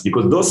stratas,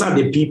 because those are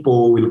the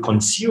people who will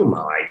consume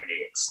our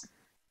ideas.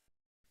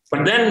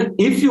 But then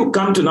if you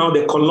come to now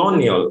the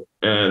colonial,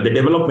 the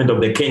development of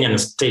the Kenyan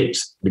state,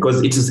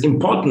 because it is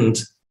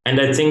important, and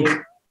I think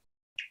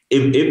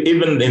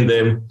even in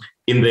the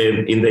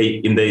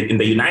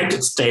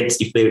United States,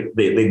 if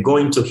they go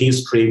into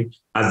history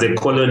as a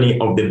colony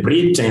of the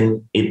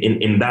Britain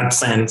in that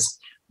sense,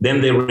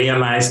 then they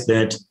realize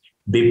that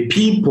the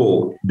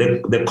people,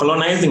 the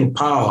colonizing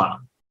power,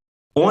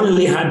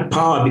 only had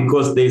power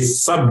because they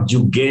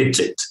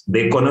subjugated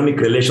the economic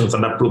relations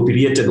and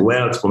appropriated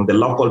wealth from the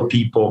local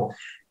people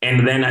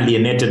and then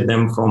alienated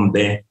them from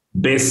the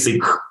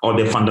basic or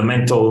the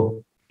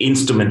fundamental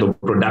instrument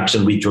of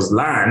production, which was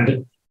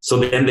land. So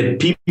then the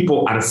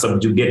people are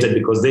subjugated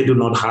because they do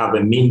not have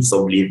a means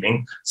of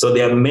living. So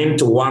they are meant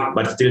to work,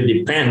 but still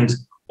depend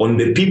on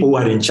the people who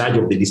are in charge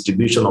of the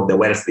distribution of the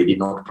wealth they did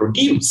not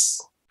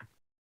produce.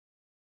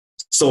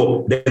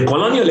 So the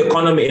colonial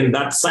economy, in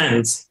that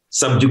sense,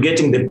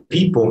 subjugating the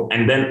people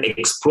and then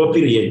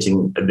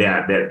expropriating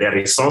their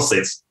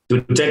resources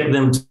to take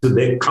them to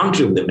the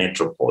country of the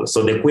metropole.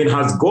 So the queen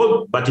has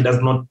gold, but it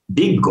does not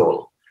dig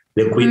gold.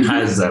 The queen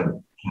has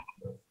the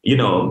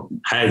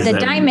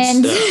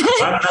diamonds.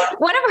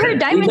 One of her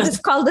diamonds is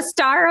called the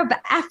Star of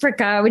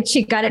Africa, which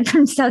she got it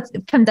from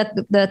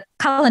the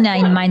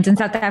colonizing mines in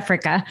South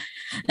Africa.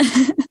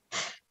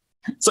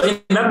 So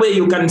in that way,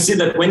 you can see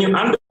that when you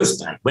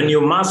understand, when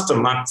you master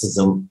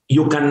Marxism,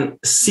 you can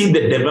see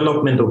the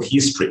development of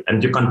history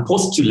and you can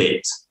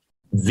postulate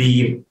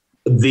the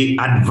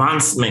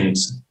advancement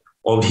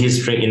of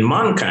history in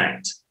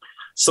mankind.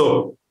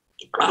 So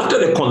after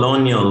the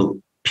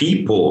colonial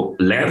people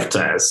left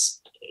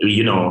us,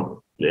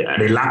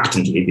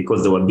 reluctantly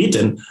because they were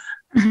beaten,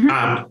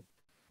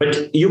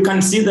 but you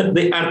can see that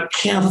they are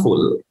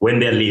careful when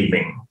they're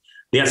leaving.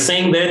 They are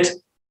saying that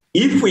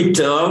if we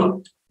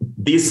tell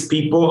these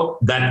people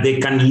that they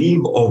can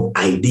live of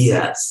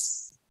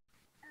ideas.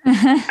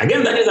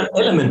 Again, that is an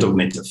element of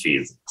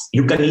metaphysics.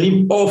 You can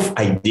live off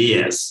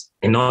ideas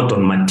and not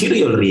on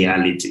material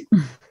reality.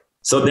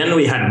 So then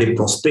we had the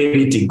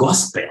prosperity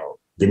gospel,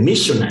 the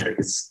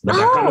missionaries that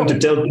are coming to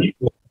tell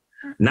people,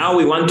 now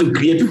we want to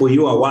create for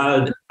you a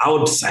world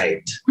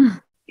outside,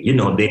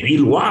 the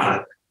real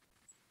world.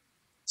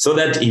 So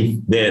that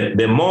if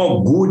the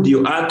more good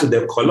you are to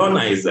the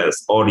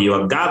colonizers or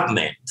your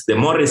government, the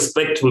more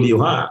respectful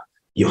you are,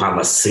 you have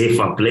a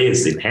safer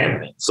place in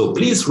heaven. So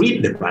please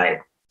read the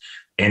Bible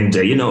and,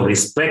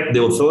 respect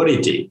the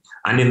authority.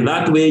 And in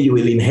that way, you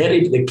will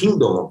inherit the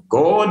kingdom of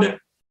God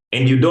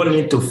and you don't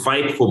need to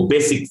fight for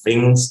basic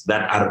things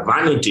that are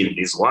vanity in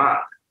this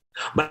world.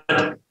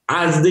 But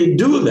as they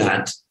do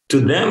that, to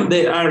them,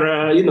 they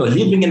are,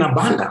 living in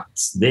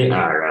abundance. They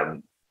are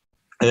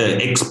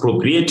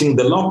expropriating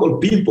the local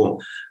people.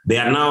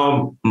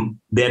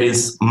 There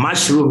is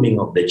mushrooming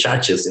of the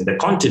churches in the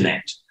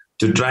continent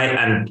to try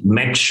and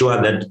make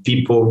sure that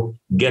people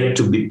get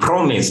to be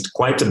promised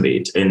quite a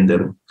bit.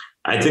 And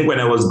I think when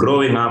I was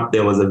growing up,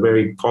 there was a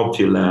very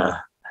popular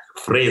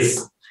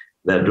phrase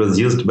that was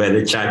used by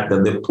the church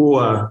that the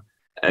poor,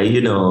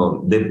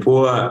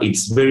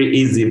 it's very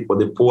easy for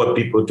the poor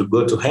people to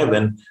go to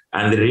heaven,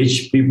 and the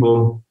rich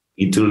people,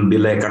 it will be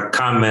like a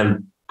camel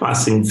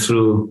passing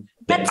through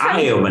the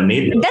eye of a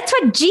needle. That's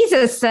what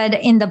Jesus said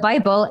in the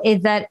Bible,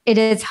 is that it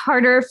is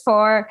harder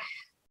for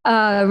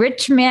a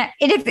rich man.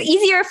 It is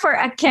easier for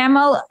a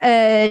camel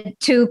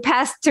to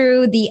pass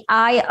through the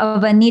eye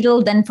of a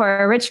needle than for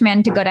a rich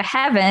man to go to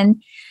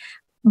heaven.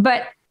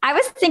 But I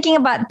was thinking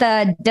about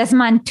the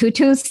Desmond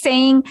Tutu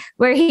saying,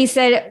 where he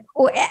said,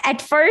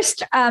 at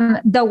first,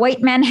 the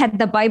white man had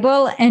the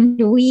Bible and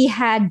we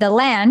had the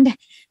land,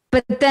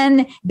 but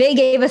then they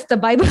gave us the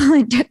Bible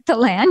and took the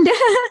land.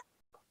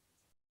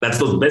 That's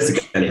what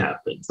basically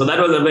happened. So that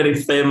was a very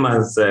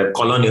famous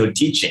colonial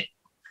teaching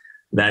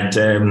that,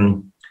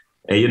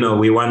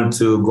 we want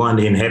to go and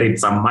inherit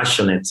some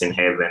mansionettes in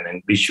heaven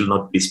and we should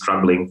not be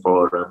struggling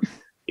for,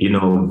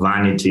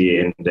 vanity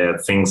and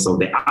things of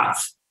the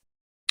earth.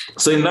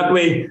 So in that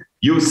way,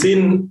 you've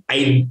seen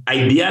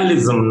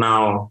idealism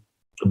now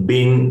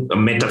being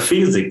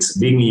metaphysics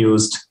being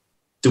used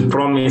to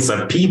promise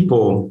a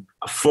people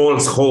a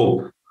false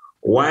hope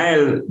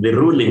while the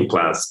ruling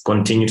class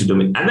continue to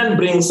dominate. And then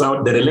brings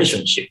out the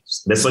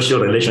relationships, the social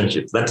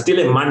relationships that still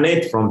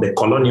emanate from the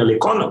colonial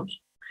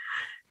economy,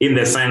 in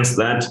the sense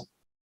that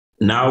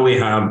now we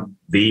have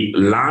the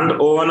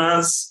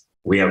landowners,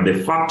 we have the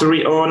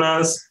factory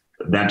owners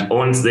that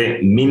owns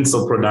the means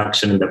of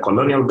production in the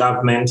colonial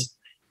government,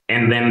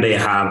 and then they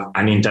have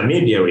an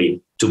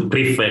intermediary to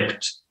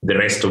prefect the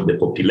rest of the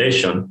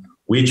population,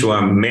 which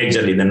were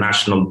majorly the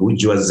national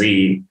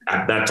bourgeoisie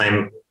at that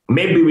time.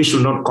 Maybe we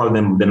should not call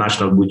them the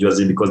national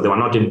bourgeoisie because they were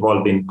not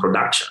involved in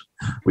production.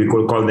 We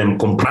could call them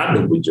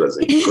comprado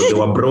bourgeoisie because they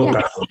were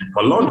brokers of the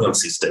colonial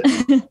system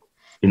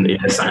in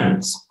a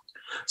sense.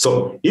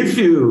 So if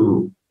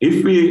you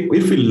if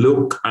we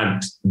look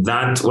at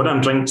that, what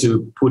I'm trying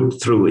to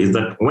put through is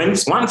that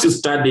once you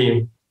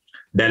study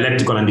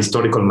dialectical and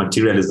historical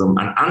materialism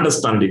and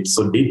understand it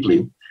so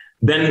deeply,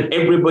 then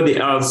everybody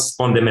else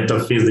on the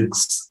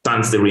metaphysics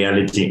turns the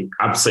reality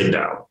upside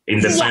down, in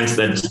the sense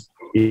that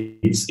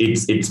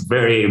it's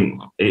very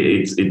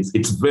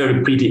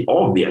pretty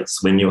obvious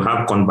when you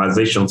have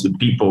conversations with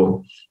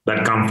people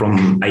that come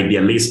from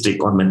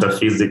idealistic or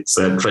metaphysics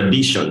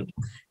tradition,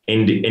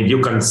 and you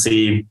can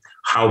see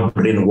how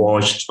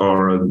brainwashed,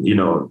 or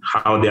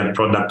how they are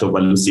product of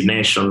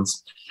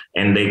hallucinations,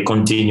 and they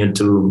continue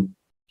to,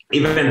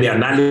 even the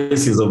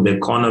analysis of the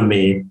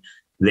economy,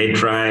 they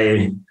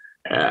try,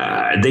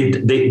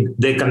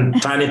 they can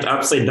turn it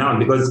upside down,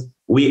 because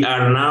we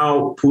are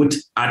now put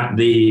at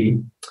the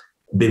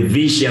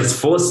vicious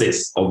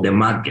forces of the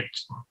market.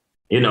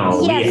 We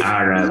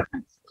are,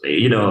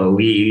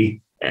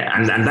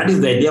 and that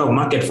is the idea of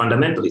market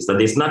fundamentalists, that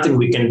there's nothing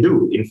we can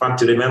do. In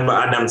fact, you remember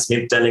Adam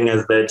Smith telling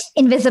us that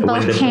invisible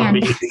when the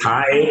hand profit is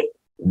high,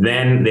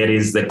 then there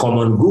is the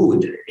common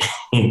good.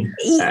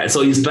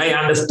 So you try to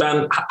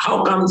understand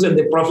how comes when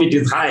the profit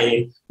is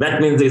high,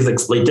 that means there's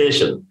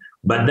exploitation.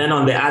 But then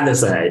on the other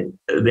side,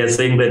 they're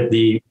saying that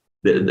the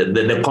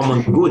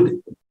common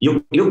good,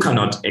 you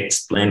cannot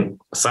explain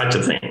such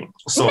a thing.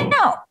 So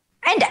no,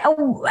 and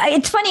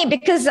it's funny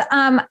because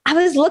I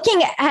was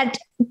looking at.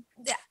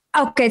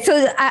 Okay,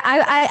 so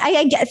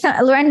I get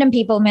some random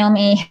people mail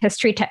me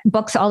history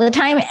books all the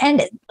time,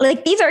 and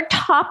like these are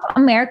top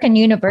American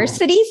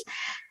universities,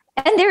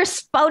 and they're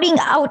spouting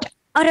out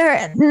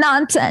utter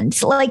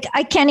nonsense. Like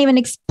I can't even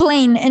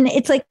explain, and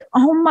it's like,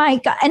 oh my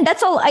God, and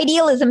that's all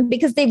idealism,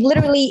 because they've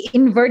literally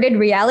inverted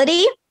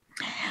reality.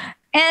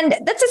 And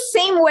that's the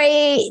same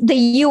way the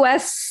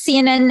US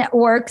CNN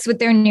works with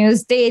their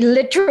news. They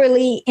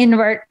literally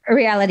invert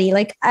reality.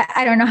 Like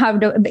I don't know how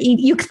to.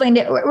 You explained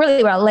it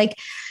really well. Like.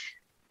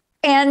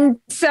 And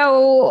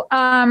so,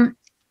 but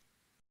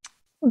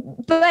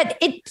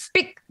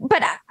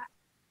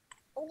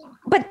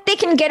they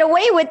can get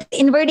away with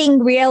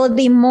inverting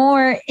reality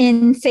more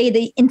in,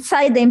 say,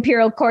 inside the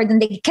imperial court than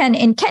they can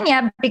in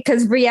Kenya,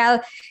 because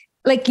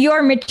like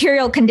your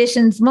material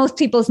conditions, most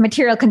people's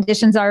material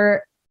conditions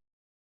are,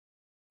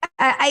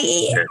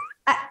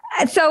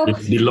 so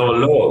it's below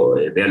law.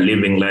 They're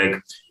living like,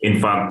 in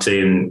fact,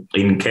 in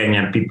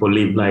Kenya, people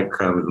live like,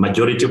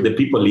 majority of the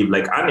people live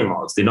like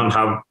animals. They don't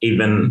have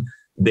even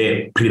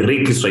the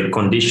prerequisite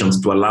conditions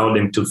to allow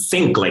them to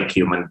think like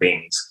human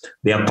beings.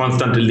 They are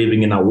constantly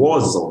living in a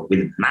war zone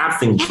with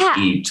nothing to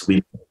eat.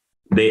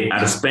 They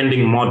are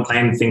spending more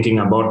time thinking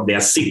about their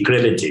sick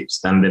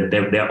relatives than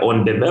their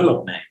own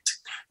development,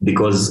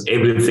 because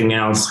everything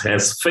else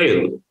has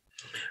failed.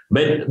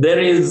 But there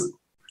is,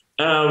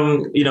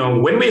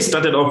 when we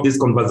started off these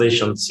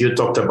conversations, you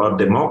talked about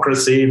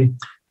democracy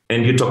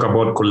and you talk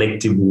about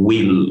collective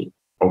will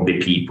of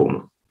the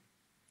people,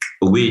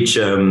 which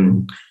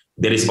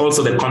there is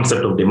also the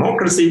concept of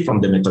democracy from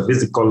the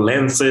metaphysical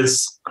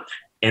lenses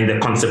and the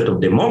concept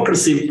of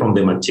democracy from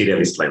the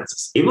materialist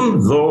lenses. Even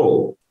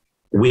though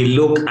we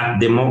look at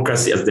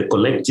democracy as the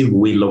collective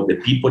will of the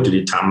people to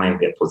determine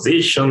their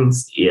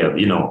positions,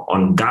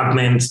 on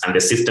governments and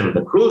the system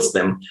that rules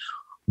them,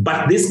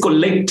 but this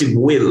collective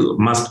will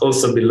must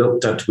also be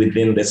looked at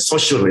within the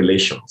social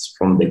relations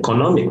from the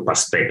economic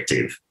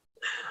perspective.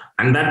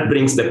 And that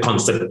brings the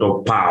concept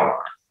of power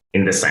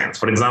in the sense.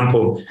 For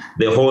example,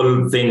 the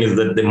whole thing is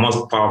that the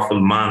most powerful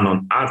man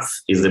on earth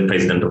is the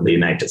president of the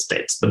United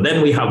States. But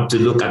then we have to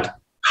look at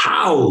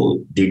how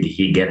did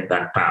he get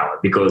that power?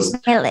 Because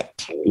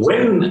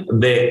when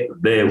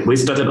we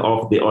started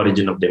off the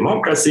origin of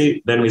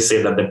democracy, then we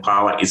say that the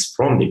power is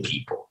from the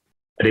people.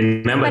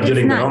 Remember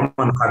during the Roman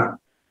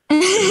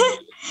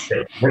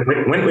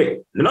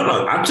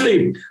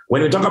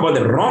when we talk about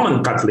the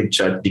Roman Catholic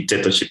Church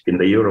dictatorship in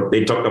the Europe,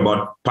 they talk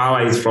about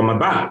power is from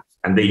above,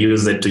 and they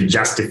use it to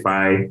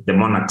justify the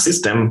monarch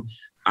system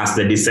as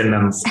the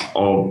descendants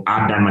of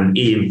Adam and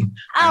Eve.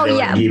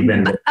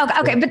 Given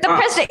okay, but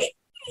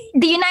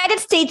the United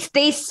States,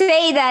 they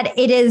say that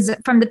it is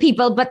from the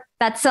people, but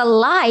that's a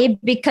lie,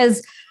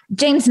 because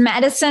James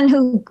Madison,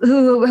 who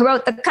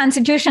wrote the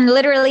Constitution,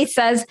 literally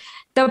says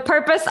the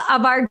purpose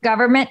of our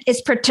government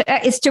is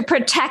to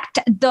protect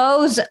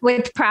those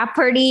with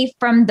property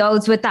from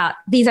those without.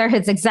 These are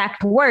his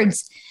exact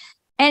words.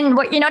 And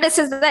what you notice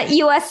is that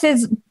U.S.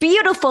 is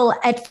beautiful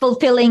at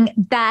fulfilling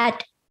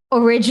that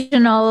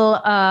original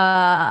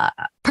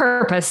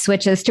purpose,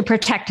 which is to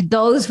protect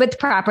those with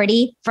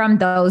property from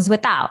those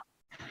without.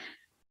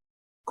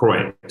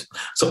 Correct.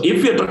 So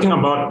if we're talking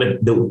about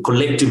the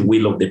collective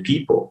will of the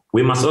people,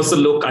 we must also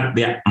look at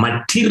their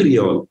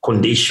material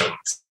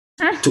conditions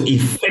to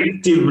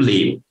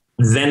effectively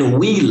then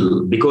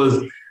will,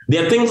 because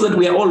there are things that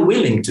we are all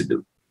willing to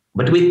do,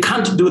 but we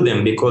can't do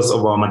them because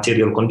of our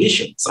material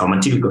conditions, our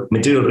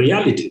material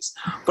realities.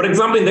 For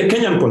example, in the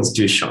Kenyan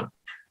Constitution,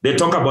 they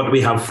talk about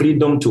we have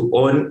freedom to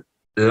own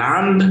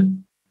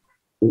land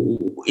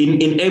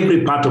in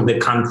every part of the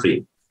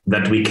country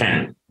that we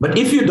can. But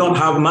if you don't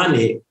have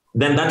money,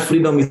 then that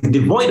freedom is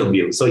devoid of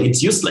you. So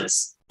it's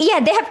useless. Yeah,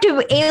 they have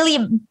to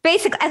Lenin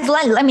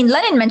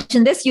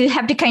mentioned this, you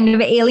have to kind of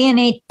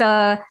alienate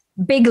the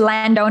big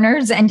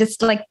landowners and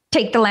just like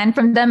take the land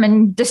from them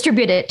and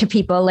distribute it to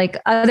people. Like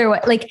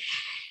otherwise, like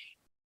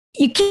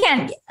you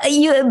can't,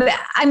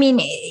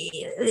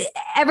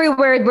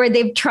 everywhere where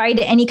they've tried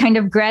any kind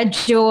of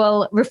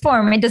gradual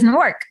reform, it doesn't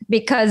work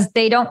because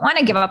they don't want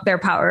to give up their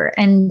power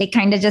and they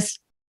kind of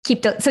just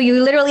so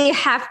you literally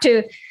have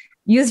to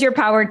use your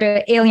power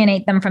to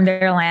alienate them from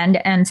their land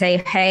and say,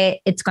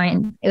 hey,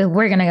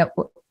 we're going to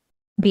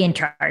be in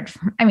charge.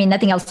 I mean,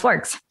 nothing else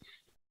works.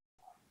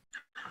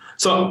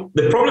 So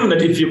the problem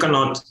that if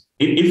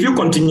you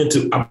continue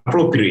to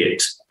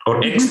appropriate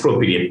or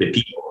expropriate the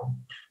people,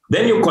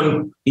 then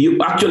you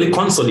actually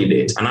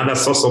consolidate another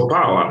source of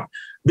power.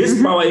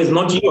 This power is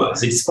not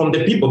yours, it's from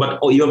the people, but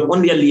you have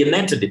only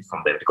alienated it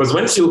from them. Because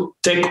once you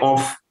take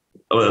off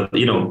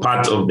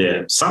part of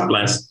the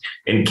surplus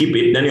and keep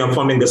it, then you're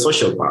forming the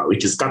social power,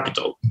 which is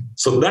capital.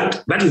 So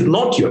that is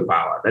not your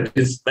power.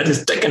 That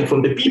is taken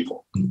from the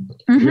people.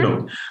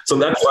 So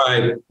that's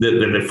why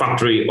the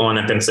factory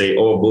owner can say,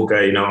 oh,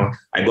 Buka,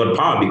 I got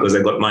power because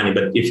I got money.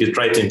 But if you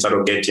try to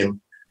interrogate him,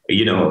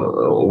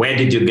 where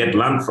did you get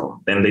land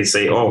from? Then they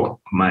say, oh,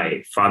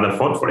 my father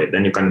fought for it.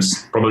 Then you can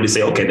probably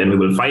say, okay, then we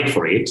will fight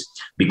for it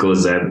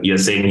because you're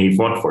saying he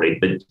fought for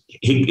it, but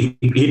he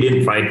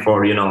didn't fight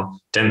for,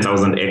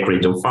 10,000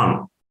 acreage of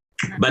farm.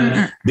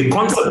 But the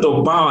concept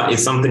of power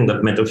is something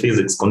that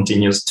metaphysics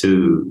continues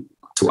to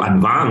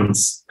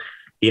advance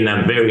in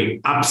a very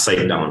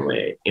upside down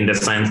way, in the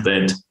sense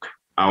that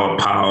our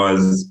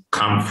powers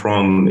come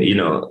from,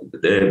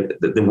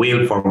 the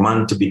will for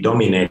man to be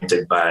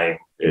dominated by,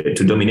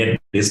 to dominate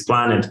this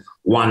planet.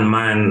 One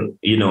man,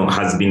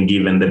 has been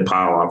given the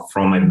power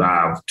from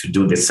above to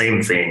do the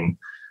same thing,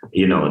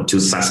 to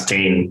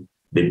sustain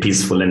the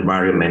peaceful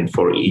environment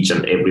for each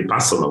and every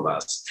person of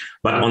us.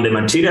 But on the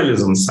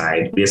materialism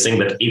side, we are saying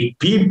that if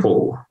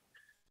people,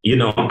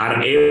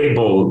 are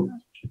able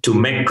to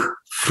make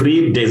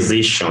free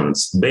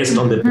decisions based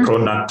on the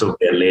product of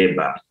their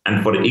labor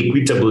and for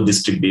equitable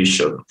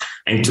distribution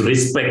and to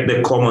respect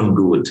the common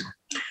good,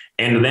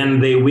 and then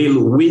they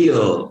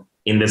will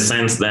in the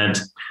sense that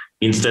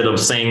instead of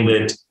saying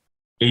that,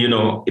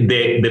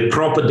 the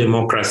proper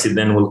democracy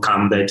then will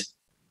come that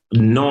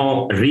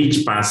no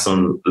rich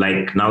person,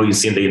 like now you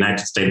see in the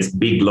United States,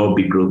 big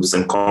lobby groups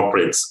and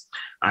corporates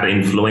are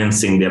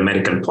influencing the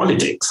American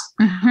politics,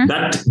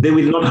 that they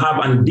will not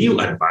have undue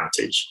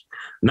advantage.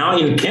 Now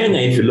in Kenya,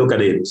 if you look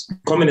at it,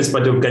 Communist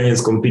Party of Kenya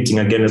is competing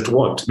against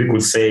what? We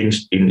could say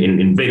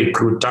in very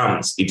crude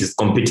terms, it is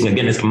competing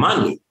against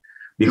money.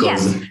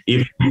 Because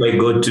if I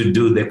go to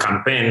do the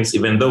campaigns,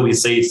 even though we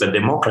say it's a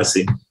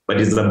democracy,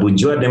 but it's a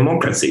bourgeois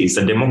democracy. It's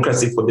a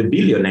democracy for the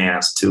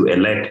billionaires to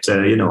elect,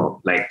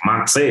 like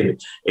Mark said,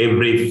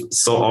 every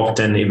so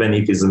often, even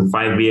if it's in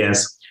 5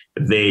 years,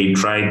 they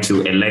try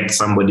to elect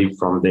somebody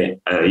from the,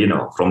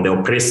 from the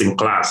oppressing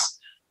class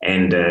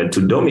and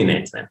to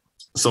dominate them.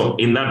 So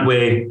in that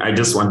way, I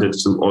just wanted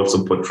to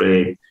also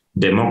portray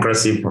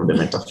democracy from the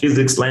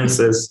metaphysics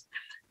lenses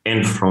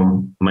and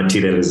from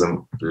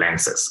materialism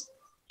lenses.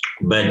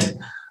 But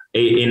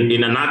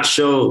in a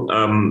nutshell,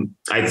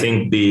 I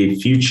think the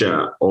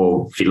future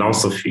of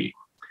philosophy,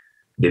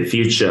 the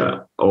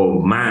future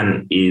of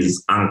man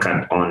is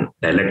anchored on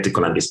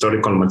dialectical and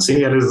historical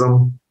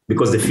materialism,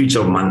 because the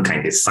future of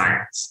mankind is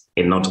science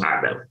and not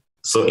other.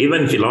 So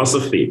even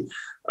philosophy,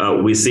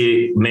 we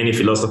see many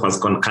philosophers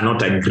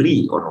cannot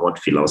agree on what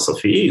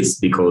philosophy is,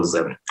 because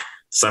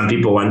some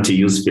people want to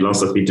use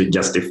philosophy to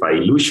justify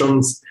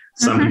illusions.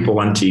 Some people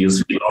want to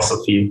use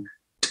philosophy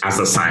as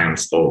a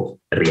science of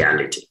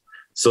reality.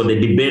 So the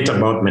debate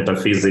about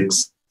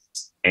metaphysics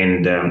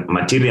and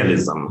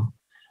materialism,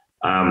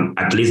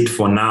 at least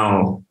for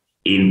now,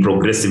 in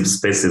progressive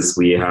spaces,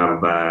 we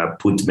have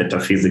put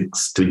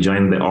metaphysics to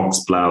join the ox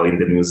plow in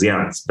the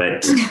museums,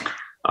 but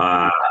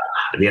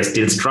they are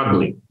still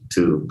struggling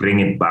to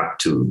bring it back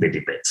to the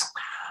debates.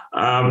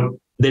 The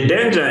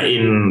danger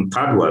in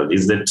third world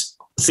is that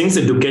since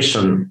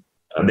education,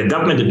 the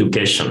government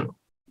education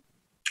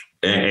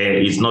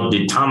is not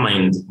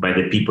determined by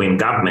the people in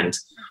government,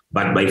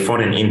 but by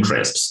foreign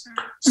interests.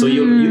 So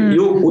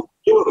you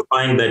will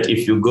find that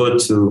if you go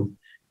to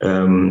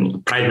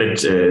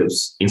private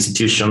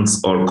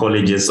institutions or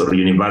colleges or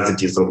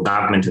universities or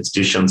government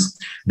institutions,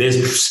 they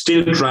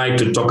still try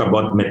to talk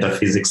about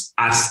metaphysics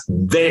as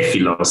their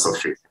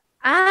philosophy.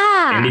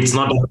 And it's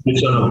not a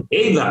question of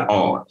either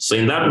or. So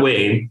in that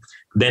way,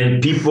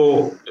 then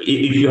people,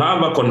 if you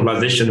have a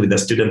conversation with a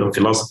student of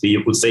philosophy,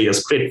 you could say you're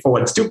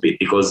straightforward stupid,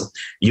 because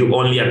you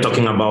only are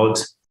talking about,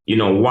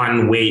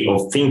 one way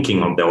of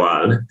thinking of the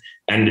world.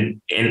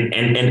 And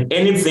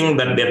anything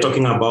that they're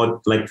talking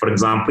about, like, for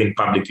example, in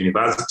public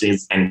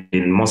universities and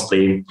in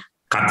mostly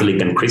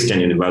Catholic and Christian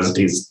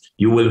universities,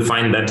 you will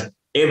find that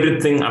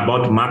everything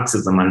about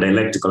Marxism and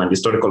dialectical and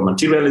historical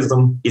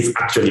materialism is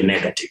actually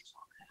negative.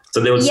 So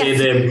they will say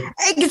that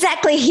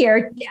exactly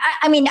here.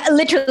 I mean,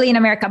 literally in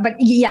America, but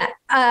yeah.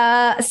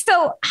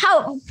 So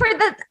how for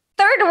the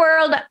third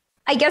world,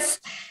 I guess,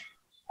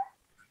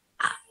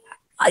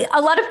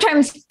 a lot of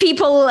times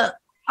people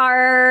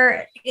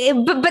are,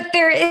 but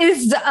there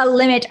is a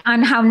limit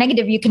on how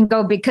negative you can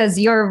go, because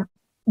your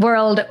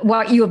world,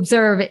 what you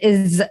observe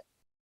is,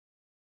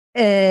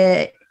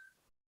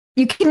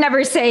 you can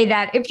never say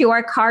that if you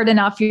work hard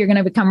enough, you're going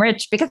to become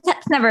rich, because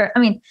that's never, I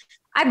mean,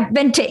 I've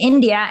been to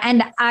India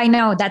and I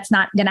know that's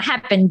not going to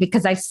happen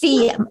because I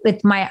see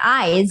with my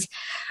eyes.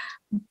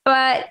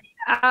 But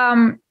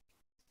I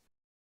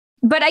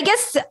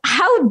guess,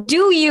 how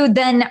do you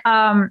then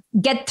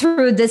get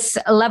through this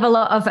level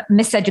of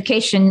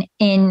miseducation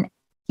in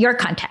your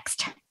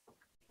context?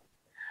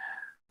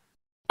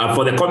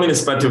 For the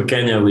Communist Party of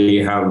Kenya, we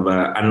have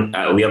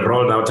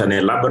rolled out an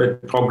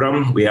elaborate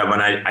program. We have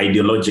an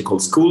ideological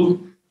school.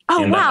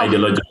 That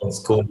ideological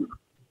school,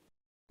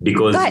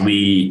 because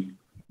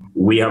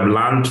we have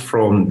learned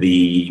from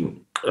the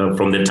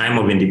time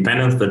of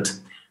independence that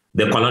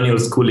the colonial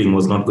schooling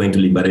was not going to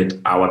liberate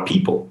our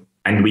people.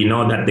 And we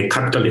know that the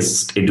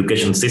capitalist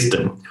education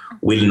system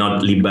will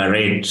not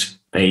liberate,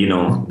 the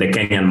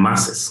Kenyan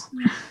masses.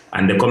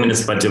 And the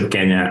Communist Party of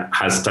Kenya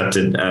has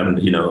started,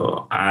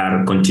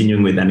 are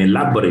continuing with an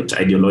elaborate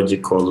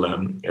ideological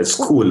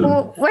school.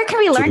 Well, where can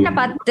we learn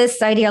about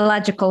this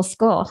ideological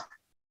school?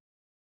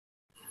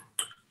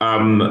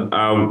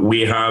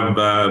 We have,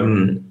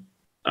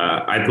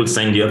 I could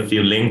send you a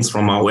few links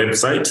from our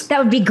website. That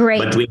would be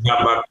great. But we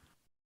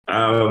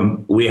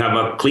have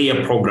a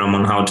clear program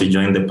on how to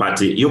join the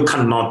party. You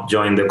cannot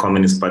join the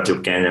Communist Party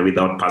of Kenya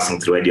without passing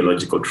through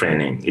ideological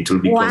training. It will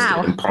be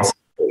impossible.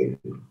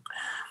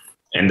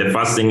 And the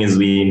first thing is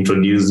we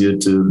introduce you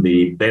to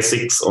the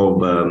basics of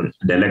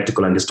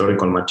dialectical and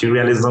historical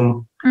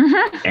materialism.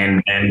 Mm-hmm.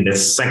 And the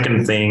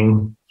second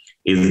thing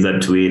is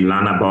that we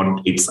learn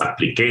about its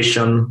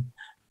application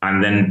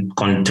and then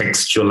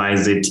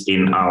contextualize it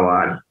in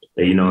our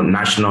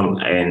national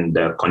and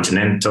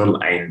continental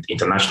and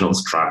international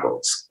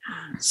struggles.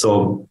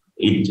 So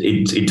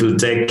it will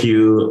take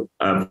you,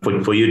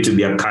 for you to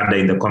be a cadre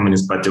in the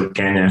Communist Party of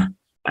Kenya,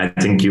 I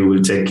think it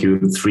will take you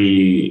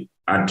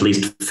at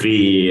least 3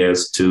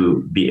 years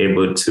to be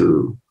able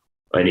to,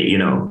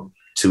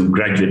 to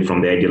graduate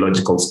from the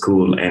ideological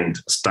school and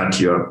start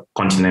your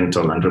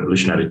continental and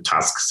revolutionary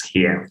tasks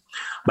here.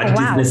 But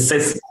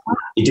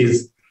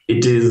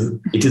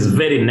it is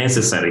very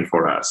necessary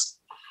for us,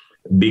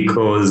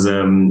 because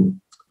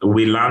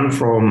we learn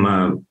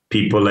from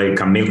people like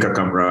Amilcar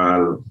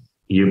Cabral.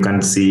 You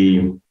can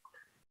see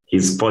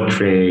his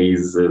portrait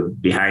is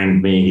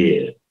behind me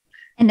here.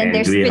 And then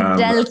there's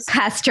Fidel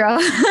Castro.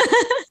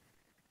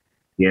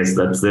 Yes,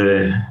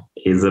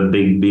 is a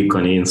big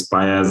beacon. He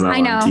inspires our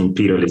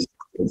anti-imperialist.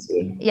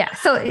 Yeah.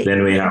 So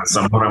then we have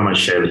Samora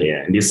Machel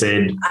here, and you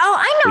said, "Oh,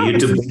 I know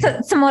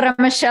Samora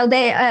Machel.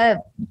 They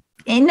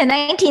in the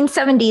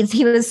 1970s,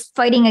 he was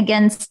fighting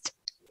against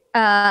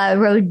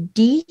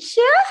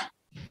Rhodesia."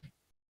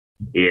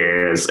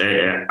 Yes,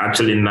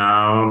 actually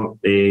now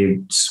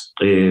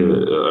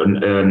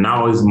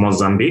now is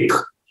Mozambique.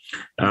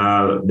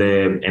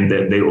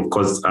 They of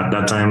course at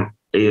that time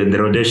the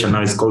Rhodesia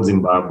now is called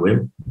Zimbabwe.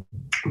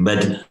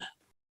 But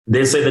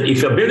they say that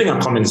if you're building a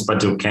Communist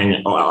Party of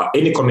Kenya or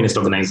any communist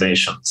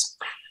organizations,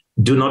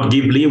 do not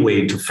give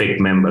leeway to fake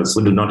members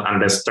who do not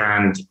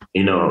understand,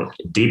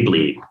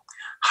 deeply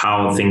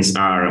how things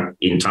are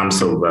in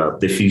terms of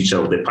the future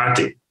of the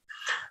party.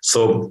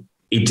 So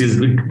it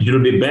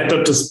will be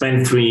better to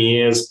spend 3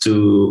 years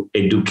to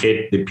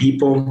educate the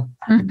people,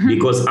 mm-hmm.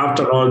 because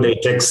after all, they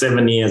take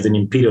 7 years in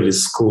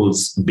imperialist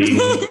schools being,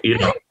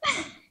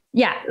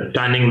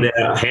 turning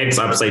their heads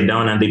upside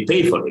down, and they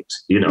pay for it.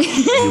 You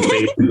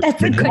pay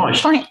That's a good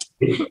point.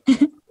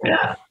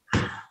 Yeah.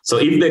 So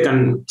if they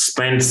can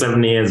spend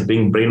 7 years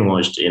being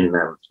brainwashed in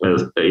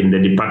the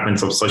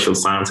departments of social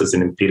sciences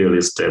in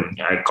imperialist,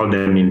 I call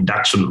them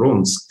induction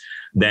rooms,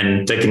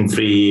 then taking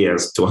 3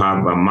 years to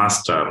have a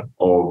master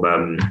of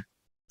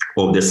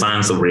the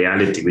science of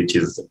reality, which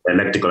is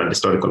dialectical and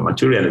historical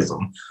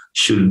materialism,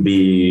 should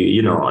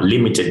be,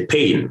 limited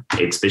pain,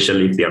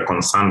 especially if they are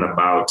concerned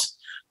about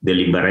the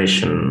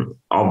liberation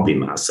of the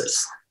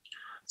masses.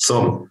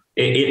 So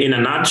in a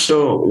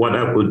nutshell, what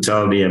I would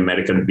tell the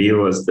American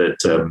viewers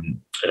that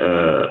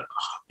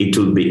it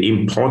will be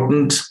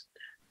important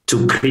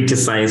to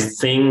criticize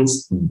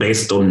things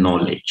based on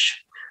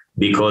knowledge.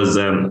 Because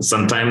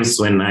sometimes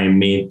when I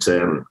meet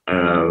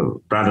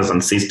brothers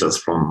and sisters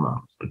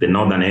from the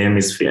Northern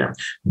Hemisphere,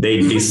 they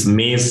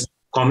dismiss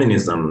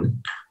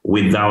communism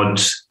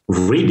without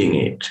reading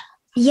it.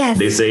 Yes.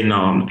 They say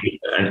no,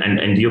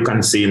 and you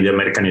can see in the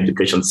American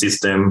education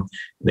system,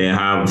 they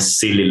have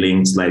silly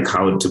links like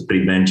how to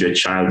prevent your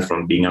child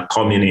from being a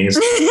communist.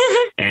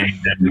 and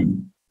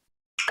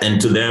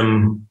to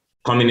them,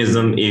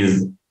 communism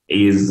is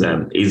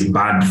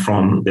bad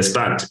from the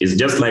start. It's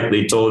just like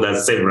they told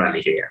us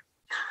severally here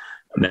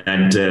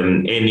that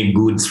any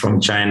goods from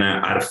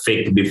China are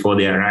fake before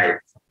they arrive,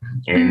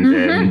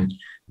 and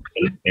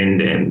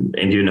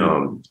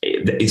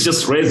it's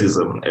just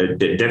racism,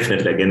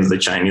 definitely against the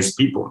Chinese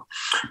people,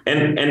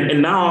 and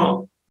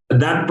now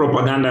that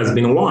propaganda has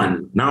been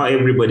won. Now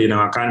everybody in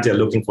our country are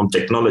looking for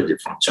technology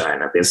from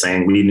China. They're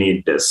saying we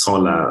need the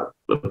solar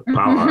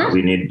power,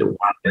 we need the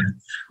water,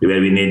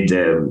 we need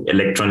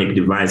electronic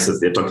devices.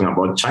 They're talking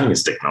about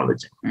Chinese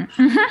technology.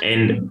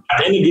 And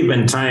at any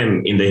given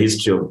time in the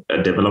history of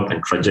a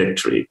development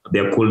trajectory,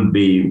 there could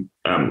be,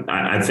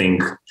 I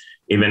think,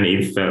 even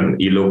if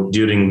you look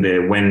during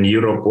when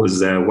Europe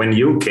was, when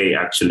UK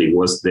actually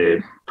was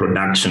the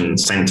production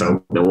center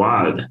of the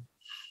world,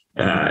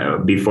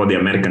 before the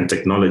American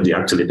technology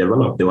actually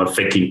developed, they were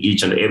faking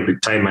each and every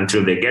time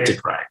until they get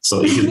it right.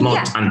 So it is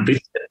not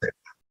unprecedented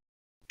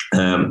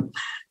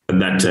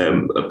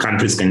that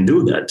countries can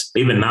do that.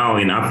 Even now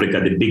in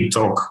Africa, the big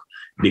talk,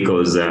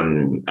 because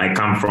I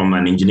come from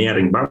an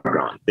engineering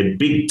background, the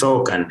big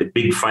talk and the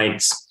big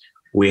fights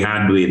we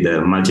had with the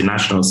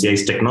multinational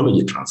CIS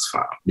technology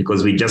transfer,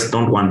 because we just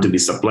don't want to be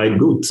supplied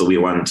goods. So we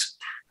want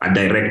a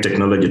direct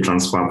technology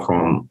transfer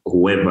from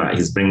whoever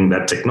is bringing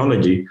that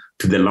technology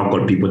to the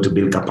local people to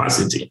build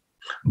capacity.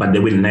 But they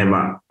will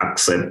never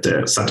accept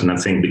such a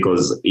thing,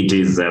 because it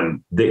is,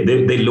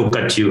 they look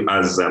at you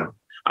as a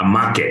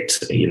market,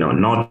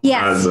 not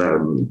as a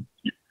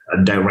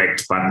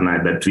direct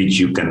partner that which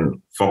you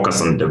can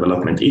focus on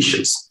development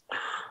issues.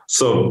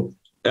 So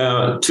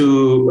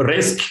to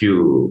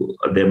rescue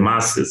the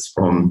masses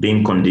from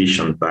being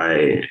conditioned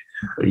by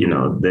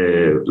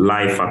the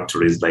lie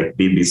factories like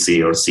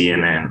BBC or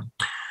CNN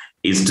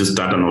is to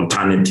start an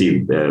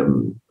alternative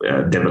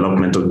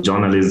development of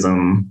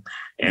journalism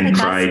and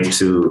try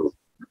to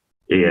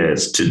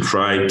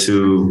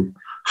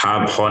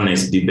have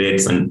honest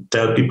debates and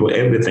tell people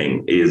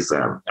everything is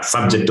a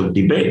subject of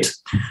debate,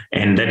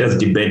 and let us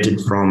debate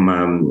it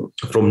from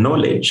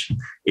knowledge.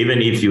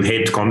 Even if you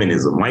hate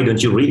communism, why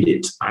don't you read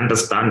it,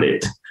 understand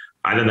it?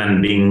 Other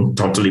than being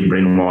totally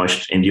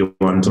brainwashed and you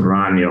want to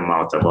run your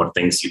mouth about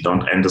things you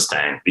don't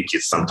understand, which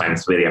is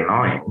sometimes very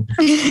annoying.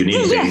 You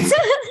need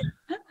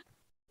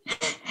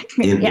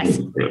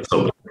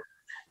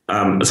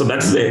so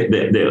that's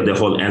the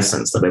whole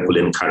essence that I could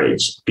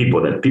encourage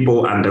people, that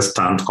people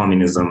understand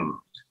communism,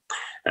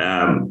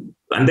 and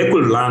they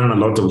could learn a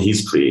lot of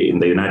history in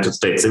the United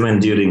States, even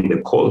during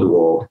the Cold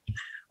War.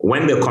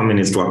 When the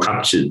communists were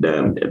captured,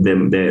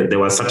 there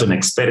were certain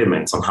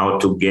experiments on how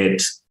to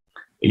get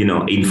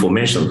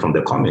information from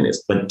the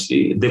communists, but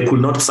they could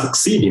not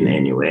succeed in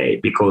any way,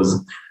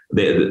 because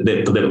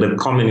the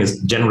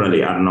communists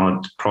generally are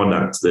not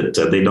products that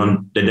they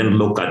don't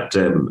look at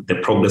the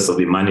progress of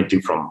humanity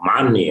from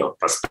money or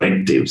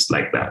perspectives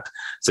like that.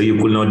 So you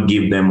could not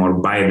give them or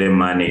buy them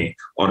money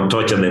or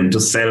torture them to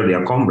sell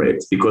their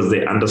comrades, because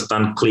they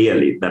understand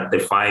clearly that the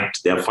fight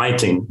they're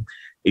fighting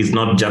is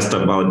not just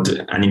about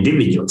an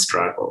individual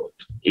struggle.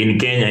 In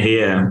Kenya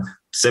here,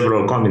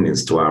 several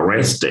communists were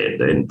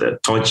arrested and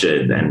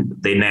tortured, and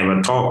they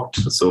never talked.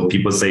 So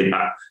people say,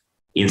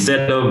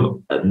 instead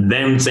of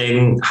them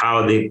saying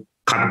how the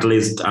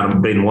capitalists are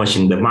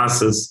brainwashing the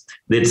masses,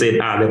 they say,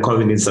 the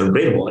communists are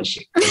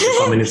brainwashing. The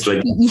communists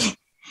are,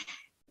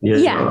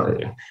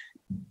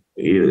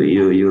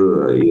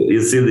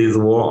 you see this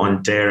war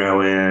on terror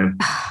where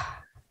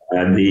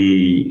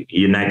the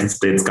United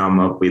States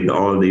come up with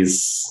all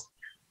this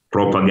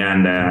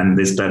propaganda, and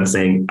they start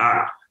saying,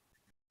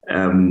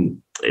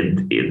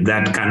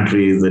 that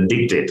country is a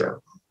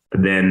dictator.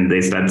 Then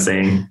they start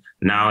saying,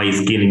 now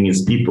he's killing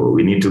his people,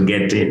 we need to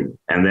get in.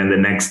 And then the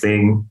next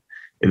thing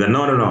is that,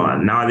 no.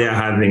 Now they're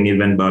having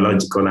even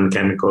biological and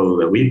chemical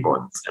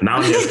weapons. And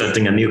now they're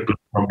starting a nuclear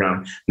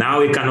program. Now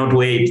we cannot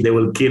wait, they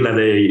will kill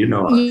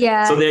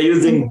So they're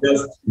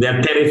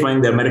they're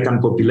terrifying the American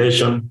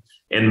population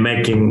and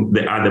making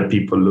the other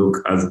people look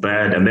as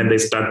bad. And then they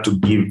start to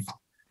give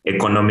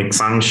economic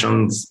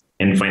sanctions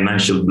and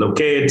financial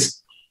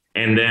blockades.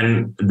 And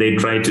then they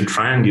try to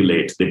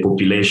triangulate the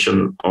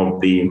population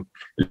of the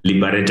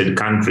liberated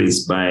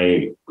countries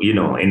by,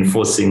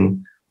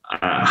 enforcing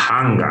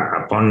hunger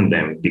upon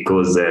them,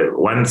 because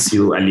once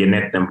you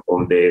alienate them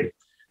from the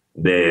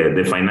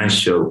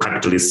financial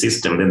capitalist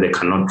system, then they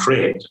cannot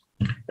trade.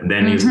 And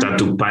then you start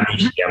to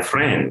punish their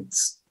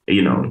friends,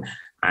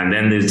 and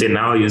then they say,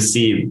 now you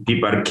see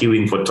people are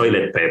queuing for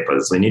toilet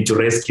papers. We need to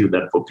rescue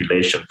that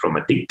population from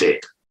a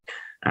dictator.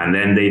 And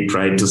then they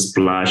try to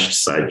splash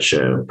such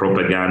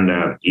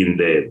propaganda in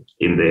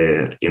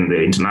the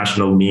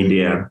international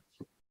media,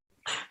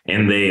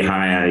 and they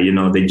hire,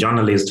 the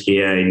journalists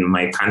here in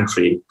my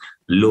country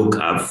look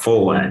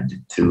forward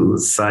to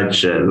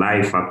such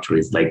lie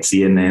factories like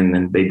CNN,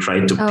 and they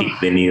try to pick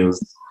the news,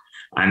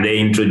 and they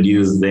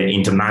introduce the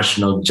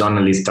International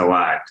Journalist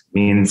Award.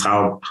 Means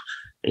how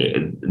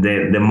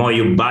the more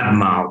you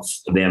badmouth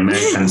the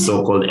American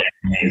so-called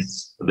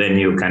enemies, then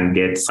you can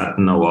get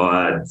certain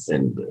awards,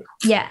 and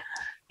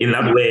in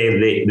that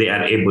way they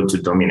are able to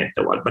dominate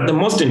the world. But the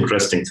most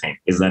interesting thing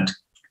is that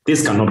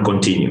this cannot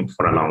continue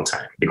for a long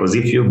time, because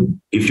if you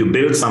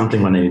build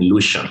something on an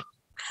illusion,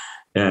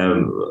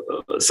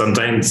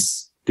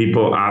 sometimes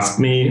people ask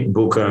me,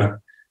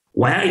 Booker,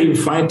 why are you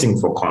fighting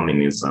for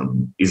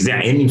communism? Is there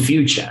any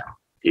future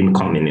in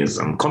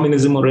communism?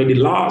 Communism already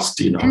lost,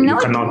 you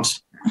cannot.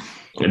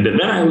 And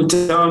then I will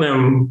tell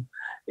them,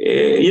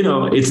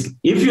 it's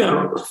if you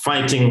are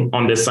fighting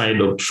on the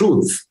side of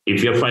truth,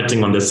 if you're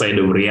fighting on the side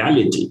of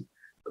reality,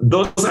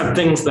 those are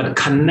things that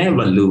can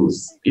never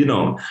lose.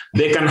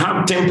 They can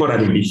have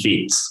temporary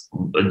defeats,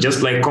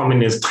 just like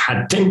communists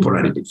had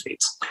temporary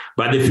defeats.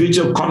 But the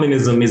future of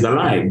communism is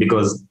alive,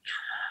 because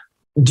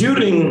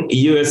during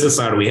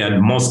USSR, we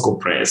had Moscow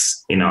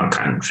Press in our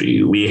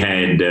country. We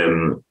had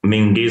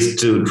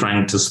Mengistu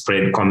trying to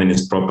spread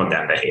communist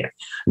propaganda here.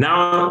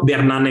 Now they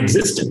are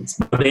non-existent.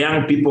 The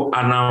young people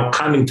are now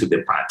coming to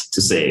the party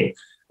to say,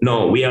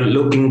 no, we are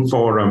looking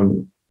for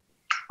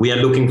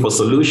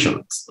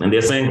solutions. And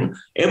they're saying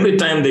every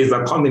time there's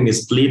a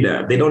communist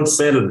leader, they don't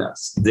sell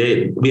us.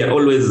 We are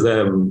always,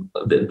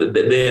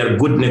 they are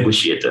good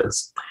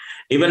negotiators.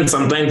 Even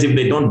sometimes if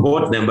they don't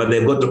vote them, but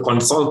they've got to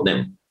consult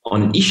them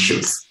on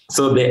issues.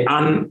 So they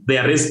earn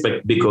their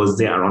respect because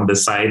they are on the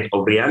side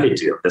of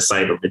reality, on the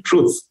side of the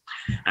truth.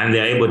 And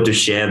they're able to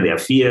share their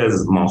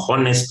fears more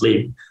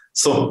honestly.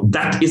 So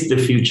that is the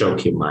future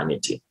of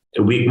humanity.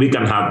 We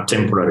can have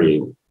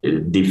temporary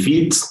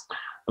defeats,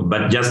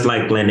 but just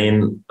like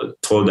Lenin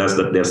told us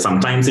that there's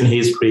sometimes in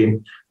history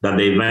that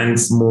the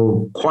events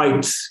move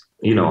quite,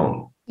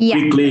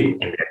 quickly,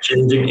 and they're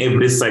changing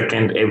every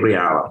second, every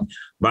hour.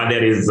 But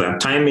there is a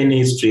time in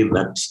history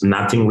that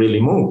nothing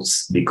really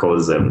moves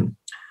because,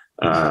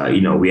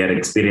 we are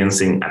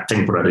experiencing a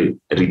temporary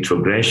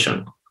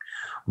retrogression.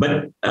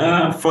 But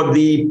for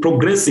the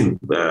progressive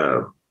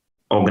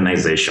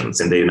organizations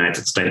in the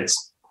United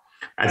States,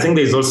 I think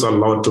there's also a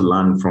lot to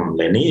learn from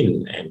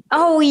Lenin and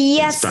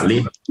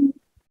Stalin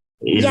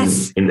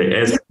in the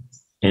essence.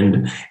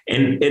 And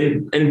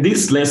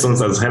these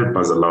lessons has helped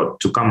us a lot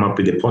to come up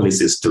with the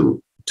policies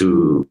to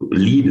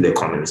lead the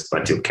Communist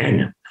Party of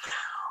Kenya.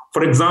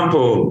 For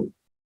example,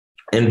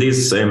 and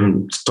this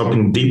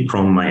stopping deep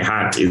from my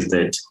heart is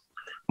that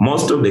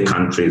most of the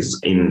countries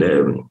in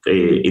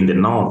the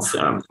north,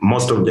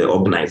 most of the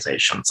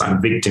organizations are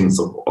victims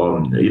of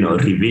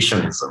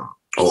revisionism.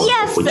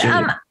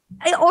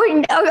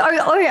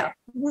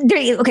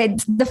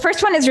 The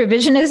first one is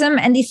revisionism,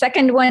 and the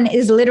second one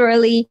is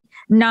literally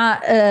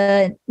not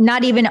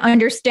even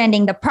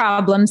understanding the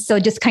problem. So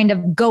just kind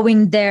of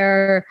going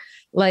there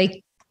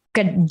like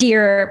a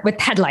deer with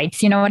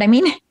headlights. You know what I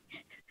mean?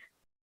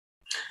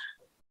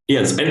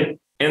 Yes, and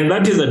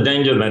that is a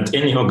danger that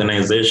any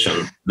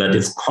organization that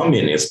is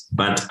communist,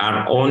 but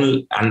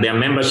and their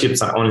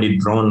memberships are only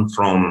drawn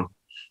from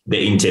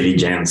the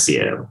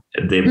intelligentsia,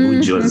 the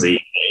bourgeoisie,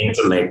 the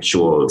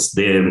intellectuals,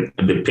 the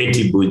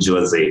petty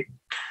bourgeoisie.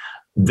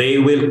 They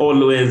will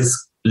always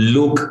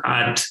look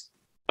at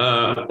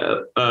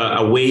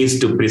ways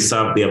to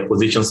preserve their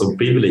positions of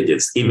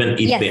privileges, even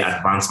if they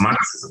advance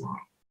Marxism.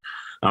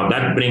 Now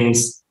that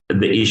brings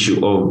the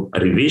issue of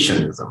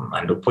revisionism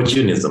and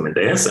opportunism in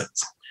the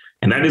essence.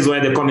 And that is why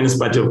the Communist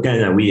Party of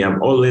Kenya, we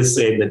have always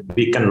said that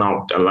we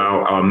cannot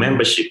allow our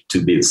membership to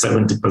be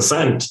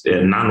 70%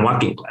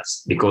 non-working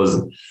class,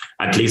 because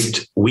at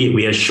least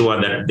we are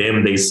sure that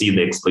they see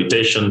the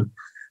exploitation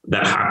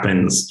that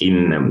happens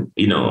in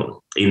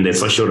the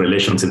social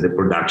relations in the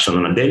production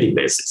on a daily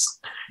basis.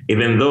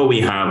 Even though we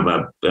have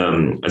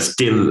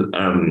still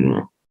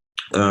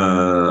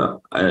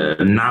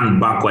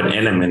non-backward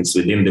elements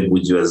within the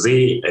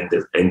bourgeoisie and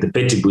the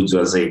petty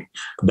bourgeoisie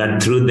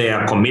that through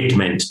their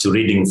commitment to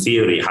reading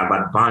theory have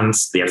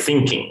advanced their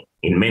thinking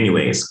in many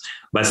ways,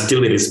 but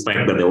still we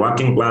respect that the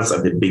working class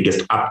are the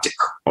biggest uptick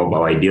of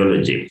our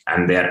ideology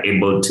and they are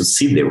able to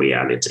see the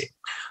reality.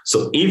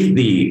 So if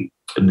the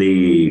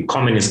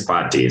communist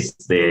parties,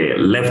 the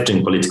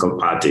left-wing political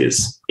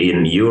parties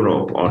in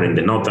Europe or in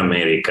the North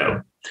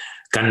America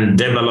can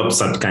develop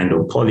such kind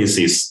of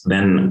policies,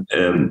 then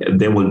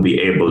they will be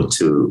able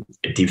to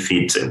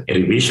defeat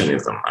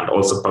revisionism and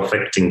also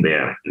perfecting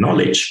their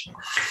knowledge.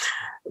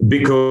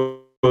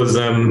 Because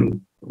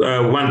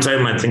one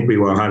time I think we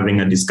were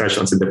having a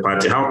discussions in the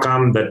party, how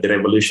come that the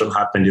revolution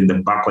happened in the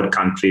backward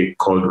country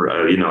called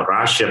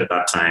Russia at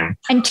that time,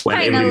 and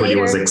when everybody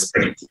was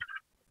expecting.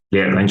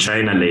 Yeah, and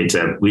China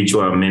later, which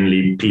were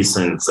mainly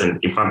peasants. And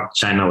in fact,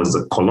 China was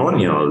a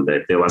colonial,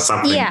 that they were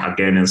suffering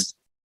against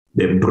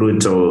the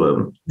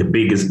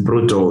biggest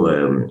brutal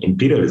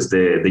imperialists,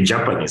 the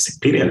Japanese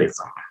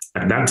imperialism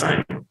at that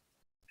time.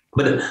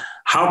 But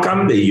how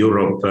come the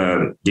Europe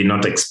did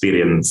not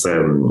experience, a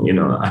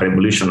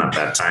revolution at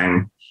that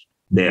time?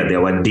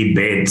 There were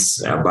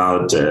debates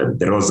about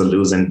the Rosa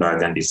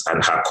Luxemburg and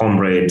her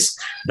comrades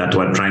that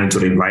were trying to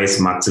revise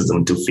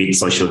Marxism to fit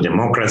social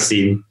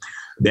democracy.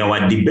 There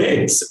were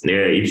debates.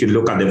 If you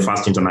look at the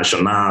First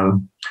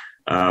International,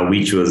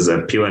 which was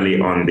purely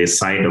on the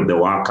side of the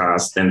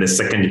workers. Then the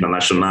Second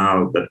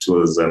International, that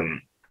was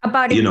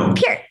about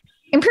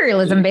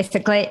imperialism,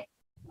 basically.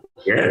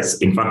 Yes,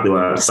 in fact, they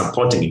were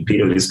supporting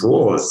imperialist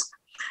wars.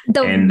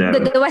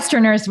 The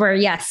Westerners were,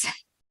 yes.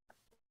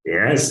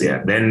 Yes,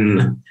 yeah.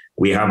 Then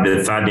we have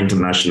the Third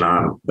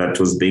International that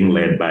was being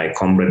led by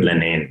Comrade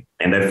Lenin,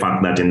 and the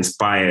fact that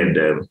inspired.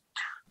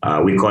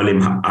 We call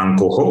him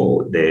Uncle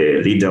Ho,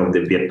 the leader of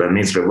the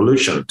Vietnamese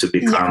Revolution, to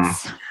become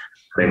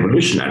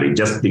revolutionary,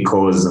 just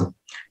because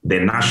the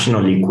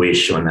national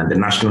equation and the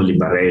national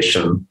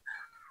liberation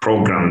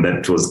program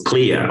that was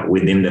clear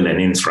within the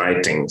Lenin's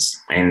writings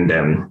and,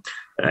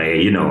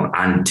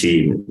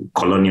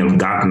 anti-colonial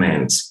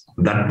governments,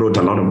 that brought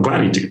a lot of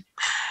clarity.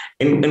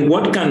 And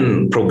what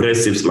can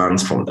progressives learn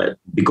from that?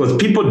 Because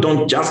people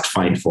don't just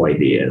fight for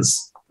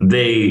ideas.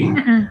 There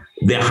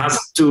has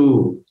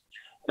to,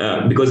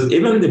 because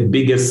even the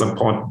biggest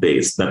support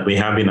base that we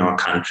have in our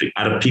country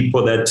are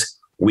people that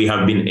we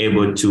have been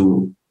able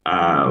to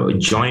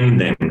join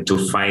them to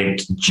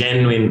fight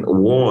genuine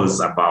wars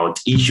about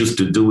issues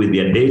to do with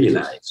their daily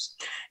lives.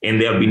 And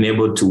they have been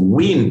able to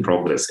win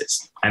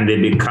progresses, and they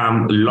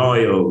become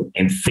loyal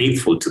and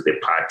faithful to the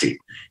party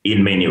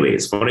in many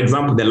ways. For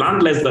example, the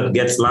landless that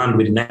gets land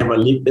will never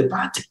leave the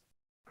party.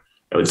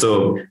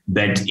 So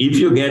that if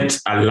you get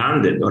a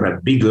landed or a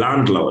big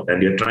landlord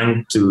and you're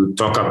trying to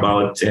talk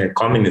about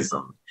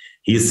communism,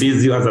 he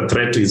sees you as a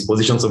threat to his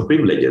positions of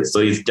privileges. So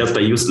it's just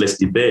a useless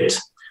debate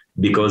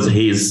because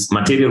his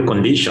material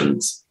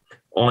conditions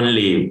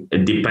only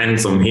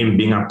depends on him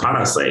being a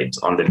parasite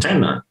on the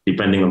tenant,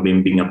 depending on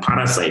him being a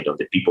parasite of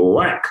the people who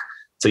work.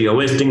 So you're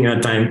wasting your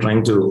time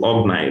trying to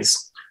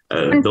organize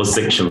those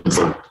sections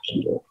of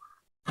people.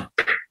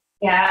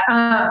 Yeah.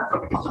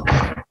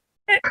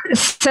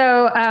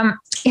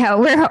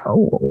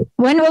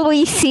 When will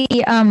we see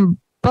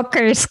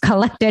Booker's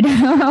collected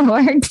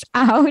works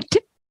out?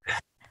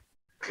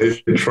 I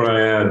should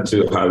try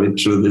to have it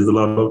through. There's a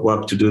lot of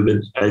work to do,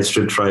 but I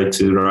should try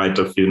to write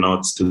a few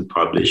notes to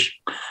publish.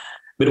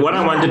 But what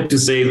I wanted to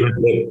say is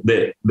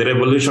that the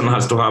revolution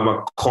has to have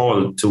a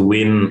call to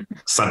win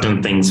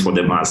certain things for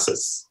the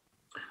masses.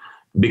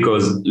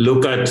 Because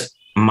look at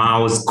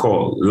Mao's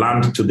call,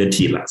 land to the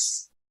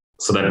tillers.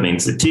 So that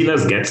means the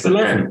tillers gets the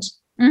land,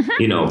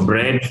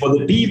 bread for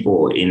the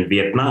people in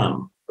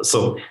Vietnam.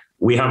 So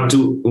we have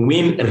to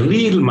win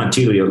real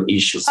material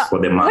issues for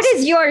the masses. What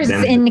is yours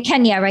in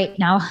Kenya right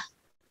now?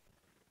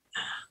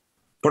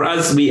 For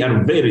us, we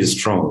are very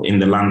strong in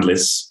the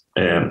landless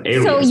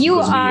areas. So you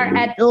are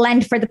at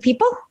Land for the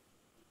People?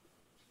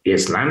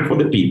 Yes, land for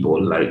the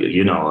people.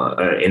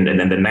 And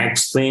then the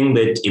next thing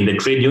that in the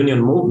trade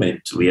union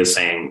movement, we are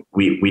saying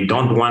we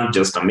don't want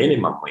just a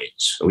minimum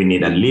wage. We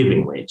need a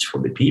living wage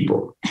for the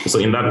people. So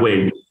in that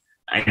way,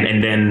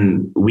 and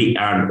then we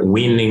are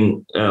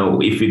winning.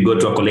 If we go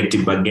to a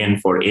collective bargain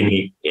for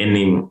any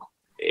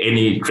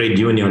trade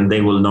union,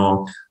 they will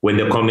know when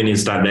the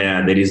communists are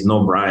there, there is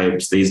no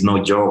bribes, there is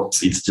no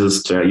jobs. It's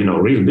just,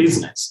 real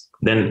business.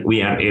 Then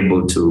we are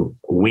able to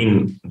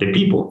win the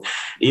people.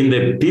 In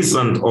the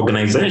peasant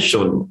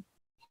organization,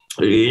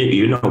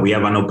 we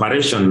have an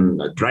operation,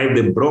 drive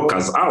the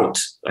brokers out.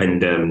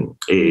 And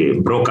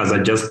brokers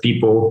are just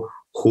people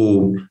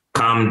who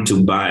come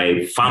to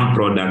buy farm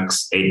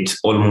products at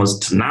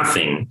almost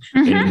nothing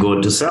and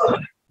go to sell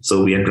them.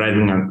 So we are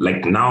driving,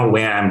 like now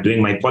where I'm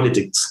doing my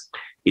politics,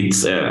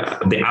 it's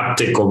the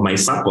uptake of my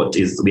support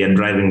is we are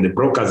driving the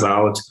brokers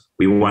out.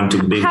 We want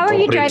to build. How are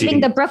you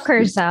driving the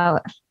brokers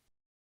out?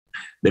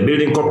 The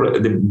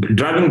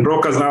driving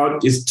brokers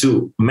out is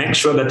to make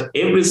sure that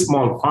every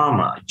small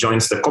farmer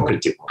joins the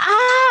cooperative.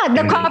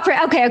 The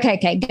cooperative.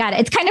 Okay. Got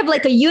it. It's kind of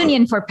like a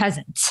union for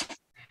peasants.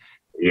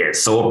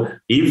 Yes. So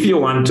if you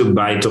want to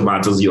buy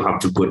tomatoes, you have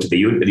to go to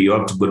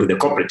the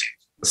cooperative.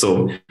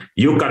 So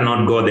you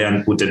cannot go there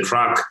and put a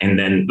truck and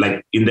then,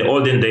 like in the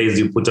olden days,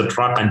 you put a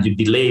truck and you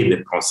delay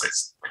the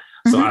process.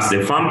 So as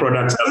the farm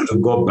products have to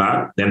go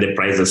back, then the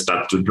prices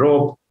start to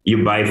drop.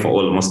 You buy for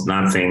almost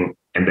nothing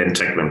and then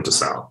take them to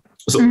sell.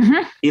 So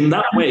in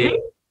that way,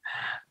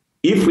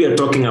 if we are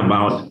talking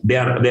about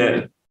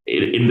in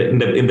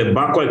the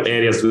backward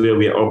areas where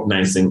we are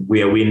organizing,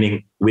 we are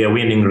winning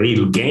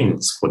real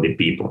gains for the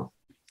people.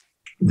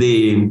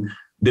 The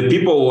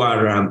people who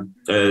are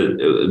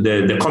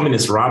the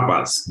communist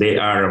rappers, they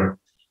are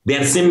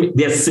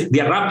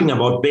rapping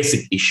about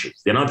basic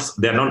issues. They're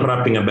not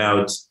rapping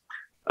about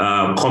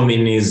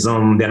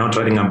communism. They're not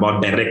writing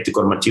about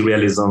dialectical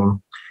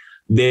materialism.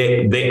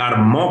 They are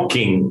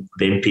mocking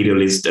the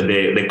imperialist,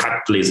 the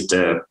capitalist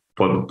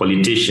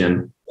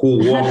politician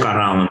who walk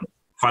around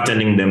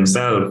fattening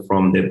themselves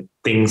from the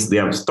things they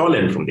have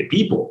stolen from the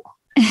people.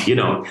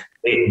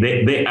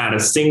 They are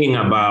singing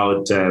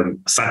about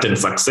certain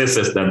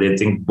successes that they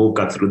think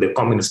Booker through the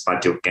Communist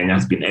Party of Kenya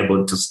has been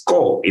able to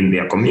score in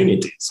their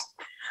communities.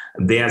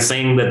 They are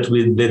saying that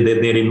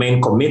they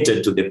remain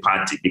committed to the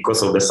party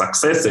because of the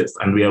successes,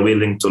 and we are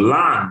willing to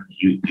learn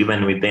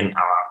even within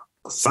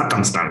our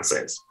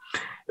circumstances.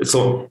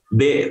 So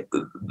the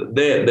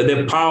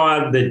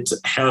power that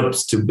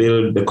helps to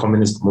build the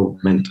communist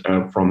movement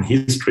from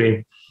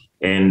history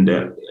and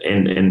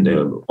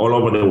all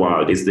over the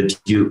world is that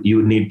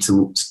you need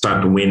to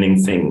start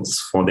winning things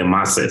for the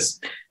masses,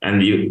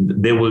 and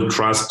they will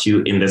trust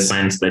you in the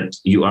sense that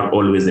you are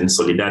always in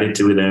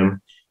solidarity with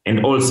them,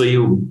 and also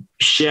you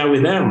share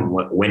with them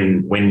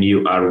when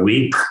you are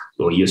weak,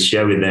 or you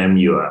share with them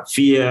your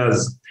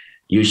fears,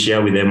 you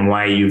share with them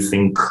why you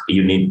think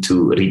you need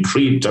to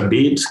retreat a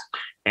bit,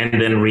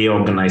 and then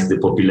reorganize the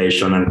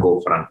population and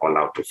go for an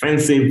all-out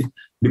offensive,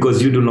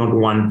 because you do not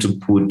want to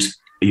put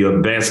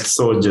your best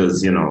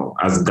soldiers,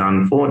 as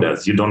gun fodder.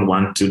 You don't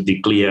want to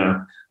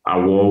declare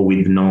a war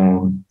with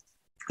no,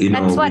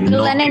 That's what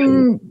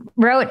Lenin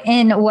wrote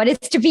in What Is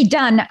to Be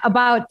Done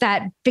about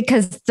that,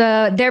 because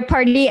their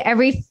party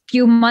every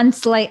few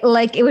months, like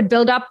it would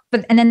build up,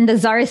 and then the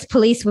Tsarist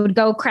police would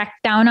go crack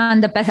down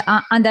on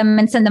them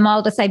and send them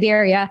all to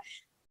Siberia.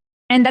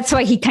 And that's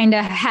why he kind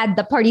of had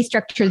the party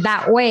structure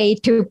that way,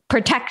 to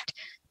protect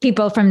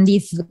people from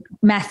these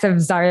massive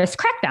Tsarist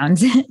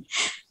crackdowns.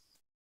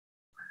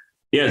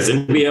 Yes,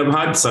 and we have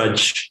had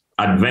such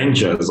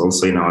adventures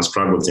also in our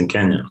struggles in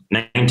Kenya.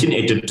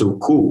 1982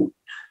 coup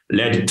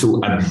led to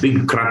a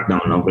big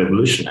crackdown of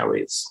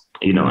revolutionaries,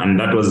 and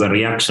that was a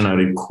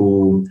reactionary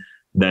coup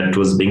that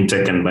was being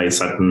taken by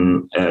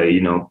certain,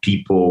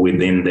 people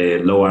within the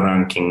lower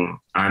ranking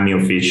army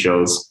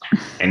officials,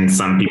 and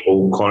some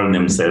people who called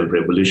themselves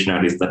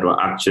revolutionaries that were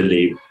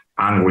actually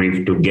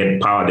angry to get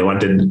power. They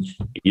wanted,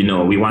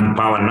 we want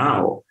power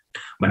now.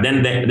 But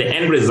then the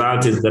end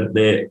result is that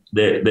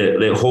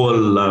the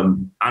whole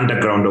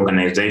underground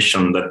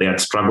organization that they had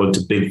struggled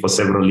to build for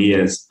several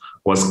years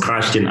was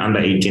crushed in under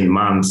 18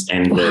 months.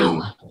 And,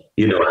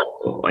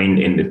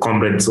 and the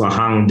comrades were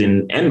hanged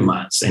en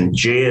masse and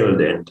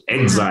jailed and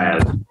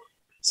exiled.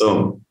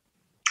 So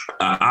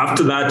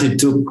after that, it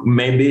took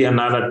maybe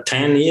another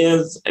 10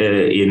 years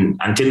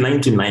until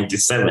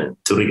 1997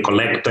 to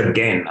recollect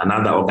again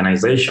another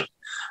organization.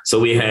 So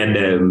we had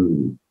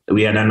an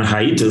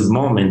hiatus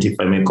moment, if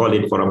I may call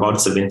it, for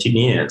about 17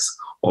 years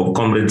of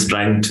comrades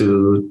trying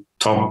to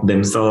talk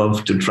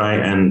themselves to try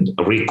and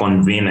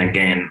reconvene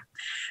again.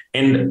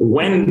 And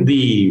when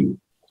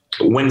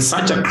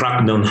such a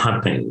crackdown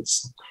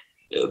happens,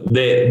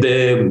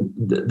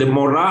 the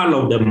morale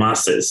of the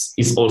masses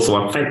is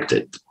also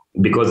affected,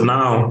 because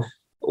now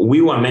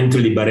we were meant to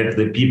liberate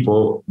the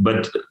people,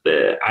 but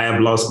I have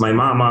lost my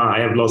mama,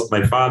 I have lost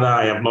my father,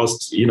 I have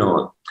lost,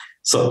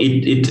 so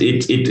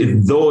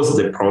it does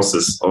the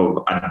process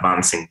of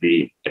advancing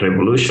the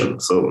revolution.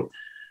 So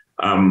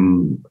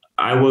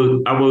I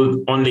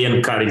will only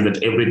encourage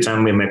that every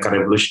time we make a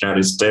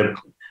revolutionary step,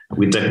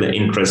 we take the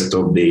interest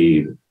of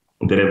the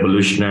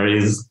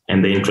revolutionaries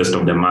and the interest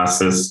of the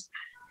masses,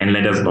 and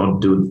let us not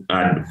do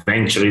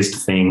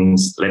adventurist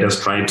things. Let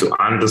us try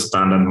to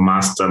understand and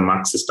master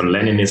Marxist and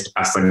Leninist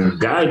as a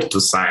guide to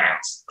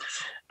science.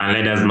 And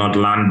let us not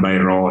learn by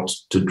rote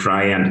to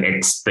try and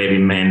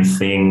experiment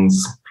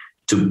things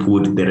to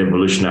put the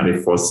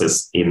revolutionary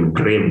forces in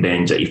grave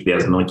danger if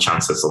there's no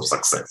chances of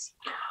success.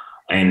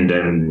 And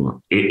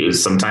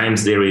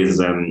sometimes there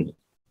is,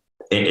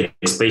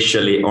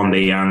 especially on the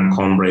young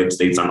comrades,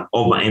 there's an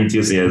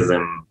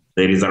over-enthusiasm.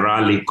 There is a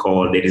rally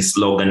call, there is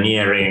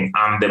sloganeering,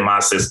 arm the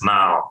masses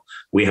now.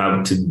 We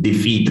have to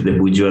defeat the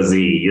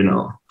bourgeoisie,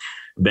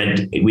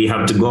 But we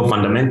have to go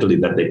fundamentally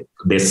that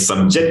the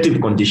subjective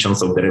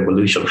conditions of the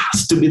revolution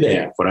has to be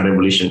there for a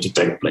revolution to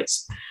take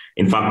place.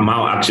 In fact,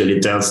 Mao actually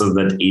tells us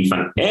that if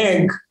an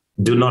egg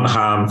do not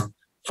have,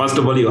 first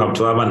of all, you have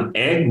to have an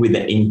egg with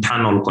the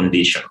internal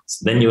conditions,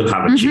 then you'll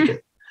have a chicken.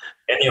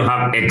 Then you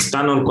have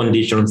external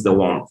conditions, the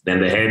warmth, then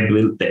the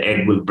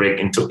egg will break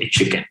into a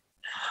chicken.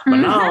 But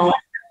now,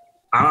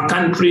 our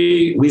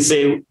country, we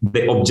say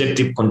the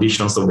objective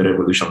conditions of the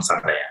revolutions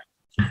are there.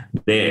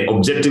 The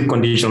objective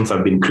conditions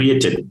have been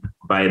created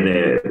by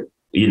the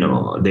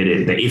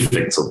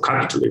effects of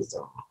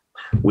capitalism.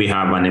 We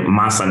have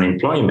mass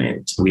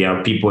unemployment. We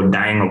have people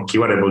dying of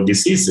curable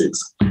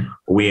diseases.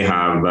 We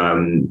have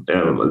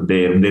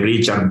the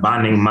rich are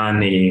burning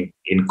money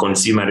in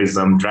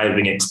consumerism,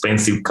 driving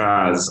expensive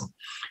cars.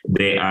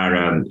 They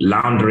are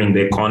laundering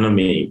the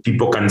economy.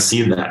 People can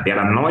see that. They're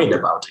annoyed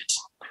about it.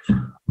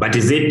 But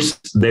is it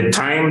the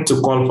time to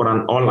call for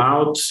an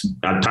all-out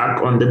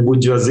attack on the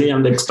bourgeoisie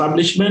and the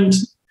establishment?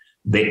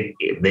 They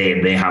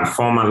have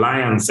formed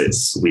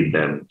alliances with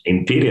the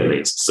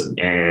imperialist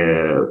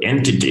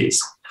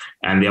entities,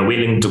 and they're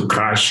willing to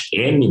crush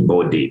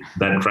anybody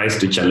that tries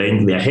to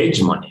challenge their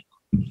hegemony.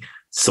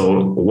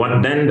 So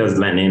what then does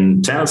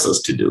Lenin tells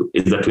us to do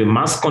is that we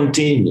must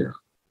continue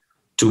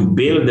to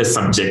build the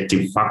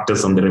subjective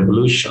factors on the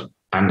revolution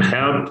and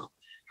help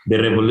the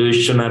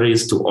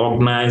revolutionaries to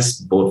organize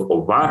both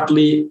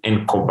overtly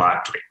and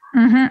covertly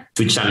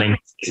to challenge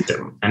the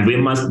system. And we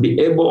must be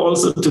able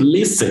also to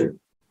listen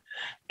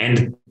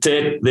and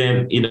take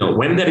them,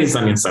 when there is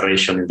an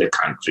insurrection in the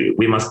country,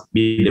 we must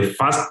be the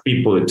first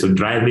people to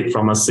drive it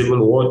from a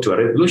civil war to a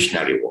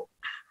revolutionary war.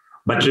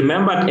 But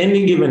remember, at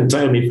any given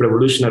time, if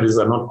revolutionaries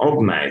are not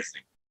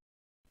organizing,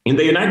 in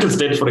the United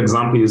States, for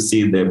example, you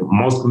see the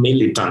most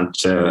militant,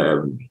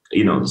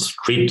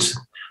 street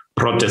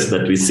protests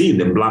that we see,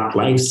 the Black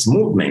Lives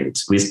Movement.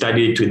 We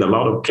study it with a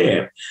lot of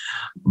care.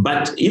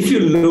 But if you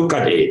look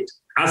at it,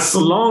 as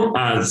long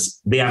as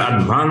they are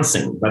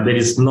advancing, but there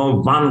is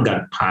no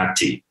vanguard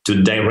party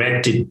to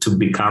direct it to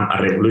become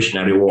a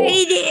revolutionary war,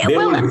 they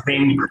will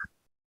think.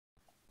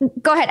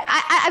 Go ahead.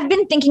 I've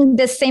been thinking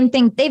the same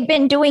thing. They've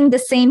been doing the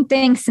same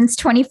thing since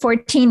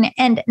 2014,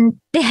 and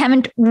they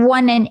haven't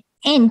won an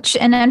inch.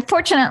 And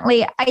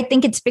unfortunately, I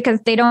think it's because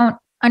they don't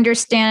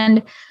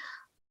understand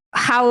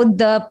how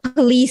the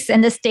police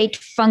and the state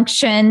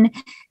function.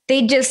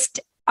 They just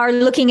are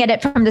looking at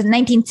it from the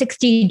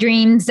 1960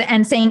 dreams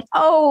and saying,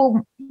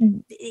 oh,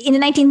 in the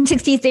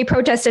 1960s, they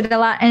protested a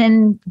lot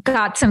and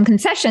got some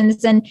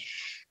concessions. And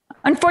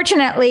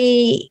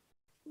unfortunately,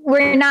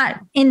 we're not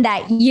in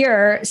that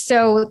year.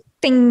 So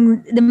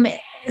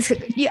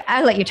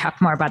I'll let you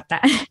talk more about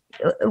that.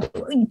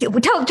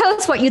 Tell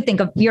us what you think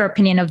of your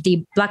opinion of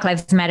the Black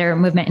Lives Matter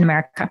movement in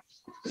America.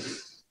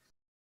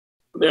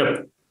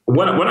 Yeah.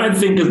 What I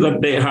think is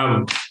that they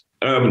have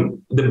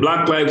the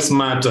Black Lives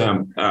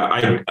Matter.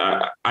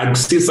 I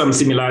see some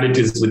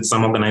similarities with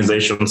some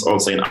organizations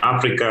also in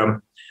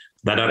Africa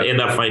that are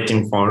either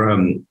fighting for,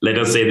 let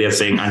us say they're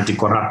saying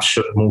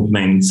anti-corruption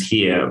movements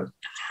here,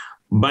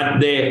 but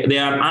they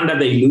are under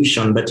the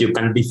illusion that you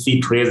can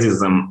defeat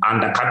racism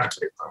under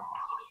capitalism.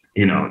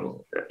 You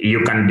know,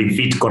 you can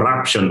defeat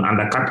corruption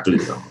under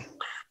capitalism.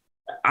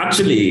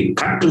 Actually,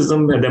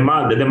 capitalism, the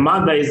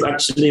mother is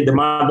actually the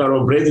mother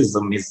of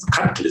racism is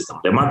capitalism.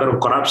 The mother of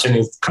corruption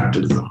is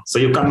capitalism. So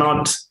you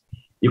cannot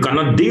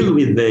deal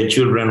with the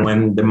children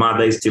when the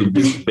mother is still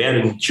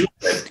bearing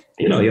children.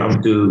 You know, you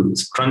have to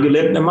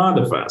strangulate the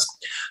mother first.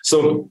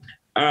 So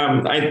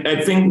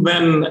I think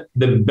then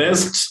the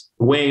best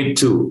way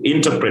to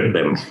interpret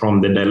them from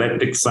the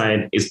dialectic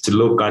side is to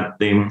look at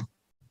the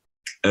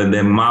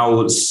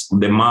Mao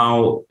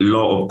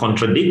law of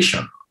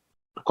contradiction.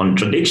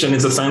 Contradiction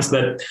is a sense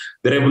that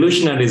the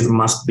revolutionaries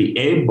must be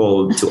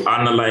able to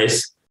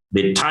analyze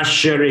the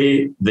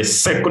tertiary, the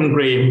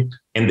secondary,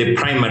 and the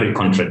primary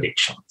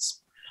contradictions,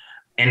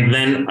 and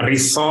then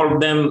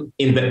resolve them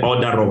in the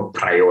order of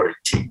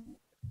priority.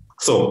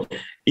 So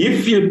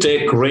if you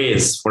take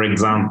race, for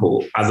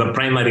example, as a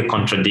primary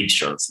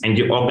contradictions and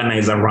you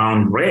organize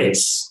around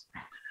race,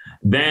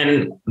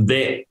 then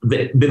the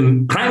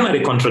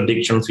primary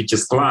contradictions, which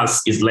is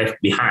class, is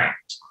left behind.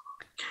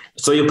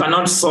 So you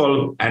cannot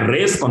solve a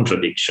race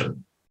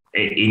contradiction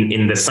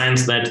in the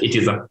sense that it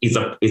is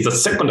a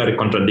secondary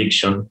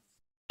contradiction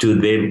to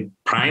the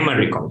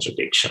primary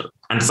contradiction.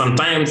 And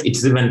sometimes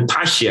it's even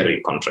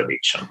tertiary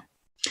contradiction,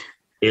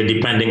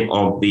 depending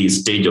on the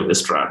stage of the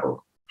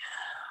struggle.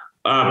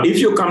 If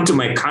you come to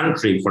my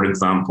country, for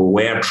example,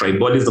 where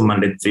tribalism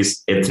and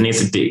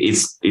ethnicity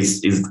is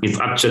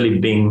actually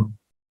being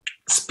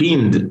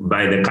spinned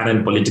by the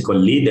current political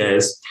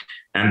leaders,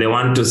 and they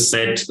want to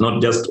set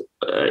not just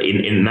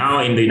now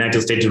in the United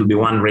States, it will be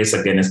one race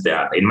against the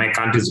other. In my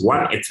country, it's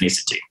one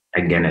ethnicity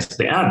against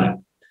the other.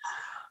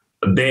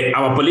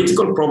 Our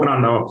political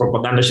program, our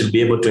propaganda should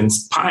be able to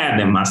inspire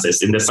the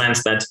masses in the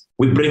sense that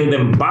we bring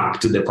them back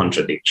to the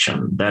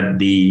contradiction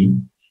that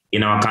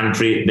in our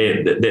country,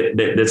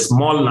 the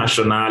small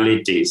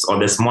nationalities or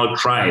the small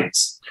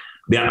tribes,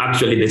 they are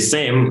actually the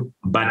same,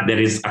 but there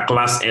is a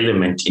class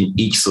element in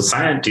each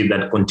society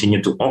that continue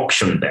to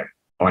auction them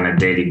on a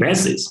daily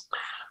basis.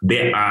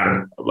 They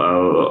are,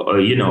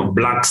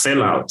 black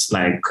sellouts,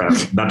 like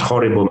that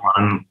horrible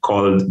man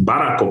called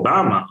Barack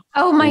Obama.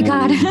 Oh my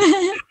God.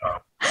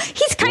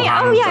 He's kind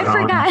of, oh yeah, I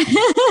forgot.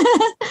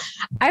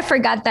 I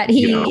forgot that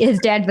his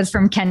dad was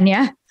from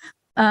Kenya.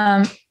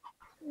 But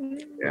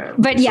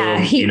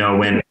yeah. So,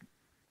 when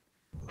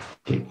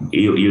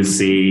you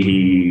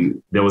see,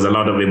 there was a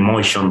lot of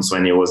emotions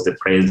when he was the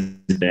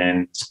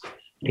president.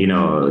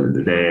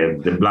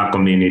 The Black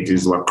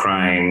communities were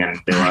crying, and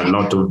there were a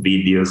lot of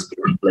videos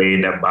being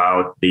played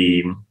about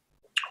the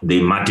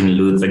Martin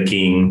Luther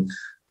King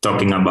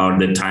talking about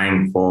the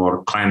time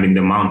for climbing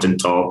the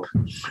mountaintop.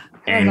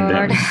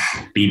 And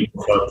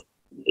people thought,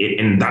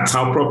 and that's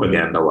how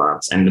propaganda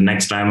works. And the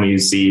next time you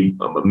see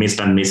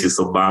Mr. and Mrs.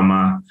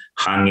 Obama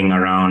hanging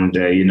around,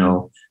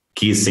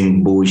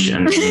 kissing Bush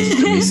and Mr.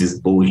 and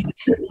Mrs. Bush.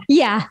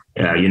 Yeah.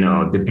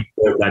 The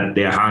people that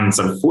their hands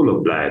are full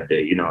of blood,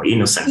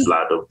 innocent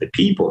blood of the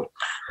people.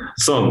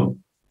 So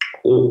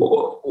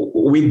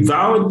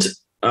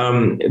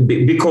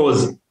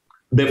because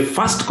the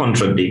first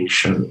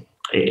contradiction,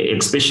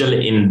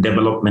 especially in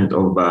development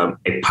of a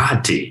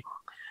party,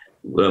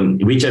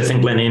 which I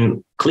think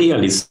Lenin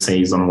clearly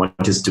says on what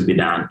is to be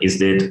done, is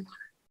that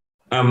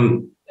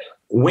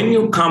when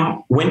you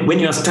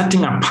are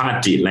starting a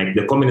party like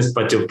the Communist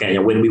Party of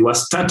Kenya, when we were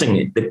starting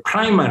it, the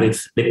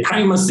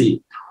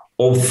primacy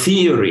of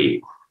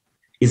theory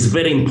is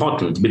very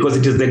important because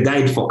it is the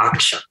guide for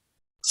action.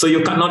 So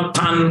you cannot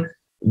turn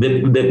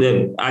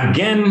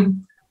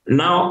again.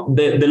 Now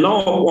the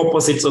law of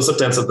opposites also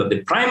tells us that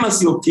the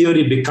primacy of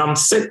theory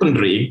becomes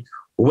secondary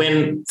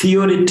when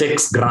theory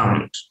takes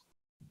ground.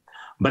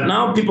 But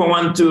now people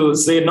want to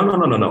say,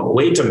 no,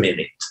 wait a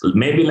minute.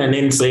 Maybe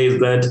Lenin says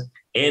that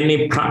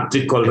any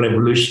practical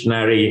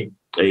revolutionary,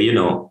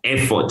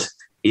 effort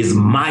is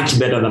much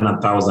better than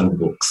 1,000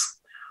 books.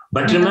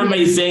 But remember,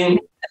 he's saying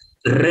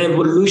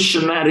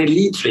revolutionary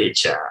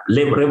literature,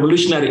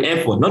 revolutionary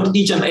effort, not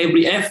each and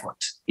every effort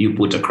you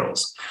put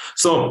across.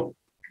 So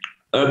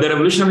the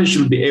revolutionary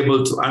should be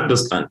able to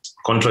understand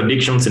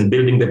contradictions in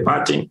building the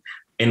party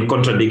and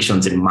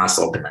contradictions in mass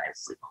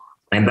organizing.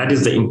 And that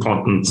is the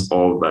importance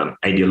of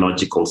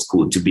ideological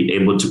school, to be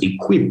able to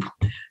equip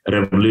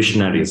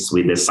revolutionaries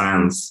with the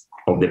science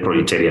of the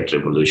proletariat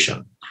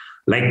revolution.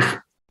 Like,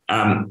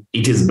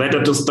 it is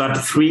better to start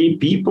 3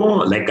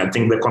 people. Like, I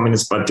think the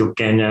Communist Party of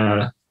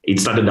Kenya, it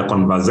started the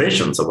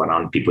conversations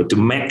around people to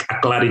make a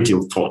clarity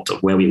of thought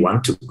of where we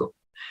want to go.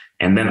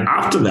 And then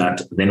after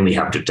that, then we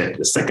have to take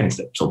the second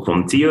step. So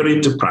from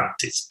theory to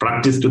practice,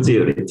 practice to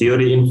theory,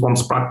 theory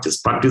informs practice,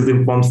 practice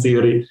informs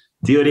theory,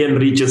 theory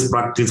enriches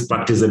practice,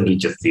 practice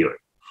enriches theory.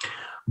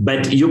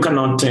 But you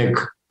cannot take,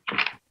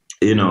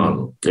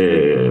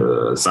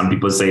 some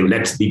people say,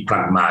 let's be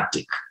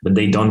pragmatic, but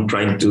they don't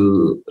try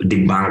to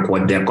debunk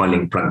what they're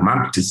calling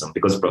pragmatism,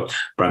 because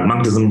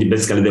pragmatism,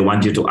 basically, they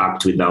want you to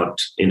act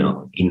without,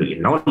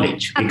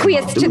 knowledge.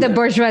 Acquiesce to the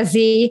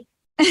bourgeoisie.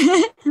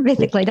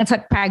 Basically, that's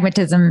what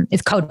pragmatism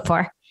is code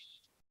for.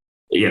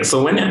 Yeah,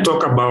 so when I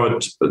talk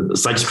about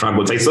such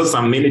struggles, I saw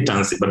some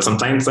militancy, but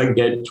sometimes I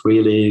get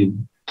really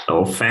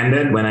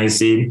offended when I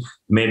see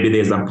maybe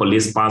there's a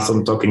police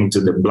person talking to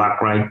the black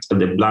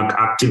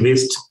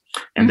activist,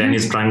 and then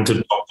he's trying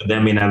to talk to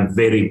them in a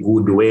very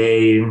good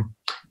way.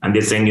 And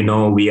they're saying,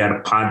 we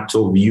are part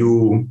of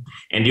you.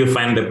 And you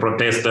find the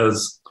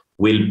protesters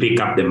will pick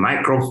up the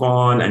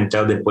microphone and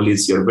tell the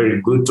police, you're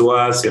very good to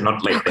us. You're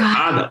not like the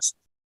others.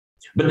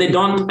 But they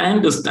don't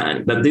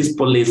understand that this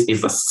police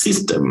is a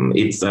system.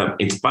 It's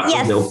part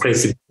of the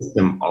oppressive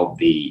system of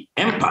the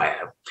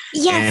empire.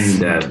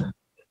 Yes. And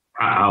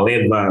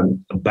however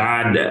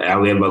bad,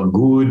 however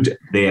good,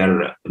 they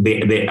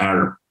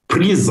are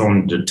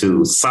prisoned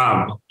to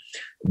serve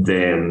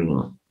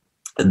the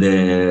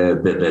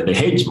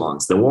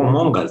hegemons, the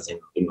warmongers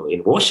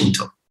in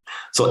Washington.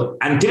 So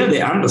until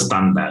they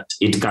understand that,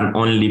 it can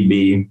only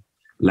be,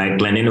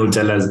 like Lenin will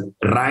tell us,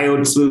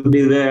 riots will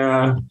be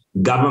there,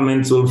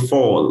 governments will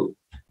fall,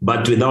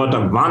 but without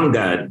a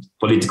vanguard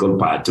political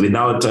party,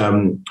 without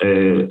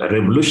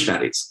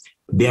revolutionaries,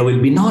 there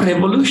will be no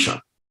revolution.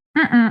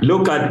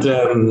 Look at,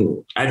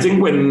 I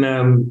think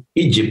when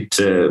Egypt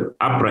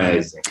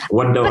uprising,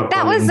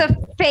 that was a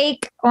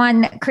fake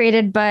one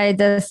created by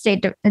the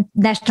State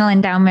National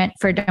Endowment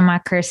for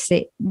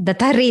Democracy, the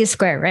Tahrir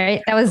Square,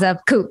 right? That was a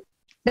coup.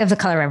 That was a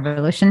color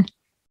revolution.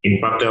 In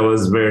fact, I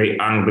was very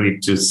angry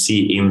to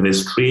see in the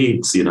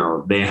streets,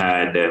 they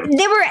had...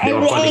 they were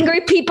angry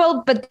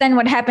people, but then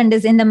what happened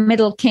is in the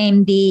middle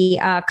came the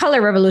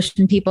color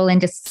revolution people and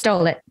just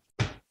stole it.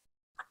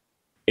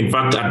 In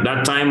fact, at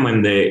that time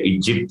when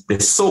the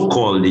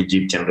so-called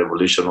Egyptian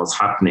revolution was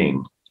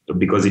happening,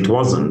 because it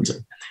wasn't,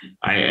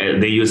 there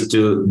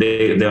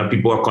were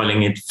people who were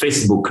calling it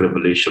Facebook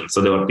revolution.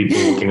 So there were people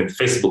working with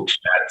Facebook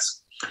chats.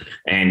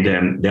 And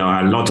there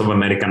are a lot of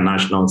American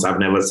nationals. I've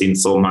never seen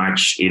so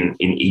much in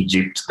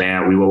Egypt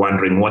there. We were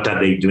wondering, what are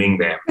they doing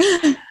there?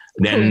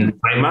 Then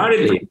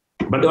primarily,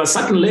 but there were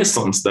certain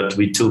lessons that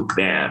we took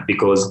there,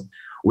 because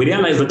we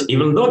realized that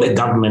even though the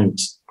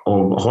government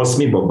of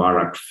Hosni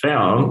Mubarak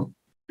fell,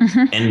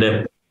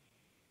 and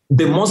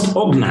the most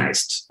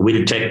organized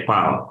will take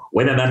power,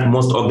 whether that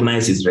most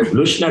organized is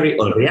revolutionary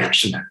or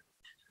reactionary.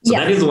 So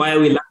that is why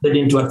we landed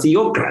into a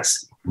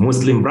theocracy,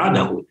 Muslim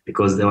Brotherhood,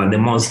 because they were the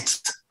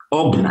most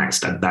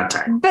organized at that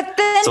time. But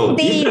then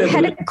they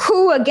had a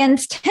coup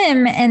against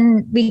him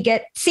and we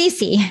get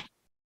Sisi.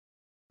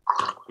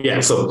 Yeah,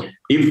 so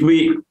if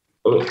we,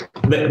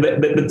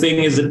 the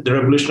thing is that the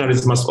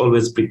revolutionaries must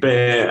always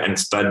prepare and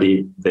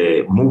study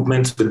the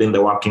movements within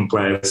the working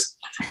class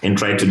and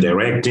try to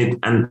direct it.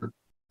 And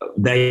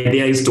the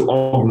idea is to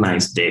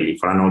organize daily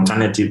for an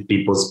alternative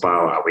people's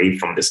power away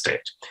from the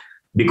state.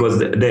 Because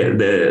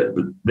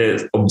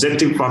the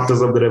objective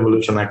factors of the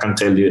revolution, I can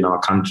tell you, in our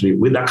country,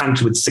 with a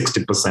country with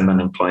 60%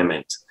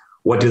 unemployment,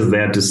 what is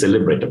there to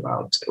celebrate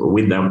about?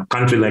 With a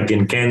country like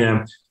in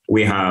Kenya,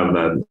 we have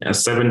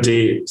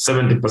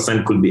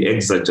 70% could be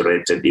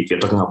exaggerated if you're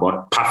talking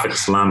about perfect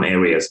slum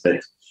areas.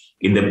 But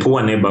in the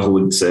poor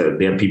neighborhoods,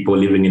 there are people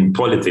living in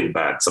polythene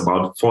bags.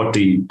 About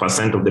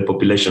 40% of the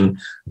population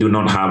do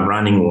not have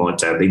running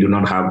water. They do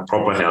not have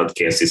proper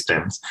healthcare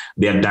systems.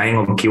 They are dying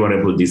of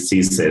curable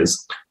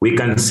diseases. We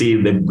can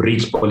see the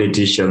rich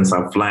politicians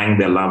are flying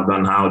their loved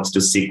ones out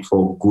to seek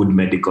for good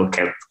medical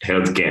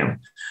healthcare.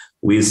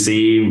 We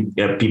see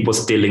people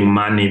stealing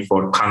money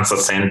for cancer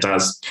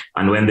centers.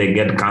 And when they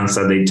get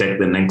cancer, they take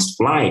the next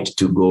flight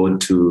to go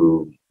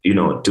to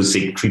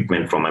seek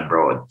treatment from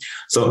abroad.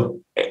 So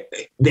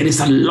there is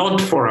a lot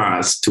for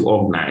us to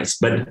organize.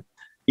 But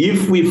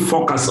if we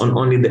focus on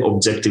only the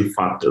objective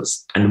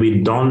factors and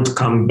we don't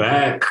come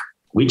back,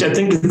 which I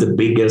think is the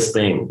biggest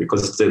thing,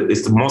 because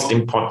it's the most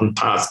important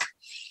task.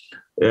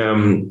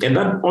 And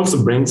that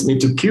also brings me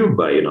to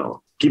Cuba.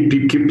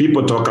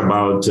 People talk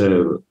about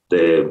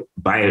the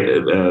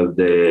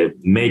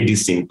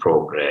medicine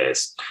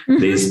progress.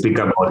 They speak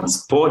about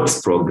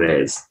sports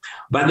progress,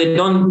 but they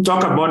don't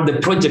talk about the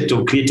project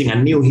of creating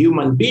a new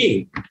human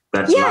being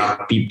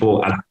that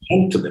people are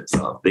given to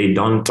themselves. They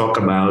don't talk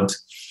about,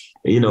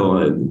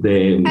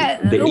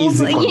 the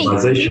easy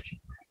conversation.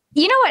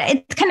 You know what?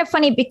 It's kind of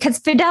funny because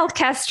Fidel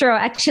Castro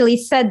actually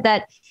said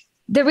that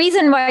the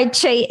reason why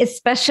Che is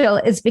special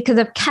is because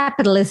of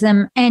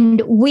capitalism.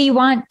 And we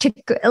want to,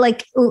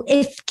 like,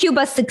 if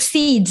Cuba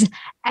succeeds,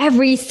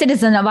 every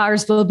citizen of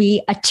ours will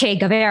be a Che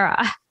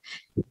Guevara.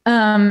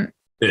 That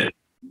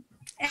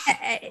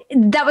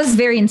was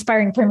very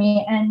inspiring for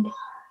me. And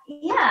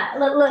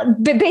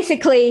but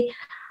basically,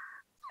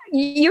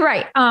 you're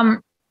right.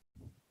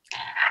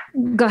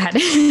 Go ahead.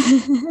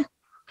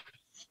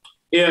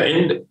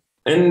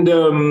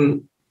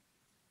 And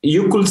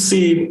you could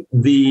see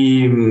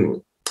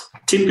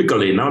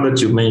typically, now that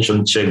you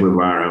mentioned Che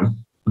Guevara,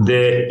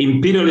 the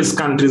imperialist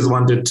countries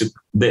wanted to,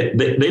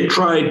 they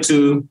tried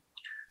to,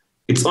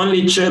 it's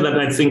only Che that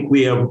I think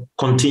we have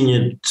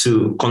continued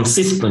to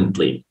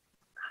consistently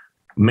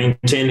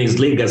maintain his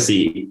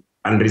legacy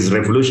and his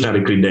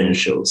revolutionary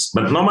credentials.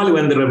 But normally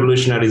when the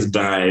revolutionaries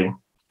die,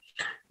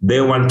 they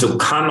want to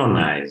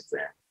canonize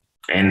them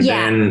and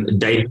then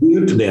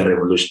dilute their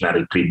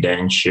revolutionary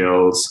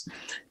credentials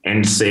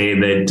and say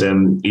that,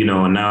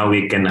 now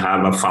we can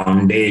have a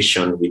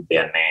foundation with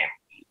their name.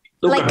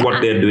 Look at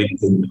what they're doing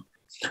to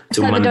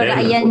Salvador Mandela.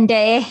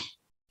 Allende.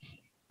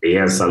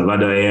 Yes,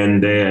 Salvador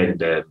Allende,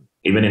 and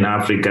even in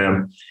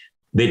Africa,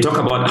 they talk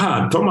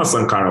about, Thomas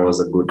Sankara was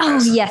a good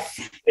person. Oh, yes.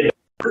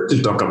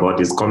 To talk about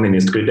his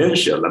communist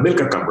credential.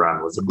 Amilcar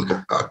Cabral was a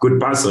good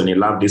person. He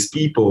loved his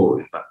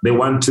people. They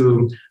want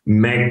to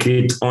make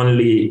it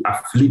only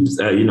a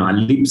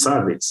lip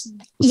service.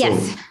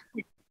 Yes.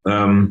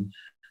 So,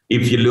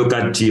 if you look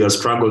at your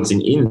struggles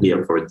in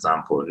India, for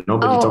example,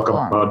 nobody talk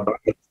about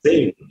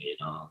Pakistan,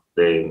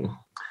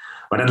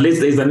 but at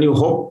least there's a new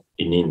hope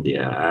in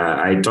India.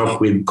 I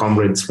talk with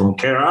comrades from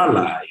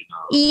Kerala.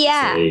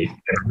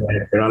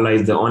 Kerala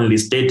is the only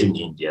state in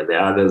India. The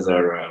others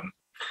are,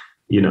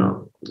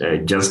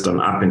 just an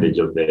appendage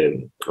of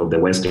the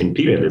West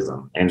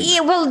imperialism. And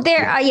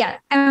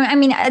I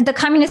mean, the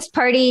Communist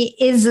Party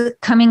is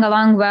coming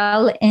along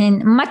well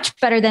and much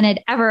better than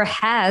it ever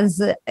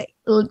has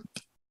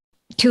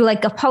to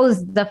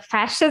oppose the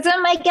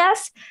fascism, I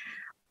guess.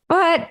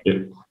 But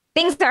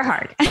things are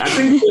hard.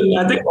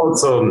 I think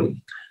also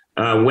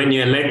when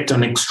you elect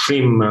an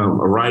extreme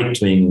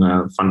right-wing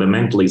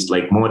fundamentalist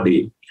like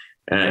Modi,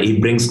 he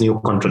brings new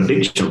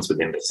contradictions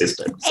within the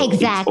system. So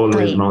exactly. It's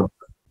always not.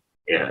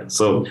 Yeah,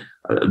 so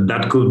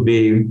that could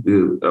be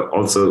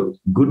also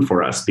good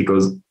for us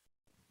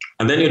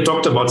and then you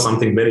talked about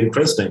something very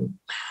interesting,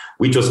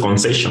 which was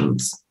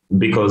concessions,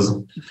 because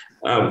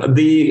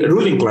the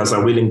ruling class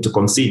are willing to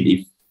concede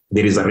if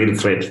there is a real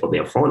threat for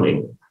their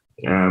falling,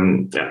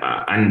 and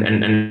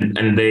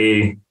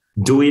they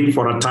do it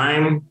for a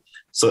time.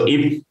 So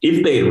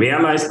if they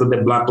realize that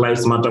the Black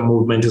Lives Matter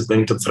movement is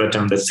going to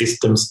threaten the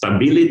system's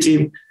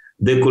stability,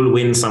 they could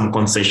win some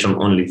concession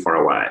only for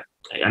a while.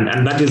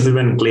 And that is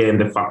even clear in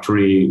the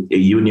factory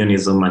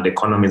unionism and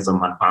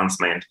economism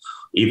advancement.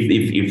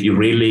 If you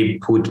really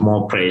put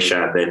more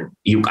pressure, then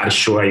you are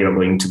sure you're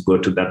going to go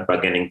to that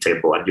bargaining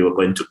table and you're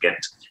going to get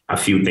a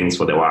few things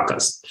for the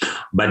workers.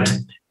 But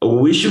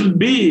we should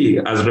be,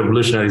 as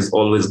revolutionaries,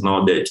 always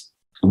know that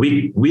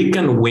we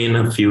can win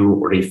a few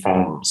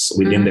reforms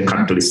within the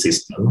capitalist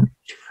system,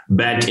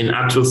 but in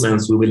actual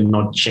sense, we will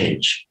not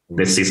change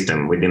the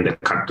system within the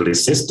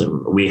capitalist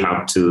system. We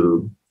have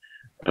to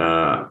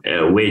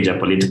wage a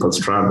political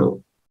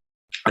struggle.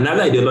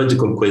 Another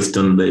ideological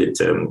question that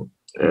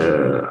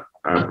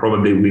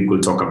probably we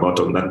could talk about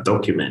on that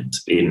document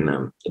in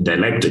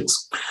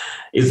Dialectics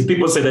is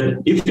people say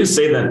that if you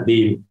say that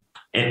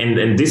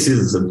and this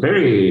is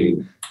very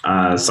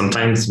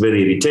sometimes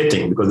very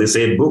irritating, because they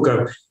say,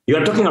 Booker, you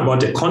are talking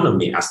about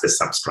economy as the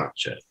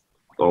substructure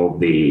of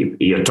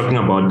you're talking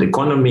about the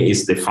economy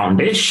is the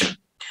foundation,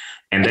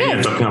 and then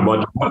you're talking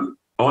about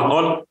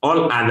all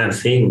other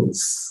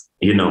things,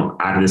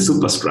 are the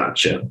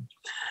superstructure.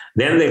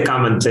 Then they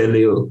come and tell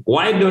you,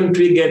 why don't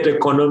we get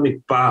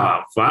economic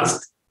power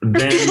first?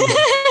 Then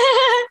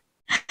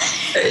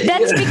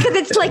that's because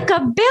it's like a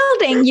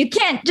building. You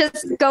can't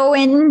just go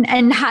in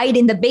and hide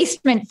in the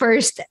basement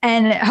first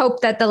and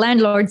hope that the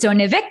landlords don't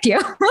evict you.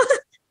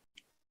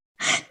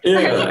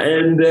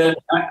 And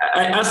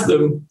I asked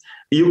them,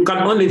 you can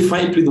only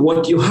fight with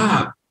what you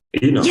have.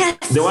 Yes.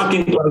 The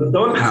working class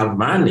don't have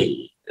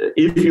money.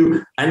 If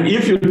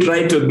you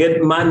try to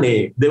get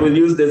money, they will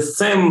use the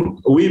same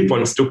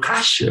weapons to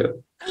crush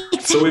you.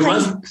 Exactly. So we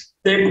must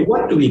take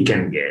what we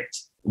can get,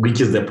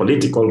 which is the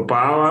political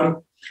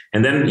power,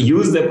 and then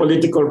use the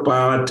political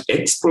power to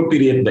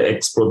expropriate the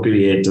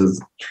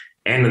expropriators,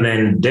 and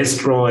then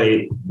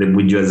destroy the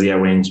bourgeoisie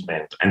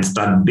arrangement and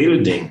start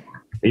building.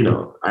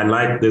 I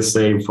like the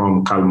saying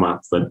from Karl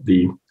Marx that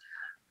the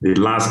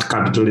last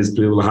capitalist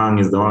we will hang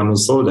is the one who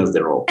sold us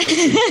the rope.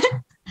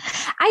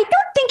 I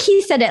don't think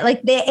he said it.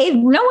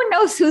 No one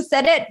knows who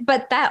said it,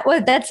 but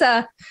that's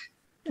a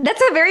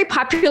very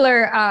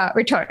popular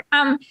retort.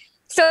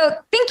 So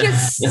thank you.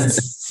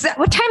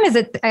 What time is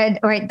it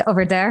right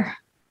over there?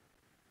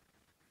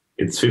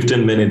 It's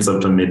 15 minutes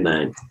after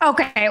midnight.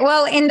 Okay.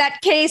 Well, in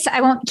that case,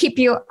 I won't keep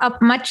you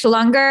up much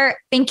longer.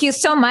 Thank you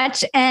so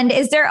much. And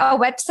is there a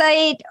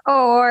website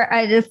or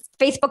a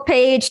Facebook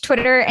page,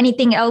 Twitter,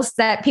 anything else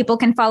that people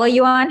can follow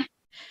you on?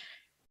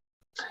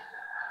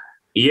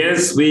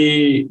 Yes,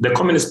 the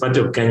Communist Party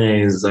of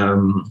Kenya is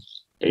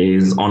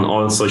on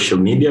all social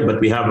media, but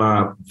we have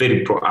a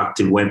very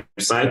proactive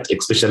website,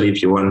 especially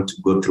if you want to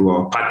go through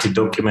our party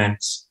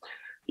documents,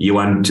 you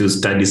want to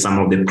study some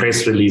of the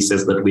press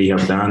releases that we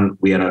have done.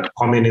 We are at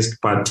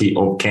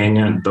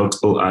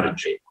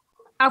communistpartyofkenya.org.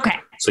 Okay.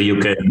 So you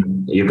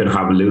can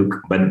have a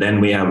look, but then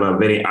we have a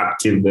very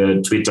active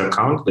Twitter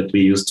account that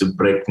we use to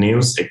break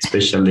news,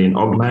 especially in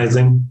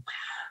organizing,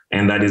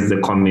 and that is the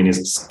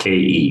Communists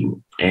KE.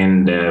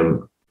 And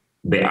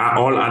there are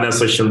all other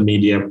social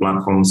media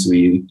platforms.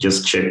 We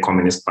just check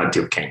Communist Party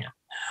of Kenya.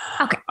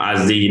 Okay.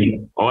 As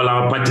all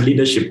our party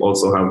leadership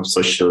also have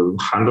social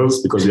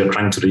handles because we are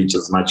trying to reach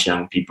as much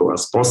young people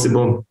as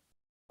possible.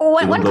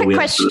 One quick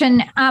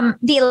question.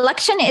 The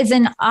election is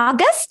in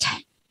August?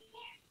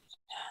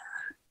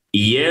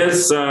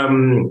 Yes,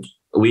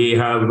 we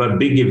have a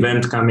big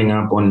event coming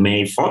up on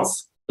May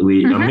 4th,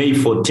 May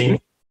 14th.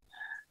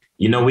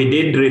 You know, we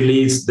did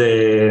release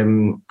a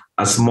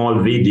small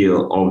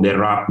video of the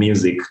rap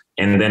music,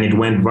 and then it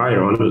went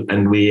viral,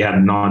 and we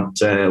had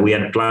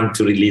planned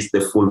to release the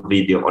full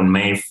video on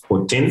May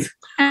 14th,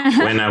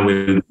 when I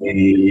will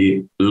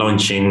be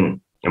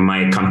launching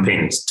my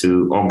campaigns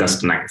to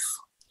August 9th.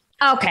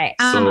 Okay,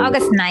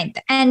 August 9th.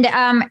 And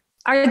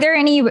are there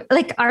any,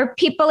 are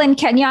people in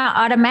Kenya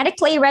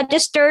automatically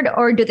registered,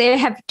 or do they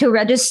have to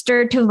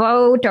register to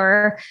vote,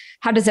 or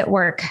how does it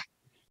work?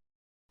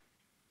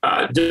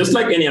 Just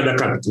like any other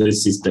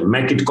capitalist system,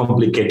 make it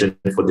complicated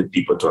for the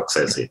people to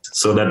access it.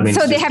 So that means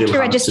they have to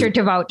register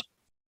to vote.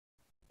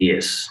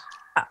 Yes.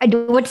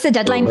 What's the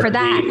deadline for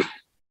that?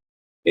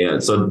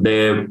 So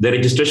the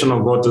registration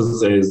of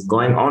voters is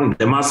going on.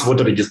 The mass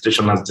voter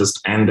registration has just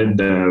ended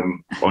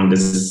on the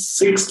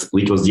 6th,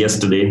 which was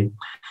yesterday.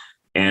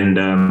 And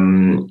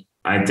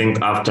I think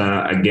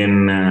after,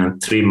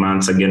 3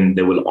 months,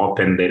 they will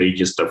open the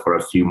register for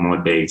a few more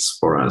days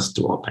for us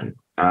to open.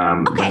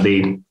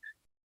 Okay.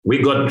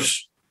 But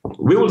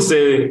we will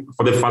say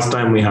for the first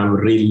time, we have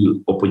real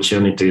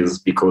opportunities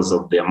because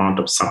of the amount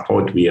of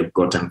support we have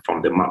gotten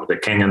from the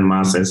Kenyan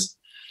masses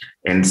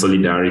and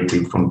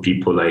solidarity from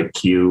people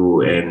like you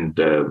and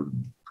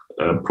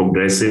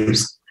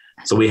progressives.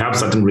 So we have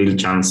certain real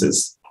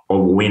chances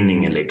of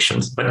winning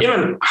elections. But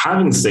even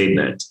having said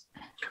that,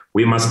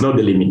 we must know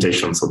the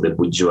limitations of the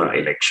bourgeois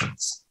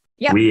elections.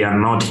 Yep. We are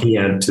not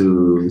here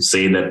to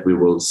say that we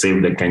will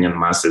save the Kenyan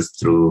masses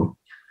through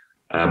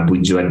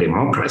bourgeois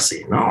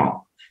democracy.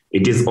 No,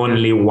 it is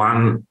only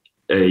one,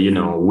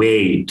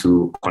 way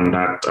to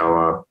conduct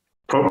our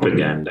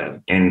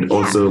propaganda. And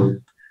also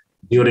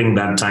during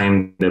that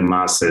time, the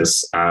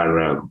masses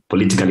are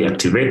politically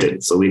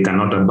activated. So we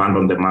cannot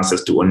abandon the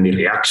masses to only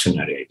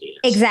reactionary ideas.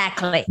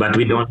 Exactly. But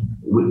we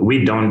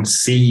don't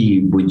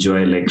see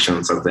bourgeois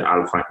elections as the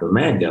alpha and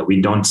omega.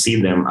 We don't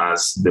see them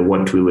as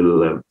what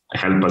will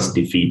help us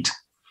defeat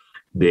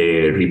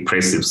the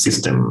repressive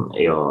system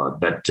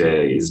that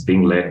is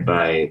being led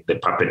by the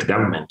puppet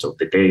government of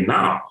the day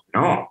now.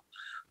 No,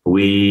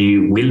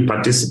 we will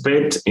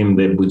participate in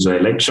the bourgeois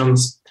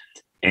elections.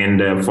 And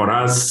for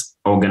us,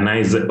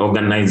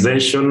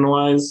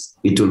 organization-wise,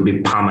 it will be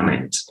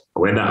permanent,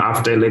 whether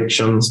after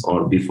elections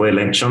or before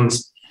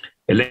elections.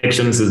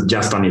 Elections is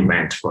just an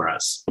event for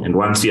us. And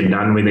once we are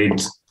done with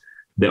it,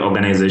 the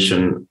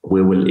organization,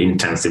 we will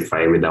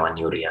intensify with our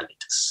new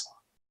realities.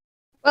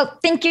 Well,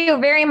 thank you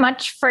very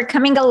much for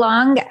coming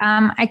along.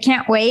 I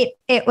can't wait.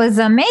 It was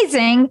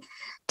amazing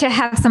to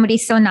have somebody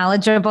so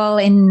knowledgeable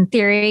in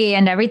theory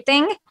and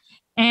everything,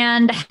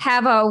 and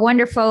have a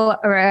wonderful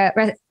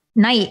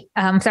night.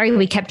 Sorry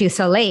we kept you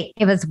so late.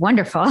 It was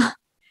wonderful.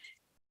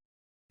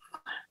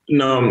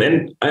 No,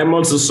 and I'm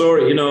also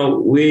sorry.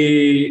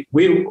 My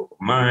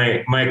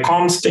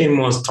comms team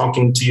was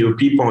talking to you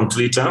people on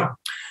Twitter.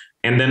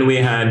 And then we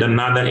had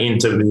another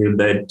interview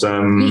that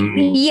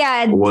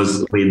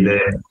was with the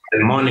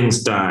Morning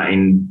Star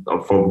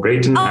for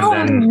Britain. Oh,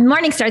 and then,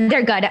 Morning Star,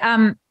 they're good.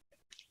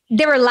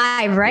 They were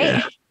live,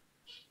 right?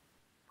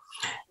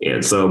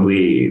 Yeah. So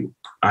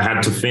I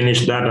had to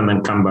finish that and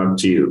then come back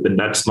to you. But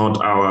that's not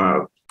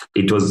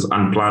it was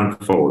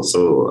unplanned for.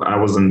 So I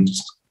wasn't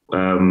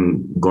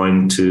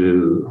going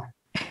to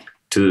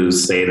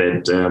say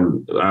that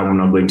I'm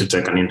not going to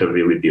take an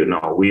interview with you.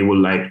 No, we would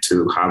like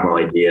to have our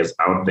ideas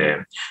out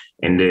there.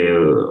 And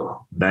the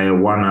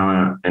 1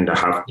 hour and a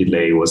half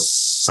delay was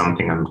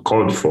something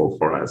uncalled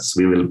for us.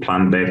 We will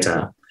plan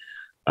better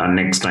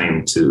next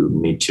time to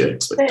meet your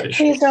expectations.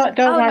 Please don't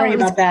worry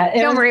about that.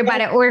 Don't worry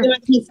about it.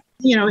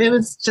 It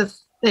was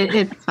just,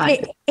 it's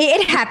fine.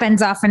 It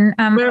happens often.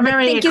 We're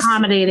very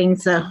accommodating,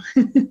 so.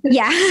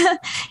 Yeah.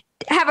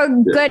 Have a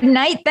good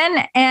night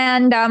then.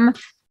 And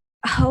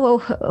how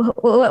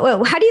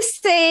do you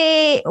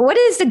say, what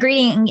is the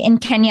greeting in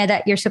Kenya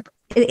that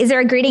is there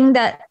a greeting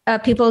that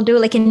people do?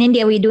 Like in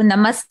India, we do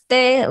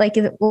namaste. Like,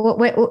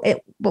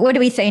 what do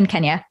we say in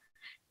Kenya?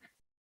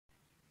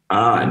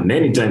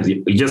 Many times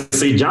you just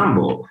say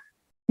jambo.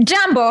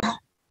 Jambo.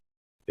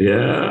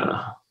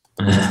 Yeah.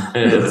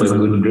 That's a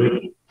good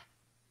greeting.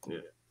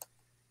 Yeah.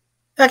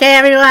 Okay,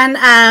 everyone.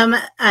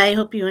 I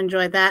hope you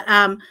enjoyed that.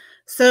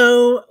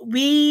 So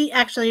we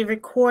actually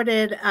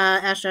recorded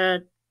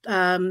Asha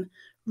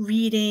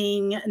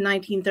reading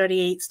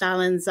 1938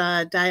 Stalin's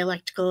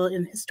Dialectical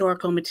and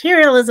Historical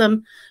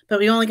Materialism, but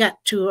we only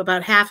got to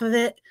about half of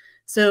it.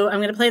 So I'm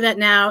going to play that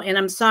now, and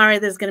I'm sorry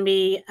there's going to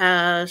be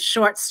a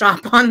short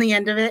stop on the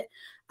end of it.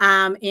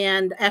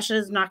 And Asha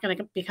is not going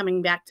to be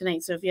coming back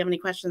tonight. So if you have any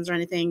questions or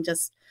anything,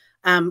 just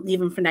leave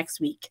them for next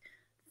week.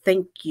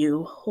 Thank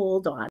you.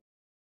 Hold on.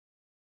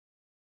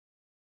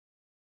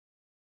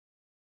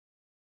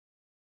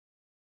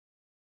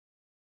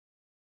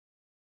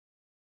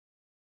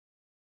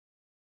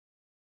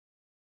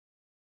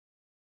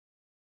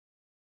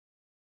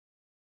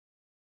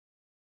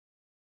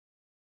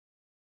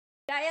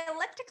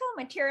 Dialectical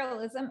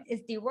materialism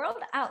is the world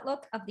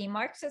outlook of the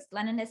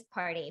Marxist-Leninist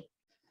Party.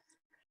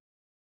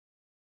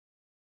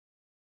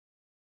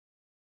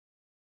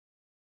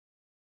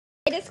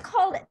 It is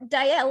called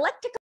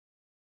dialectical.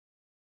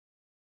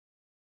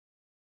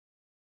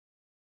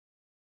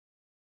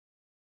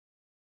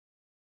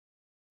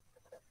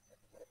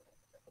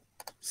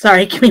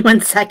 Sorry, give me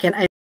 1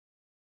 second.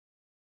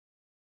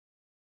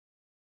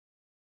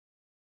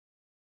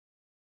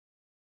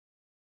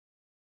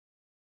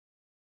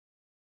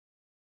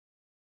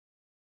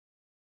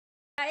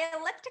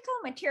 Dialectical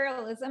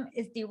materialism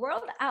is the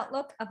world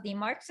outlook of the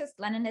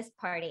Marxist-Leninist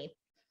Party.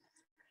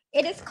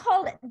 It is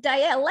called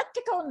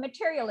dialectical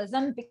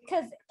materialism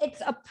because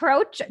its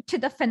approach to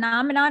the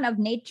phenomenon of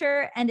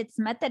nature and its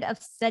method of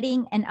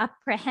studying and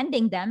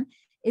apprehending them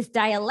is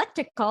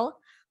dialectical,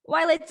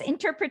 while its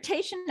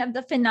interpretation of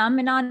the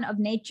phenomenon of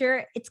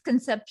nature, its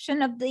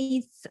conception of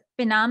these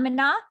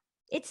phenomena,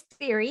 its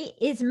theory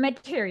is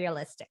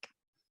materialistic.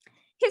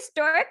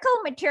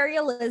 Historical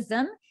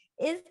materialism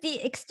is the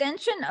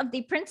extension of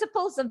the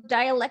principles of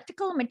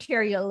dialectical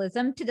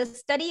materialism to the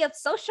study of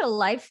social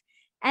life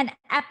and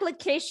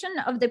application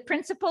of the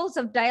principles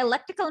of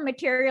dialectical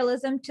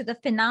materialism to the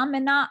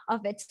phenomena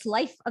of its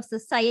life of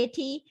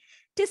society,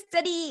 to the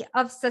study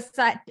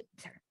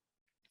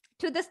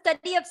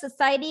of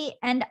society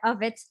and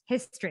of its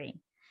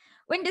history.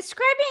 When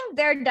describing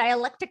their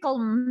dialectical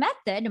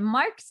method,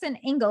 Marx and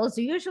Engels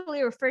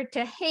usually refer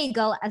to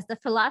Hegel as the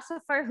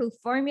philosopher who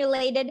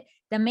formulated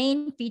the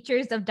main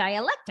features of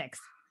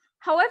dialectics.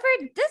 However,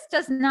 this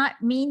does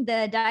not mean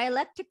the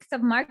dialectics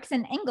of Marx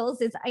and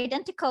Engels is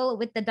identical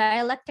with the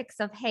dialectics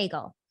of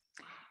Hegel.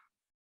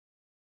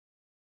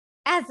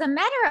 As a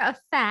matter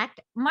of fact,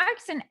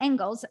 Marx and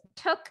Engels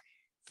took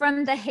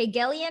from the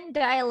Hegelian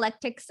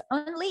dialectics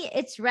only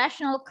its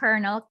rational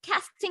kernel,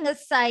 casting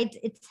aside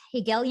its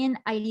Hegelian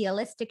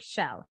idealistic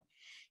shell,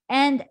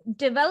 and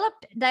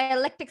developed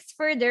dialectics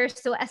further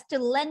so as to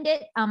lend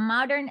it a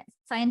modern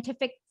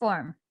scientific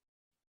form.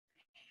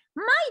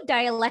 My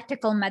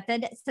dialectical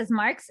method, says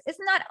Marx, is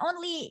not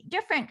only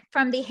different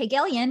from the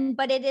Hegelian,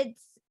 but it is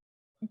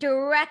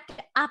direct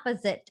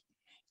opposite.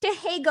 To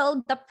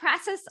Hegel, the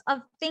process of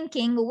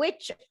thinking,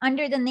 which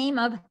under the name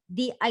of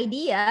the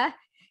idea,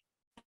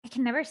 I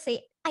can never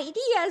say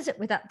ideas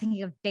without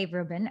thinking of Dave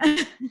Rubin.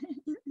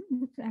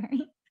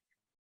 Sorry.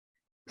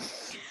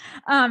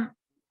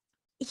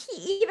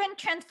 He even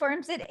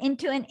transforms it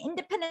into an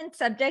independent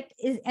subject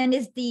and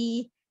is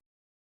the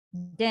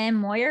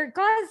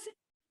Demoyergos,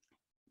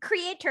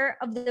 creator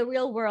of the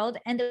real world,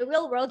 and the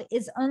real world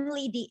is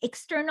only the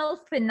external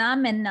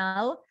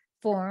phenomenal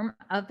form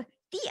of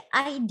the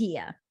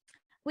idea.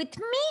 With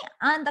me,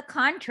 on the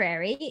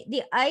contrary,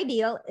 the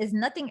ideal is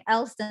nothing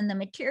else than the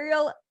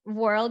material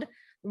world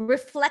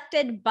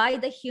reflected by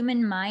the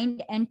human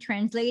mind and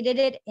translated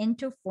it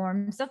into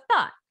forms of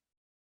thought.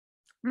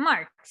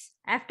 Marx,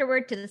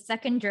 afterward to the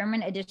second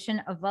German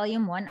edition of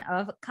Volume 1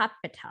 of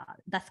Kapital,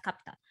 Das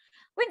Kapital.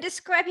 When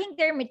describing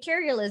their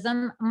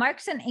materialism,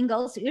 Marx and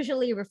Engels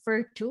usually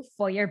refer to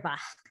Feuerbach,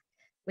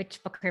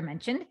 which Booker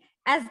mentioned,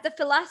 as the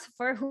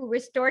philosopher who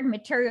restored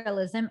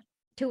materialism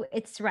to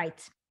its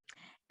rights.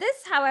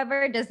 This,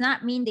 however, does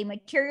not mean the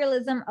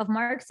materialism of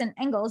Marx and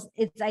Engels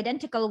is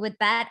identical with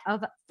that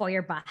of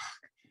Feuerbach.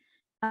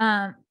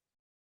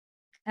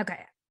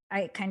 Okay,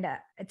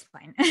 it's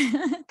fine.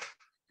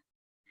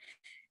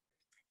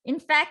 In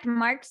fact,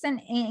 Marx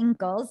and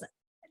Engels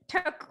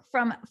took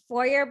from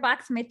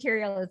Feuerbach's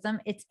materialism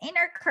its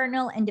inner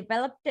kernel and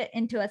developed it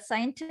into a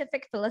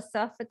scientific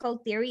philosophical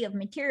theory of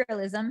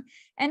materialism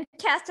and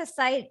cast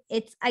aside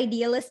its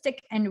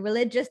idealistic and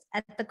religious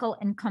ethical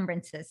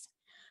encumbrances.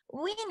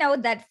 We know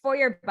that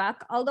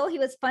Feuerbach, although he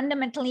was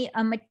fundamentally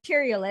a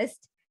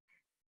materialist,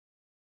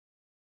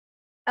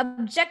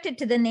 objected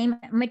to the name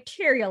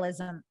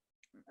materialism.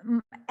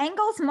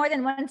 Engels more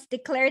than once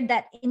declared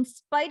that in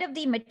spite of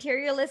the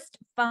materialist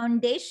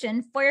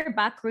foundation,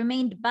 Feuerbach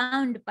remained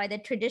bound by the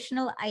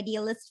traditional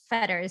idealist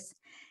fetters,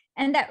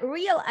 and that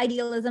real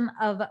idealism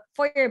of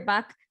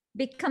Feuerbach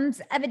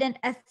becomes evident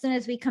as soon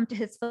as we come to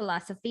his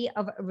philosophy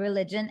of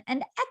religion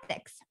and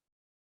ethics.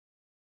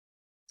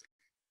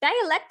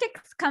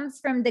 Dialectics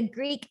comes from the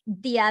Greek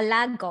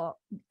dialogo,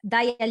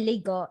 I don't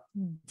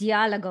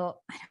know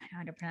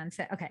how to pronounce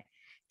it, okay,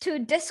 to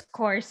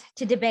discourse,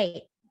 to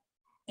debate.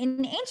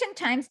 in ancient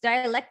times,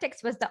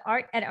 dialectics was the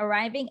art at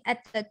arriving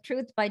at the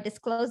truth by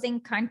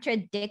disclosing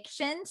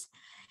contradictions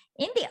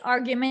in the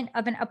argument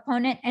of an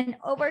opponent and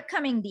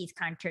overcoming these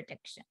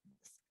contradictions.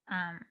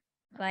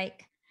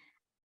 Like,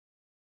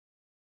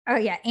 oh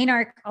yeah,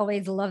 Anarch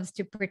always loves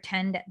to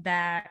pretend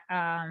that,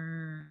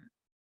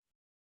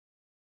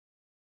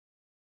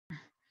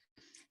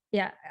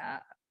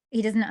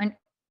 he doesn't,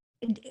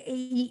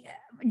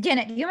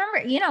 Janet, you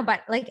remember,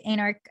 about like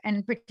Anarch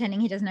and pretending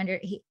he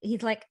doesn't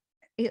he's like,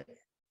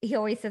 he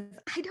always says,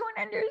 I don't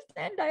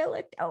understand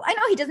dialect. Oh, I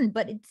know he doesn't,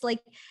 but it's like,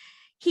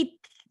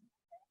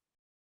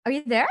 are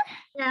you there?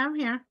 Yeah, I'm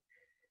here.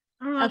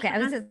 Okay,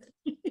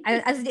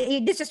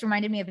 this just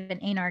reminded me of an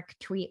Anarch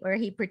tweet where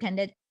he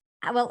pretended,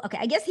 well, okay,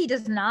 I guess he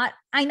does not,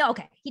 he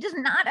does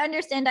not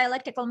understand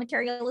dialectical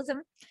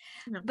materialism,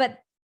 no. But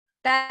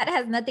that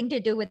has nothing to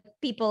do with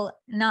people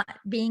not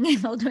being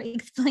able to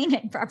explain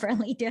it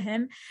properly to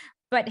him,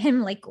 but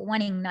him like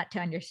wanting not to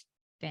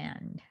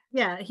understand.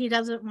 Yeah, he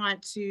doesn't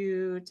want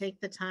to take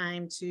the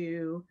time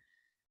to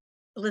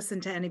listen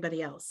to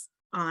anybody else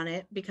on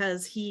it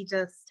because he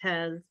just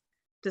has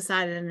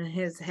decided in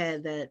his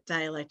head that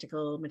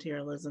dialectical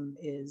materialism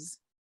is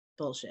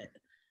bullshit.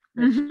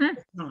 Mm-hmm.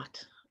 It's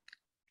not.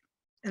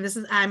 And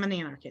I'm an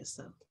anarchist,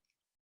 so.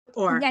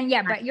 Or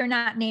yeah, but you're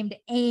not named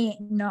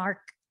Anarch.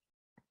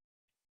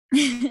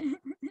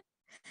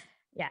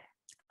 Yeah,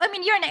 I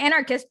mean, you're an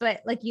anarchist,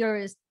 but like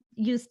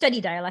you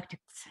study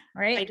dialectics,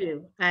 right? I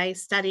do. I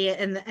study it,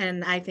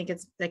 and I think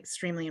it's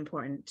extremely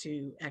important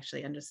to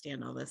actually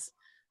understand all this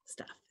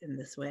stuff in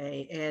this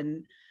way.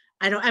 And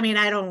I don't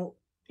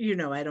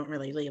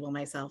really label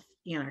myself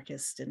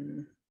anarchist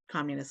and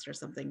communist or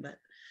something, but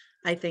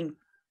I think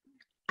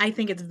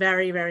it's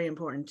very, very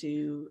important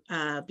to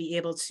be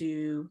able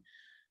to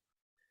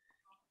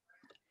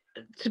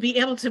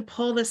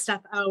pull this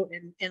stuff out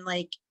and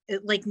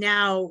like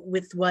now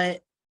with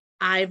what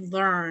I've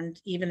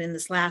learned even in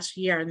this last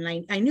year,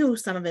 and I knew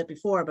some of it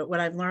before, but what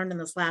I've learned in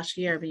this last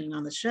year being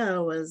on the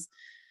show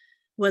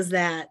was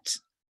that,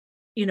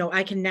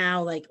 I can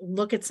now like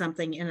look at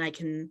something and I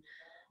can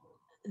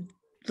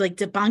like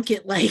debunk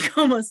it like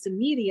almost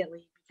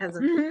immediately because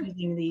of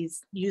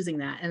using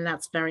that. And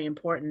that's very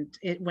important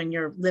when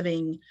you're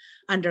living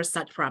under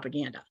such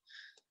propaganda.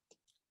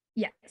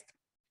 Yes,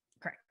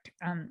 correct.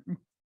 I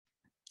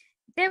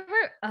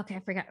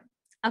forgot.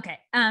 Okay.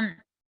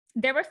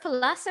 There were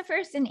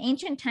philosophers in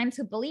ancient times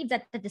who believed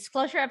that the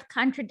disclosure of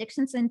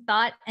contradictions in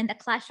thought and the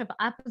clash of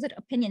opposite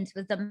opinions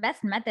was the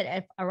best method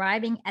of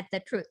arriving at the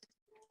truth.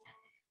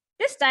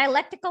 This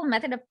dialectical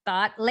method of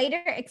thought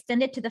later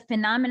extended to the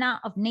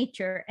phenomena of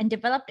nature and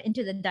developed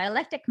into the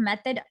dialectic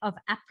method of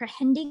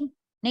apprehending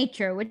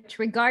nature, which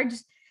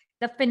regards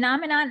the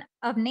phenomenon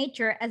of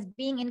nature as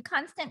being in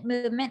constant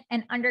movement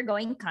and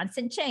undergoing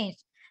constant change,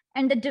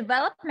 and the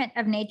development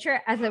of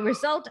nature as a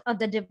result of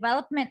the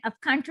development of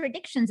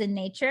contradictions in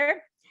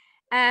nature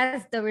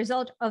as the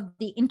result of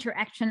the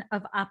interaction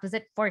of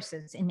opposite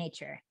forces in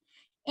nature.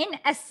 In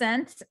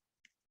essence,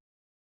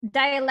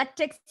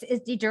 dialectics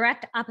is the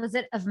direct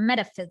opposite of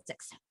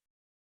metaphysics.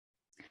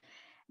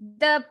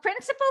 The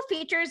principal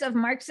features of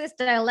Marxist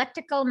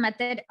dialectical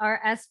method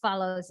are as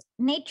follows.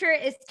 Nature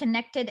is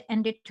connected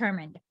and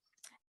determined.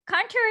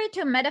 Contrary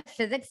to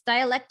metaphysics,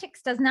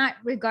 dialectics does not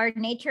regard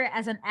nature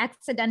as an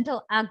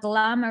accidental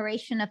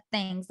agglomeration of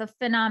things, a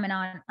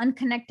phenomenon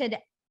unconnected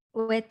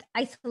with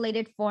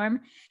isolated form,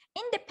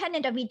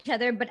 independent of each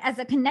other, but as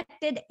a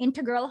connected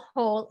integral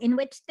whole in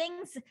which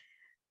things,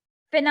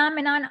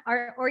 phenomenon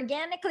are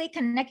organically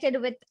connected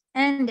with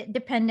and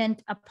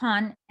dependent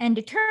upon and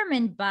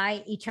determined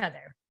by each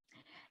other.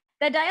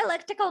 The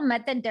dialectical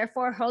method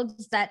therefore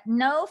holds that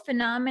no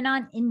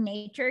phenomenon in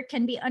nature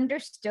can be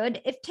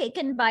understood if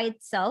taken by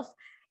itself,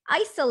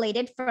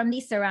 isolated from the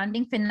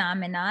surrounding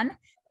phenomenon,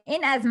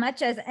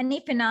 inasmuch as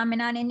any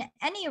phenomenon in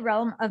any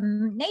realm of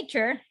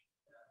nature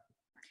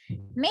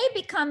may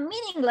become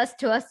meaningless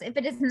to us if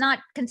it is not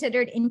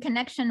considered in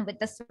connection with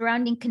the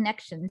surrounding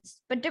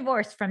connections, but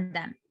divorced from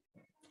them.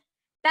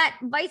 That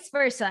vice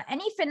versa,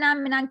 any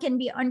phenomenon can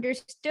be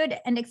understood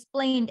and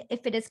explained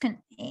if it is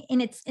in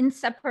its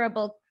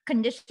inseparable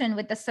condition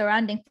with the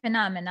surrounding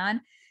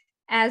phenomenon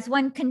as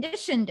one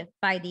conditioned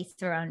by the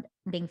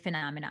surrounding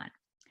phenomenon.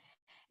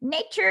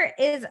 Nature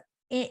is,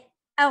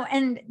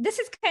 and this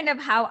is kind of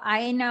how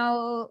I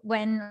know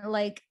when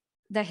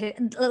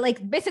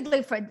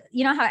basically for,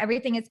 how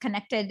everything is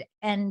connected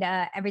and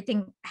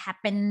everything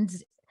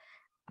happens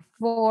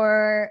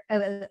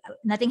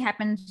nothing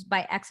happens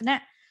by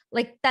accident.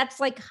 Like, that's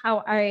like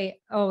how I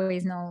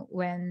always know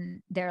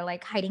when they're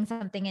like hiding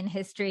something in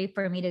history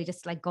for me to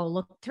just like go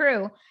look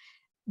through,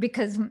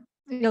 because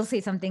you'll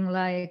see something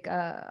like,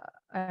 I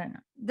don't know,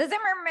 the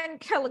Zimmerman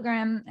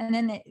telegram, and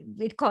then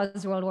it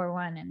caused World War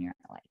I, and you're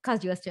like,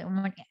 caused US to,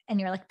 and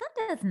you're like,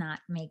 that does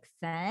not make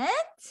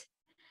sense.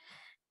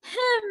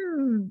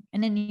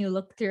 And then you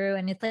look through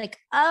and it's like,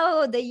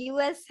 oh, the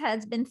US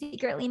has been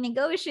secretly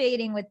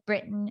negotiating with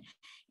Britain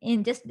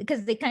in just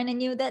because they kind of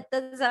knew that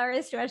the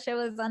Tsarist Russia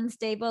was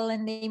unstable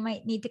and they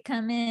might need to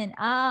come in.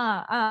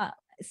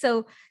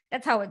 So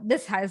that's how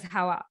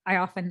I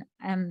often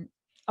am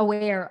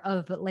aware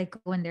of like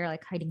when they're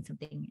like hiding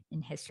something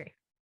in history.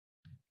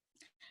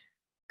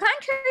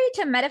 Contrary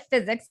to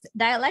metaphysics,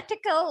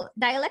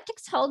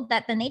 dialectics hold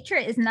that the nature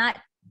is not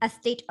a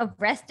state of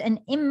rest and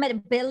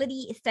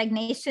immutability,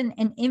 stagnation,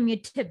 and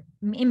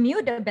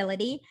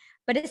immutability,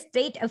 but a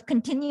state of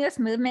continuous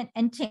movement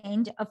and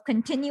change, of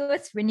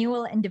continuous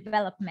renewal and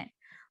development,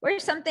 where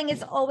something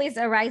is always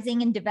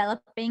arising and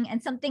developing,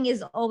 and something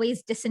is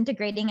always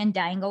disintegrating and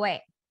dying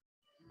away.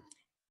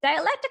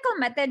 Dialectical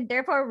method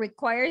therefore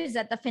requires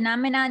that the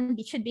phenomenon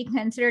should be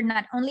considered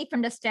not only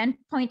from the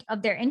standpoint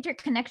of their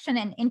interconnection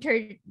and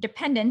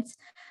interdependence,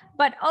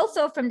 but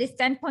also from the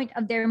standpoint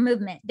of their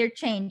movement, their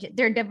change,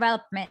 their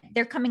development,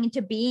 their coming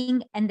into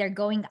being, and their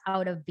going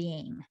out of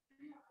being.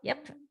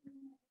 Yep.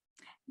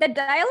 The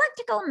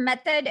dialectical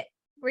method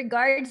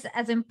regards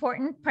as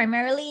important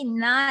primarily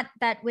not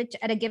that which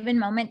at a given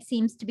moment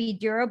seems to be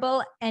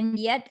durable and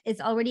yet is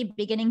already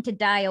beginning to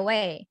die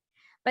away,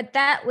 but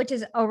that which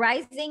is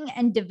arising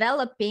and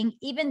developing,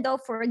 even though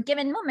for a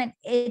given moment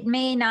it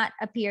may not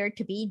appear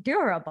to be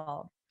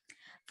durable.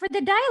 For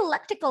the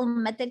dialectical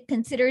method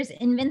considers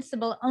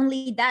invincible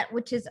only that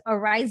which is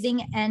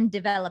arising and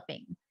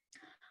developing.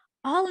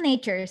 All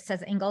nature,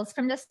 says Engels,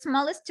 from the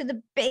smallest to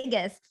the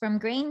biggest, from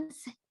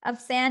grains of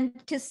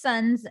sand to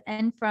suns,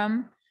 and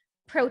from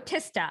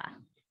protista,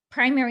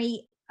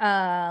 primary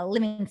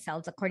living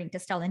cells, according to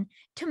Stalin,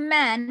 to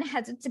man,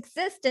 has its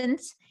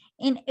existence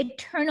in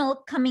eternal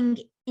coming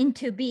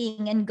into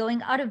being and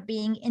going out of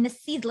being in a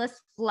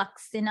ceaseless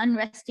flux, in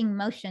unresting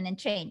motion and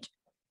change.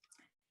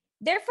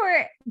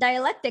 Therefore,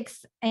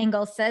 dialectics,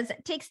 Engels says,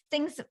 takes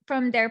things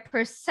from their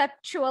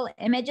perceptual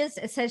images,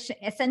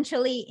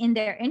 essentially in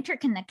their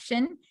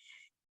interconnection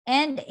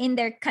and in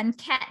their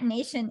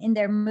concatenation, in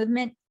their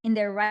movement, in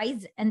their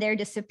rise and their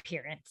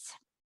disappearance.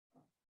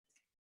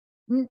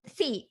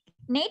 C,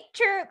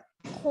 natural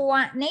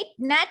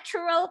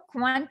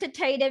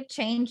quantitative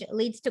change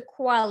leads to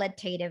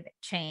qualitative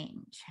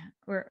change.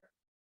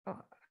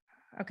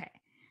 Okay.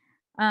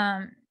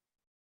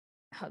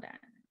 Hold on.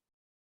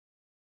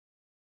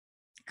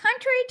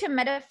 Contrary to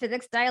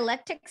metaphysics,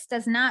 dialectics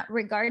does not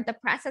regard the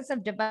process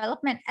of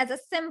development as a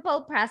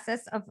simple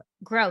process of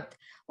growth,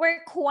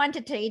 where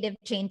quantitative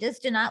changes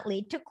do not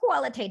lead to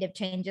qualitative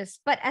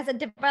changes, but as a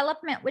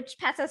development which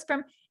passes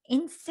from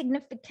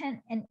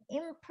insignificant and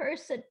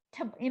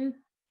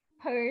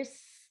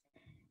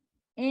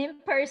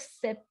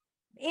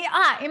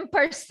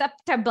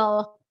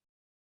imperceptible,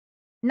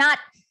 not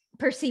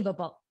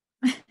perceivable,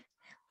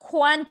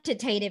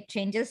 quantitative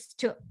changes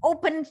to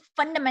open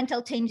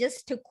fundamental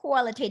changes to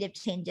qualitative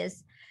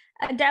changes.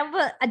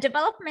 A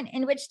development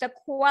in which the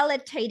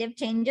qualitative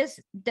changes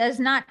does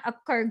not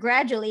occur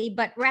gradually,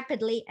 but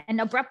rapidly and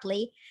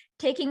abruptly,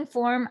 taking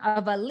form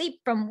of a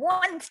leap from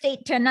one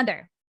state to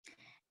another.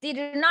 They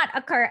do not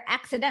occur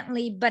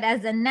accidentally, but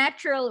as a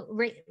natural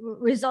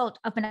result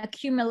of an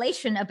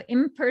accumulation of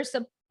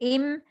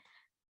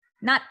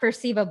not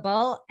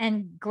perceivable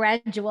and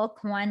gradual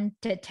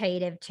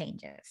quantitative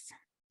changes.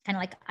 Kind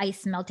of like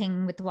ice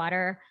melting with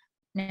water.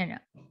 No.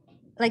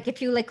 Like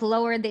if you like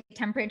lower the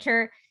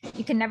temperature,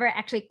 you can never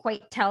actually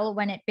quite tell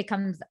when it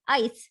becomes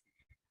ice,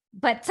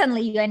 but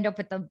suddenly you end up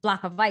with a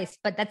block of ice,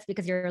 but that's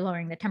because you're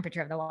lowering the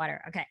temperature of the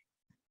water. Okay.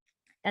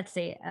 That's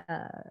the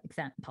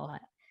example.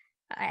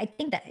 I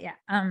think that, yeah.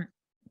 I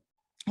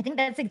think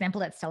that's the example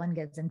that Stalin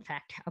gives, in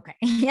fact. Okay.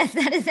 Yes,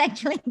 that is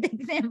actually the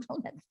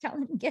example that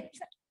Stalin gives.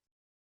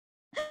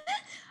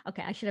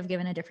 Okay, I should have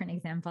given a different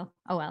example.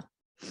 Oh, well.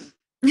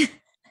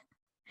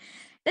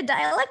 The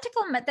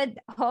dialectical method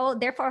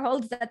therefore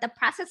holds that the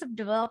process of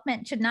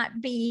development should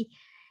not be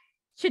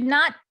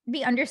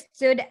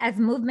understood as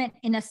movement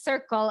in a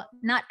circle,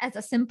 not as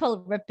a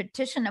simple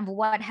repetition of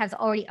what has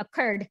already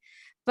occurred,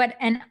 but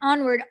an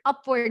onward,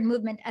 upward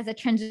movement as a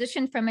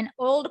transition from an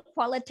old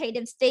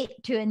qualitative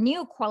state to a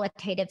new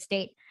qualitative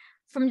state,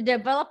 from the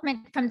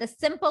development from the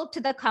simple to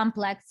the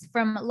complex,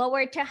 from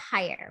lower to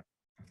higher.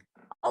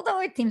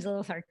 Although it seems a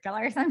little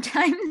circular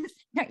sometimes,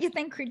 don't you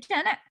think,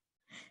 Krutana?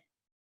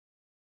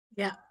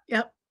 Yeah,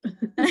 yep.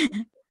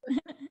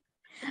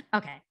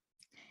 Okay.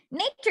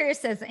 Nature,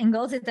 says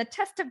Engels, is a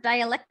test of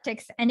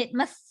dialectics, and it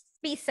must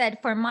be said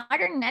for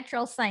modern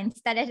natural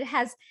science that it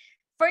has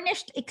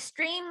furnished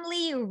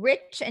extremely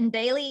rich and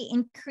daily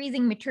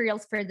increasing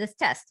materials for this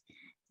test,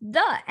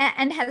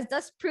 and has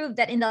thus proved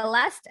that in the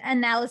last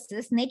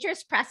analysis,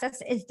 nature's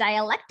process is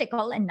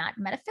dialectical and not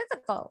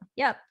metaphysical.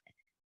 Yep.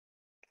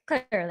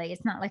 Clearly,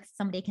 it's not like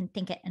somebody can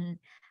think it and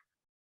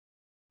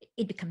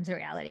it becomes a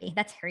reality.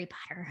 That's Harry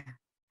Potter.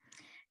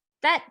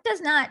 That does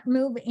not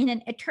move in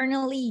an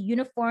eternally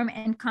uniform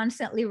and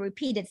constantly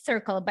repeated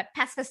circle, but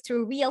passes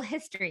through real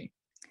history.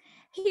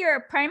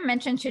 Here, prime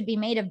mention should be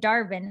made of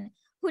Darwin,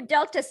 who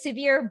dealt a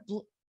severe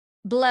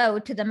blow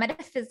to the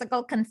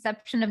metaphysical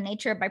conception of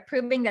nature by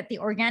proving that the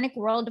organic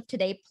world of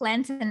today,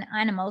 plants and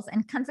animals,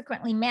 and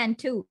consequently man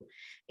too,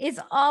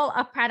 is all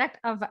a product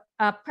of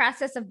a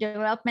process of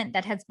development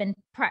that has been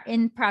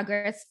in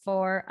progress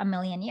for 1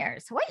 million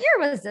years. What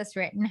year was this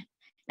written?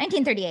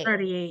 1938.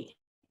 38.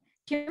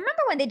 Do you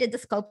remember when they did the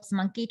Scopes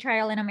monkey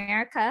trial in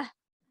America?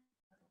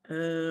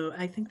 Oh,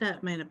 I think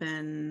that might have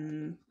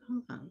been,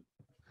 hold on.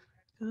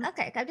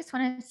 Okay, I just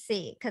want to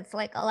see, because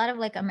like a lot of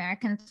like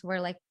Americans were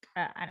like,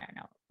 I don't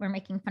know, we're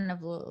making fun of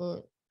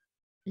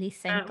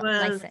That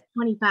was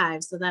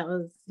 25, so that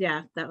was,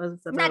 yeah, that was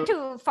about... Not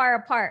too far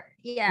apart.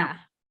 Yeah.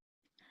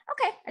 No.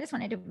 Okay, I just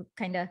wanted to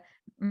kind of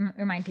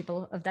remind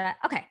people of that.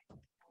 Okay.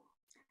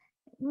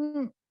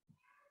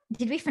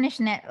 Did we finish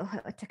net? Oh,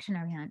 what section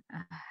are we on?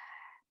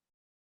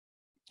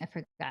 I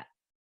forgot.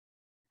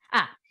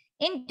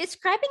 In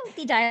describing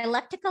the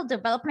dialectical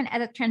development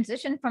as a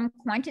transition from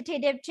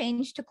quantitative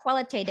change to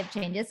qualitative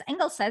changes,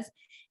 Engels says,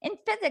 in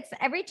physics,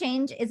 every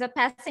change is a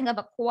passing of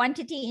a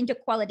quantity into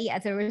quality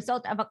as a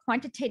result of a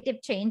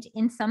quantitative change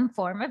in some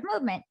form of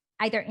movement,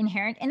 either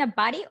inherent in a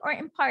body or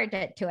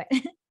imparted to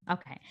it.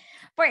 Okay.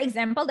 For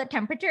example, the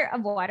temperature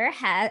of water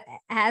has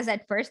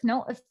at first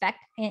no effect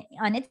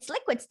on its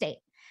liquid state.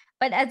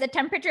 But as the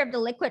temperature of the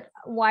liquid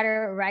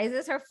water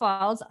rises or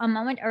falls, a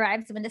moment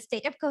arrives when the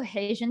state of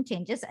cohesion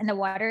changes and the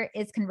water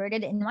is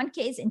converted in one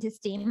case into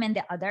steam and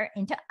the other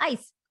into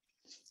ice.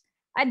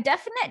 A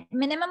definite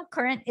minimum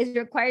current is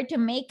required to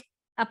make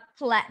a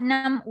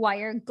platinum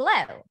wire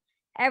glow.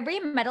 Every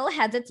metal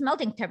has its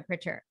melting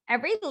temperature.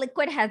 Every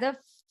liquid has a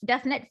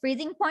definite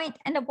freezing point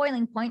and a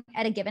boiling point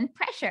at a given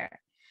pressure.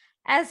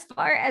 As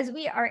far as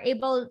we are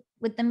able,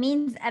 with the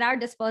means at our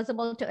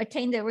disposal to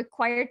attain the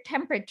required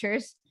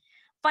temperatures,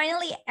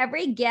 finally,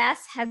 every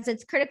gas has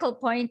its critical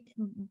point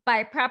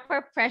by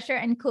proper pressure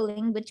and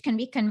cooling, which can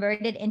be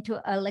converted into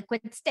a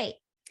liquid state.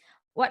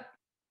 What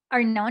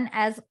are known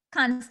as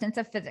constants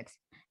of physics,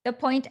 the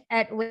point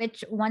at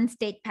which one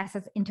state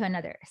passes into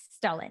another.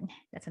 Stalin,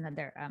 that's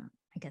another, I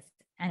guess,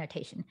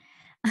 annotation,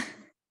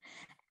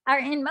 are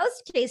in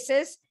most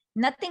cases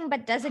nothing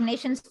but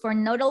designations for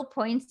nodal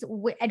points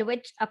at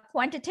which a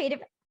quantitative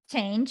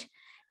change,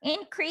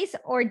 increase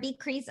or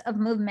decrease of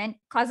movement,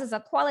 causes a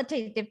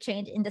qualitative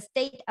change in the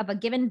state of a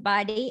given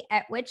body,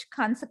 at which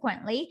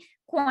consequently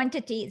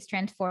quantity is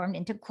transformed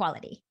into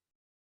quality.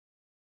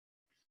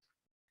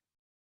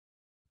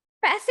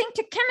 Passing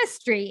to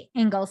chemistry,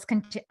 Engels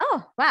continued.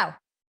 Oh, wow.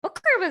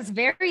 Booker was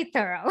very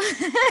thorough.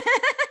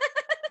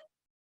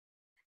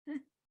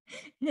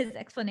 His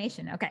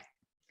explanation. Okay.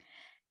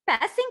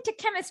 Passing to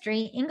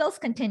chemistry, Engels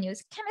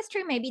continues,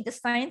 chemistry may be the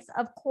science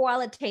of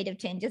qualitative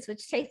changes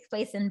which takes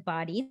place in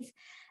bodies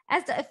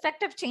as the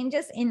effect of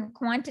changes in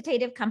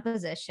quantitative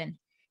composition.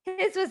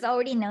 His was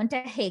already known to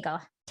Hegel.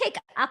 Take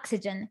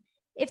oxygen.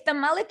 If the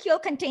molecule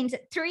contains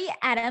 3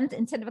 atoms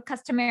instead of a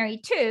customary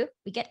 2,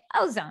 we get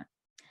ozone.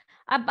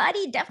 A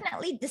body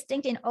definitely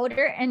distinct in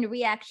odor and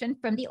reaction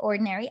from the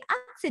ordinary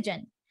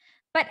oxygen.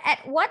 But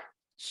at what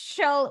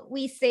shall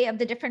we say of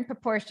the different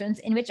proportions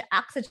in which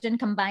oxygen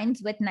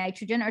combines with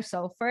nitrogen or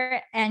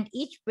sulfur, and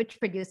each which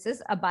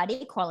produces a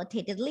body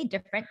qualitatively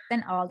different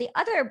than all the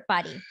other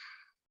body?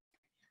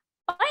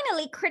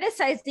 Finally,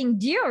 criticizing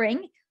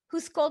Düring, who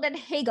scolded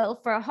Hegel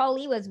for all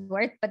he was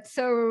worth, but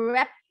so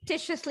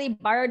repetitiously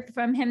borrowed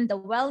from him the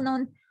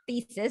well-known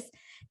thesis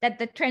that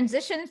the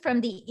transition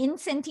from the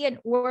insentient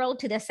world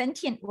to the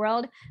sentient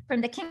world,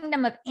 from the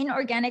kingdom of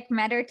inorganic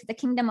matter to the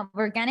kingdom of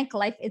organic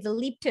life, is a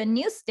leap to a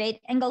new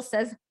state, Engels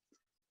says,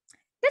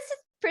 this is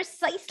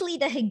precisely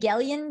the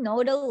Hegelian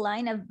nodal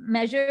line of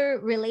measure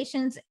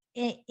relations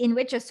in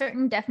which a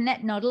certain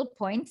definite nodal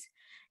points,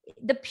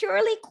 the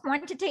purely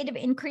quantitative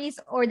increase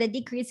or the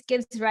decrease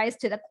gives rise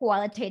to the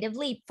qualitative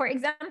leap. For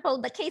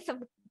example, the case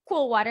of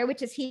cool water,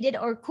 which is heated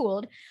or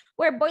cooled,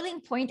 where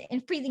boiling point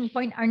and freezing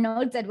point are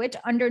nodes at which,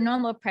 under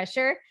normal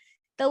pressure,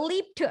 the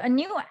leap to a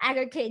new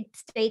aggregate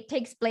state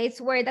takes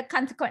place, where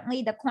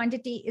consequently the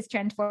quantity is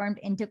transformed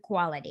into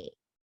quality.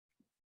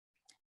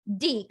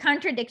 D,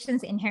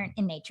 contradictions inherent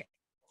in nature.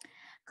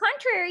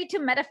 Contrary to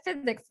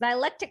metaphysics,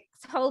 dialectics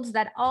holds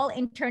that all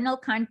internal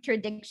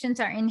contradictions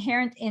are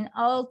inherent in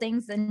all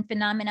things and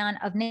phenomenon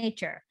of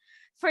nature,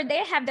 for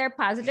they have their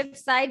positive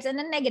sides and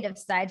the negative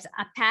sides,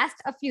 a past,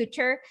 a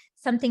future,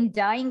 something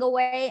dying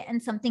away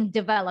and something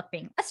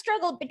developing, a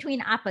struggle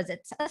between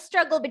opposites, a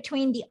struggle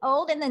between the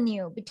old and the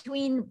new,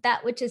 between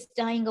that which is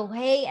dying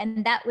away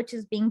and that which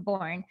is being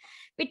born,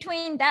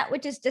 between that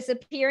which is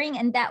disappearing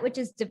and that which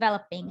is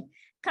developing,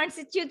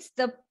 constitutes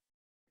the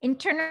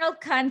internal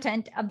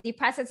content of the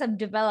process of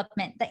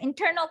development, the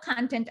internal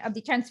content of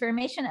the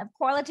transformation of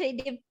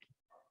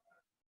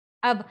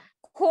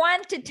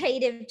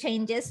quantitative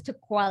changes to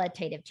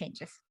qualitative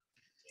changes.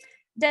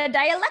 The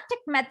dialectic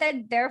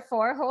method,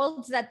 therefore,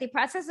 holds that the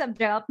process of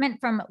development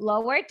from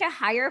lower to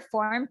higher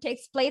form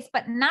takes place,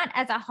 but not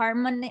as a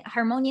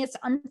harmonious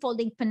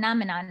unfolding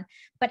phenomenon,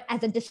 but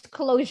as a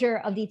disclosure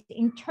of these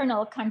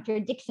internal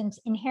contradictions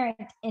inherent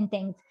in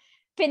things.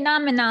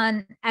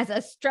 Phenomenon as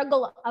a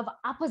struggle of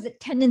opposite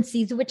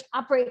tendencies which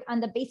operate on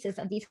the basis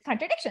of these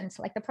contradictions,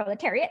 like the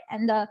proletariat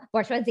and the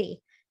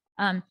bourgeoisie.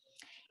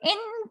 In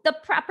the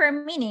proper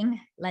meaning,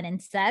 Lenin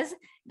says,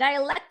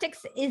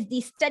 dialectics is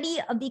the study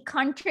of the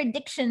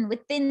contradiction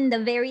within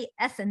the very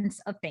essence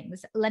of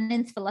things.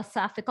 Lenin's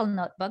Philosophical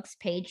Notebooks,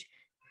 page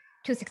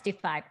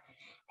 265.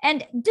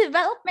 And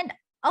development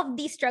of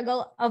the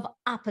struggle of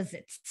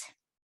opposites.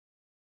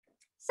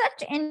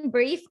 Such, in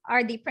brief,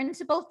 are the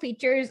principal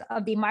features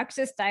of the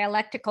Marxist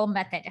dialectical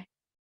method.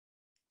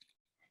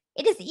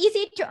 It is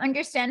easy to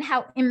understand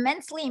how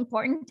immensely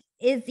important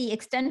is the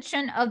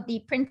extension of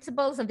the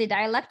principles of the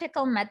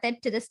dialectical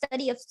method to the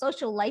study of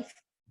social life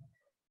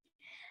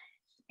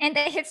and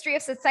the history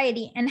of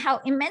society, and how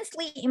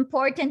immensely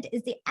important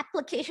is the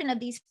application of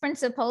these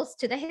principles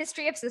to the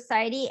history of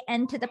society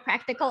and to the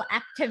practical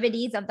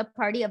activities of the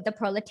party of the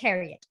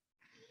proletariat.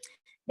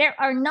 There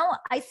are no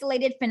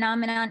isolated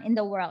phenomenon in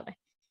the world.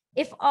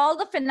 If all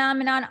the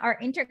phenomena are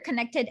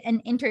interconnected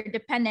and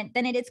interdependent,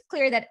 then it is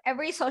clear that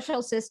every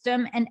social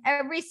system and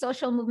every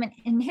social movement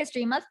in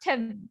history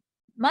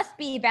must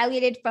be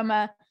evaluated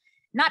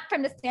not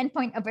from the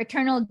standpoint of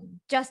eternal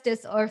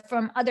justice or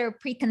from other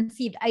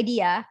preconceived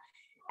idea,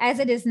 as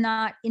it is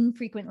not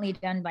infrequently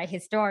done by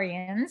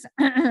historians,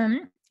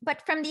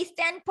 but from the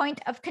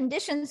standpoint of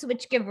conditions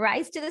which give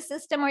rise to the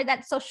system or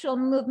that social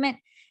movement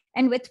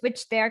and with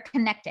which they are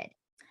connected.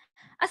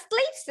 A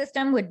slave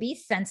system would be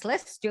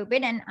senseless,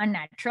 stupid, and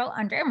unnatural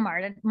under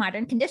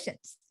modern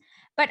conditions.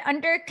 But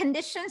under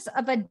conditions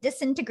of a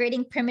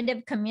disintegrating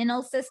primitive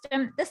communal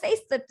system, the slave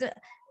system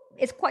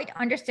is quite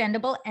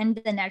understandable and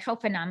the natural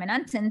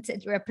phenomenon, since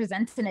it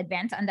represents an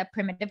advance on the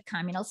primitive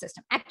communal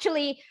system.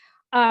 Actually,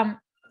 actually,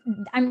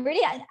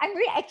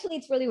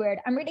 it's really weird.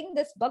 I'm reading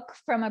this book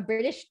from a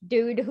British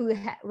dude who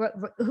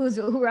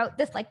wrote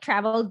this like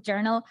travel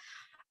journal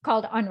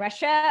called On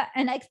Russia,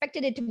 and I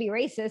expected it to be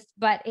racist,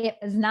 but it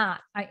was not.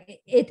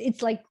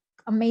 It's like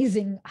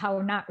amazing how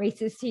not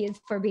racist he is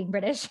for being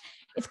British.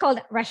 It's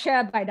called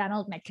Russia by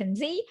Donald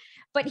Mackenzie,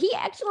 but he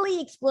actually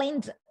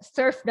explains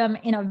serfdom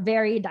in a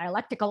very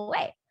dialectical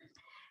way.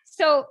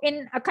 So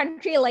in a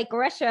country like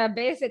Russia,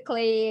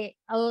 basically,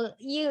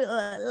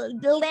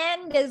 the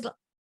land is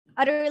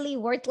utterly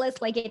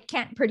worthless, like it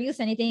can't produce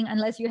anything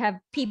unless you have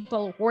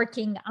people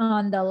working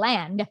on the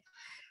land.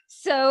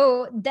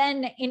 So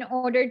then in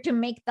order to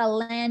make the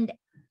land,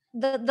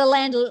 the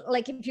land,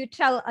 like if you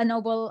tell a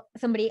noble,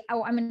 somebody,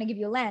 oh, I'm going to give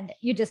you land,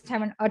 you just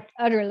have an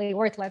utterly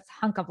worthless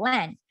hunk of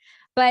land.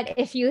 But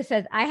if you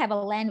said, I have a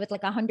land with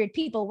like 100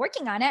 people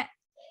working on it,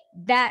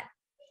 that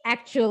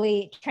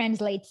actually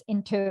translates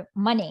into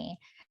money.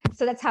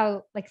 So that's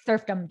how like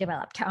serfdom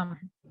developed.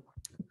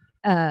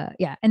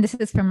 Yeah, and this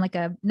is from like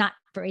a not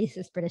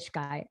racist British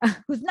guy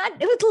who's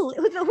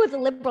a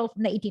liberal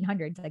from the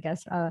 1800s, I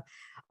guess.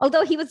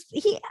 Although he I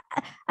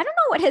don't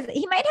know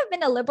he might have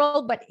been a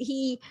liberal, but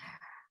he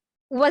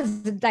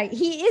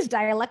is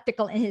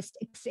dialectical in his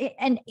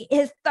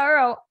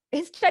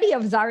study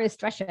of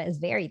Tsarist Russia is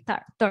very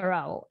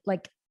thorough.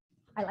 Like,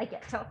 I like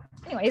it. So,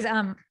 anyways,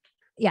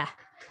 yeah,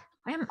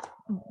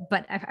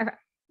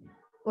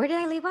 where did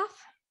I leave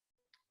off?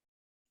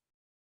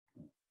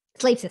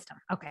 Slave system.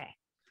 Okay.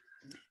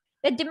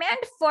 The demand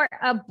for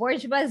a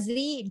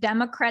bourgeoisie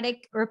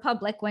democratic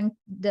republic when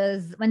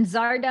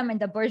Tsardom and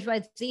the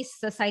bourgeoisie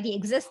society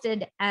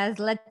existed as,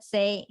 let's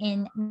say,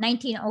 in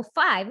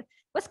 1905,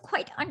 was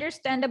quite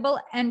understandable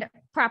and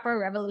proper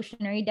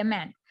revolutionary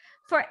demand.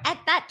 For at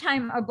that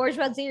time, a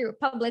bourgeoisie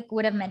republic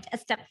would have meant a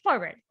step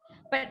forward.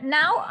 But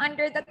now,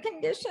 under the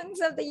conditions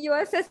of the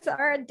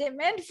USSR, a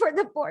demand for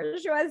the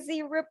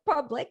bourgeoisie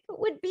republic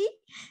would be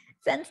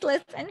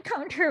senseless and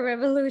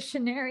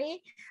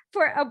counter-revolutionary,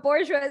 for a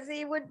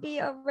bourgeoisie would be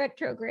a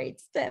retrograde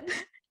step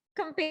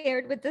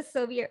compared with the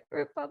Soviet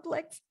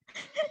republics.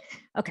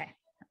 Okay,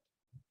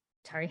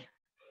 sorry.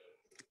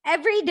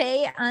 Every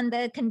day on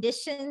the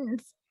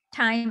conditions,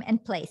 time,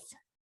 and place.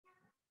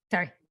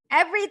 Sorry,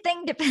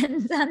 everything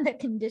depends on the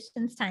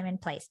conditions, time,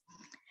 and place.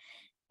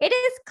 It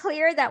is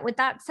clear that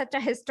without such a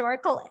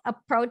historical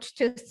approach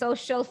to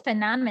social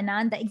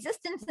phenomenon, the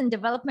existence and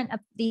development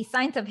of the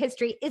science of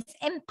history is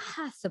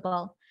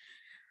impossible.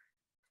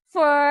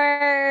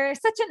 For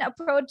such an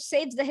approach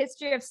saves the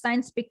history of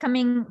science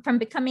from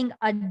becoming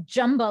a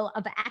jumble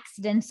of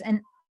accidents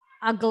and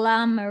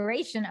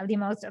agglomeration of the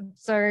most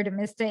absurd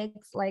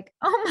mistakes, like,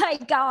 oh my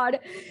God,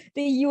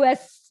 the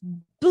US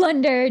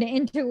blundered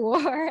into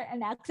war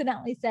and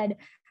accidentally said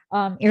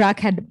Iraq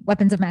had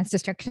weapons of mass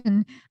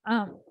destruction.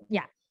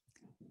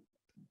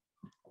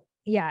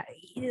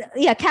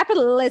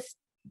 Capitalists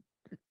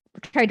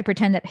try to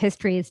pretend that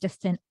history is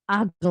just an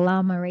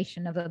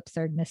agglomeration of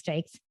absurd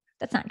mistakes.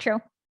 That's not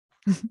true.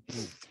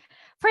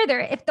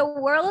 Further, if the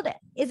world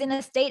is in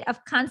a state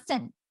of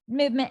constant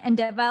movement and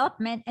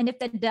development, and if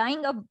the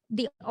dying of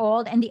the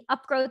old and the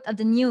upgrowth of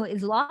the new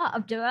is law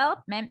of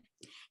development,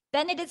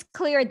 then it is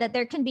clear that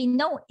there can be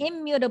no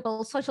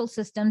immutable social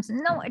systems,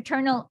 no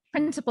eternal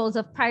principles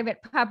of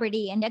private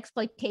property and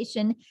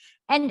exploitation,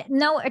 and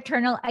no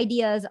eternal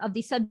ideas of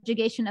the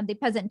subjugation of the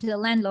peasant to the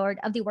landlord,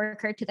 of the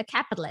worker to the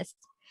capitalist.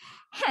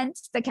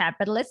 Hence, the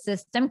capitalist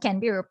system can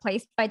be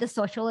replaced by the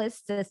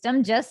socialist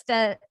system, just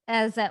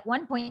as at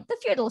one point the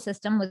feudal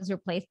system was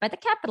replaced by the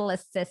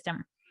capitalist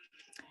system.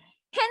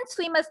 Hence,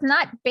 we must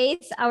not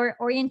base our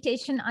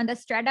orientation on the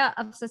strata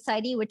of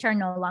society which are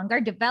no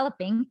longer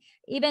developing,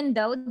 even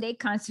though they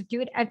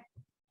constitute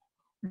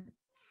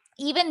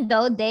even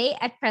though they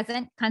at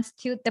present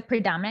constitute the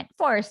predominant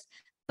force.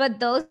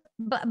 But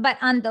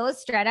on those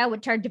strata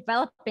which are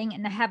developing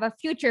and have a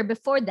future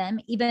before them,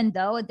 even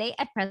though they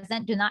at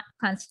present do not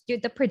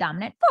constitute the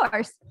predominant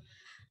force.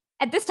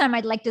 At this time,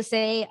 I'd like to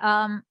say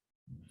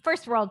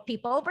first world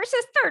people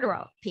versus third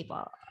world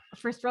people.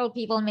 First world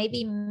people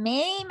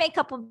may make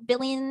up 1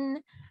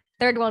 billion.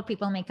 Third world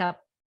people make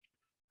up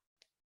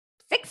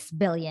 6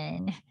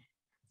 billion.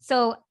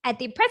 So at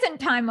the present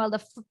time, while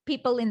the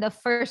people in the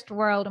first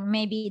world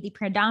may be the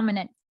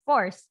predominant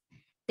force,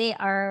 they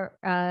are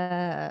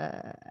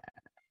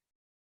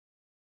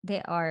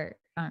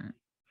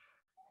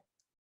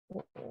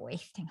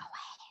wasting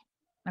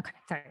away. Okay,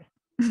 sorry.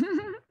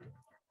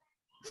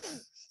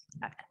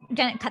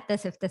 Janet, cut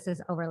this if this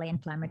is overly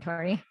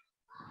inflammatory.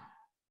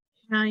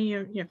 No,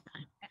 you're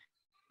fine.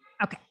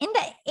 Okay, in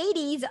the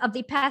 80s of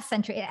the past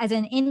century, as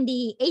in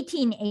the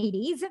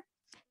 1880s,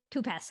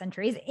 2 past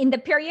centuries, in the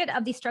period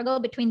of the struggle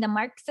between the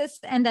Marxists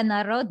and the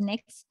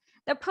Narodniks,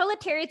 the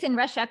proletariat in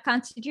Russia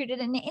constituted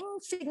an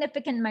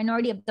insignificant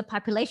minority of the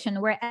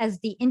population, whereas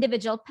the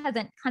individual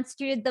peasant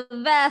constituted the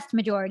vast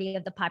majority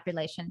of the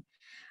population.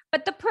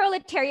 But the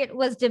proletariat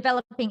was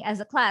developing as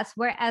a class,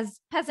 whereas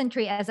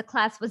peasantry as a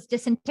class was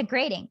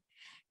disintegrating.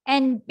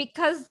 And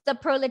because the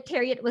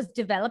proletariat was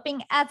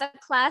developing as a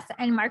class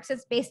and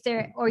Marxists based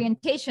their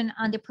orientation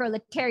on the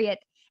proletariat,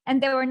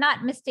 and they were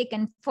not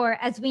mistaken, for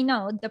as we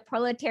know, the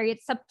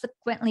proletariat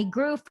subsequently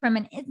grew from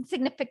an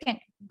insignificant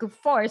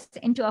force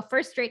into a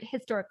first-rate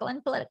historical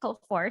and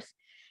political force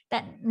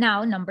that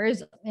now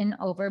numbers in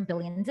over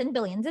billions and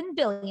billions and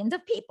billions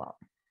of people.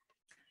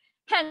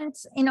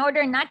 Hence, in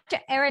order not to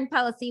err in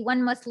policy,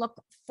 one must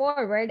look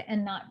forward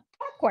and not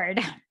backward.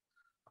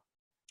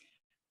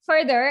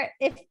 Further,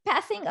 if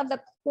passing of the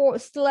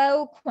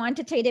slow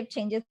quantitative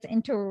changes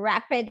into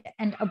rapid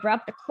and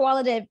abrupt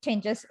qualitative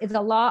changes is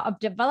a law of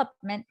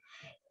development,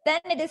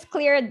 then it is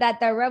clear that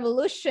the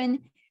revolution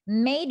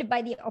made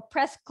by the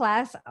oppressed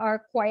class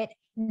are quite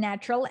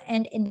natural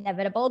and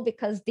inevitable,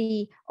 because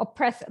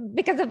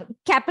of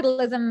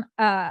capitalism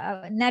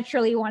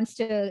naturally wants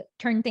to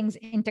turn things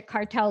into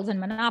cartels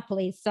and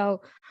monopolies.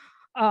 So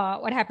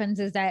what happens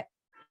is that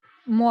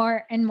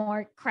more and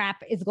more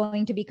crap is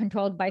going to be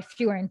controlled by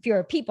fewer and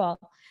fewer people,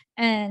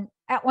 and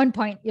at one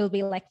point you'll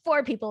be like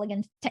 4 people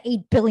against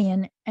 8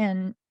 billion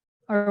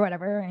or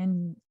whatever,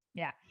 and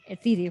yeah,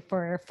 it's easy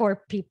for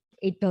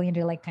 8 billion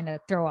to like kind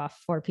of throw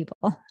off 4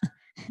 people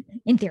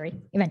in theory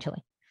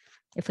eventually,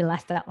 if we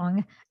last that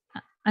long,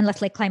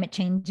 unless like climate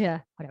change,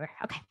 whatever.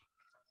 Okay.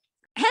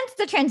 Hence,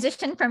 the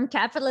transition from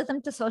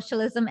capitalism to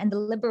socialism and the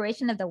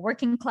liberation of the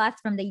working class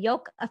from the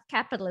yoke of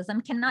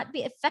capitalism cannot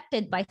be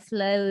effected by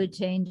slow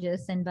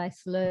changes and by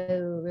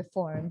slow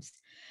reforms,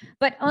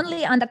 but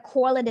only on the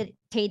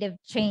qualitative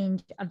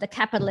change of the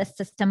capitalist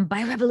system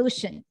by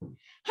revolution.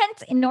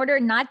 Hence, in order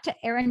not to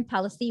err in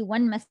policy,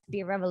 one must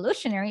be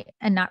revolutionary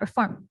and not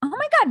reform. Oh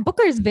my God,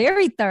 Booker is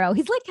very thorough.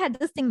 He's like had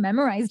this thing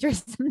memorized or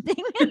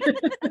something.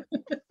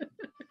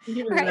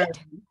 Right?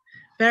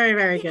 Very,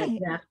 very good.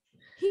 Yeah.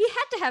 He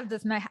had to have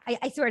this.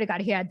 I swear to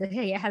God, he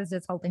has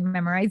this whole thing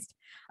memorized.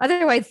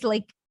 Otherwise,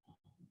 like,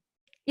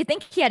 you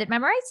think he had it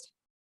memorized?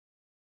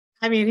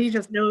 I mean, he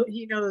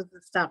knows the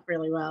stuff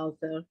really well,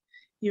 so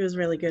he was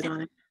really good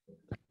on it.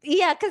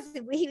 Yeah, because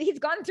he's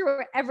gone through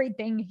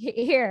everything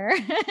here.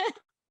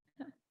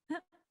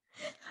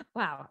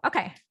 Wow.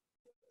 Okay.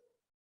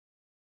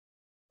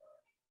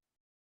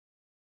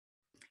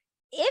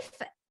 If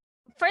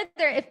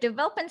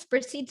development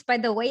proceeds by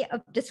the way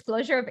of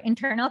disclosure of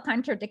internal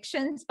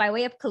contradictions, by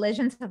way of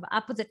collisions of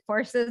opposite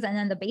forces, and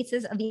on the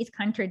basis of these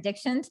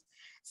contradictions,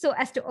 so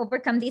as to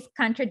overcome these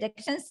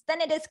contradictions, then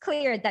it is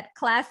clear that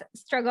class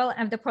struggle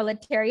of the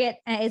proletariat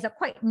is a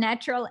quite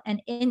natural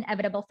and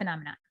inevitable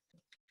phenomenon.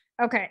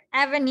 Okay,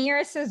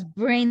 Avenirus's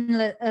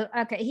brainless.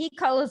 Okay, he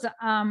calls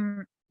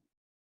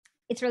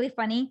it's really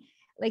funny.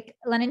 Like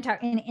Lenin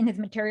in his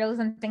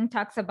materialism thing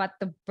talks about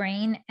the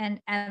brain, and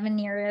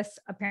Avenirus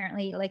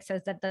apparently like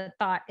says that the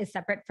thought is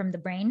separate from the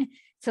brain.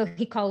 So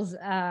he calls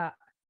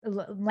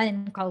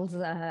Lenin calls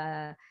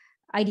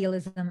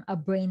idealism a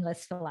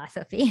brainless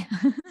philosophy.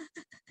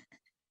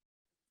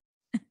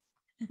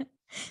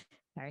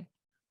 Sorry,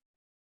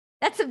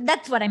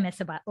 that's what I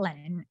miss about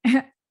Lenin.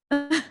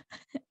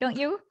 Don't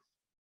you?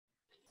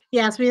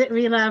 Yes,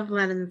 we love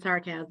Lenin's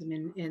sarcasm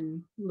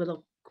in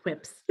little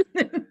quips.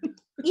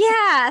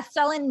 Yeah,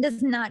 Stalin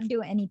does not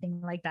do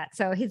anything like that.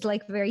 So he's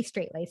like very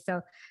straight-laced.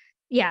 So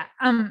yeah.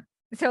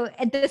 So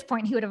at this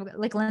point he would have,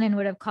 like, Lenin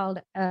would have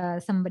called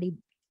somebody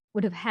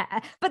would have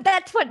had, but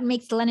that's what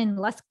makes Lenin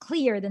less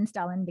clear than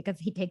Stalin, because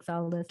he takes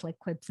all this like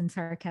quips and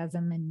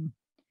sarcasm and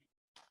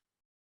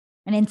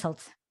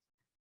insults.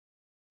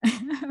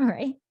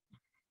 Right?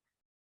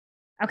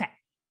 Okay.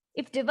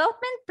 If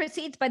development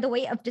proceeds by the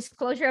way of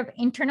disclosure of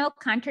internal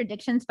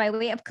contradictions, by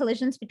way of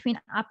collisions between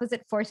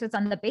opposite forces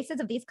on the basis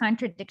of these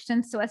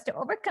contradictions, so as to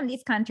overcome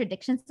these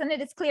contradictions, then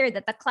it is clear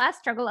that the class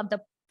struggle of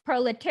the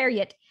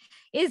proletariat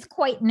is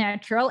quite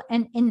natural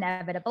and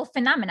inevitable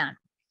phenomenon.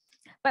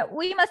 But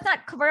we must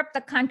not cover up the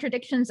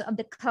contradictions of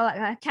the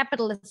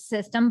capitalist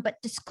system,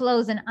 but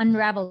disclose and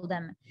unravel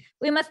them.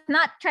 We must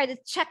not try to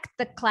check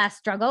the class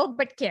struggle,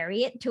 but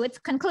carry it to its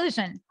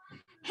conclusion.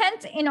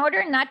 Hence, in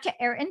order not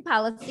to err in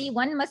policy,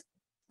 one must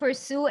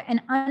pursue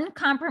an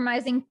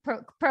uncompromising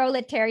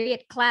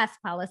proletariat class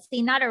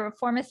policy, not a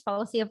reformist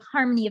policy of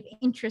harmony of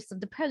interests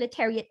of the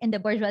proletariat and the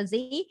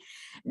bourgeoisie,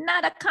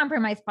 not a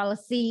compromise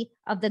policy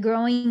of the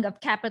growing of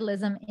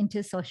capitalism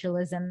into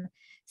socialism.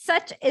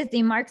 Such is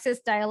the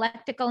Marxist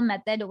dialectical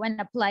method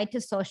when applied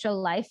to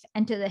social life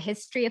and to the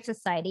history of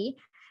society.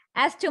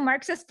 As to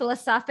Marxist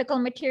philosophical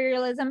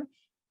materialism,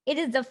 it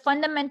is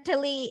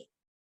fundamentally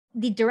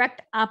the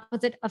direct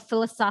opposite of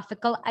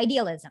philosophical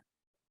idealism.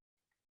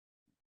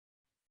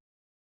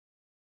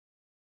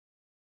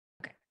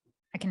 Okay,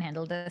 I can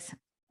handle this.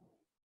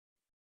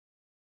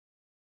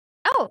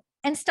 Oh,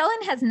 and Stalin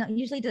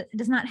usually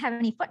does not have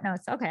any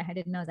footnotes. Okay, I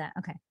didn't know that.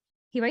 Okay.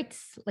 He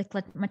writes like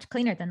much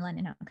cleaner than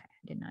Lenin. Okay,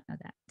 I did not know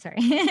that. Sorry.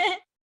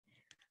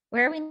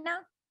 Where are we now?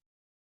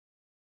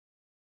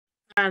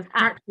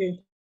 Part 2.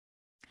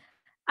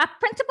 A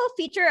principal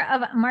feature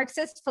of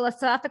Marxist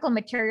philosophical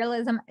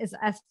materialism is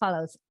as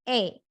follows.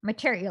 A,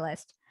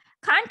 materialist.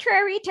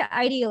 Contrary to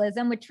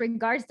idealism, which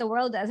regards the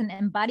world as an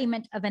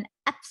embodiment of an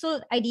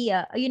absolute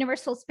idea, a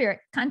universal spirit,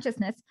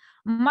 consciousness,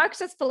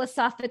 Marxist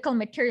philosophical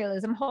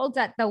materialism holds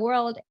that the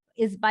world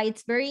is by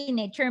its very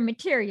nature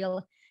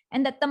material,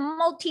 and that the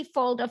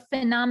multifold of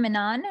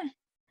phenomenon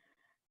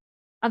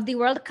of the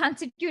world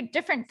constitute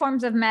different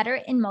forms of matter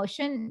in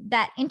motion,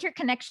 that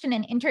interconnection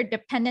and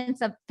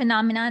interdependence of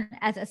phenomenon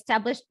as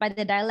established by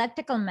the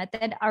dialectical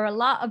method are a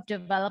law of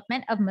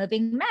development of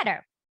moving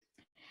matter,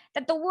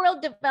 that the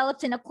world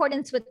develops in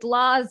accordance with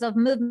laws of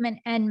movement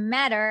and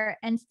matter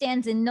and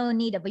stands in no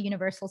need of a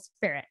universal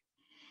spirit.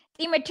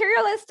 The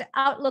materialist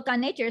outlook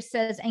on nature,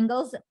 says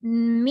Engels,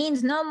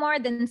 means no more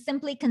than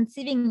simply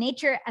conceiving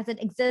nature as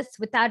it exists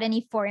without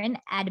any foreign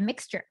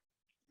admixture.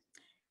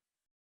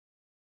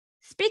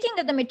 Speaking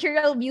of the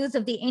material views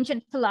of the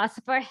ancient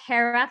philosopher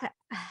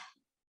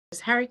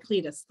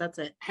Heraclitus, that's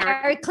it.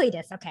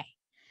 Heraclitus, okay,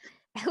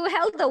 who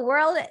held the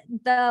world,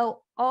 the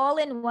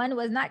all-in-one,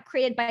 was not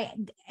created by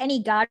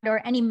any god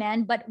or any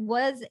man, but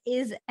was,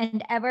 is,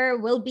 and ever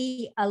will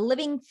be a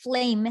living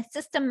flame,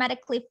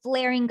 systematically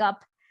flaring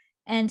up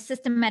and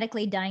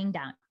systematically dying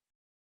down.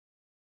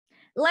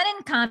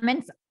 Lenin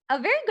comments, a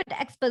very good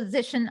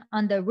exposition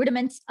on the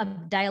rudiments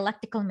of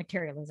dialectical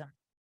materialism.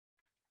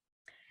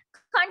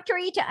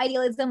 Contrary to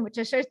idealism, which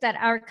asserts that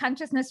our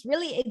consciousness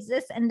really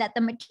exists and that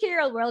the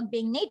material world,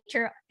 being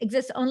nature,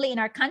 exists only in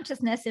our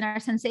consciousness, in our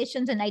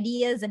sensations and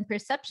ideas and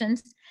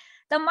perceptions,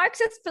 the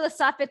Marxist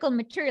philosophical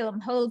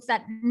materialism holds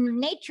that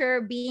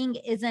nature being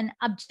is an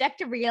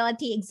objective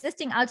reality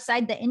existing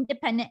outside the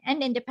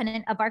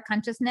independent of our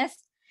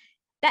consciousness,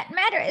 that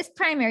matter is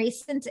primary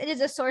since it is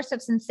a source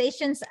of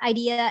sensations,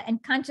 idea,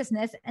 and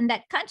consciousness, and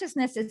that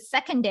consciousness is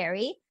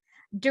secondary,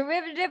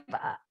 derivative,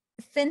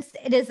 since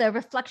it is a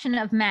reflection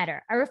of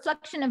matter, a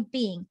reflection of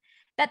being.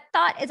 That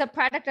thought is a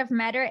product of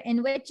matter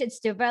in which its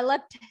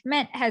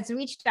development has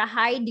reached a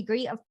high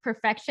degree of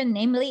perfection,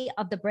 namely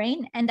of the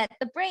brain, and that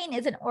the brain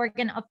is an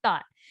organ of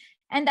thought,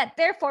 and that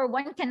therefore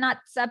one cannot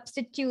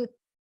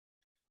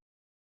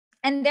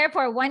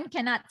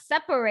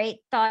separate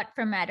thought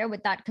from matter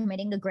without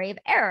committing a grave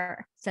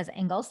error, says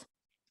Engels.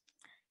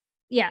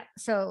 Yeah,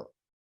 so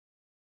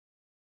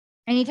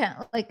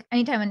anytime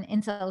when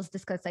incels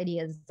discuss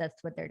ideas,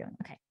 that's what they're doing.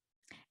 Okay.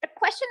 The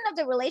question of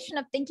the relation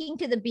of thinking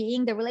to the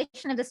being, the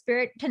relation of the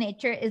spirit to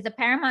nature, is the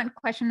paramount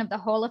question of the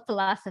whole of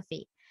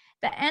philosophy.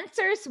 The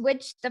answers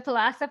which the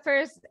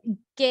philosophers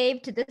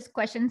gave to this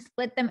question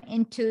split them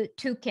into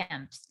two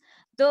camps.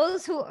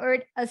 Those who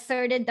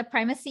asserted the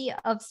primacy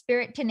of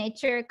spirit to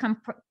nature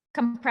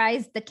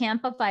comprised the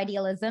camp of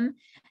idealism.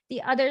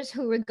 The others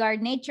who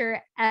regard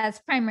nature as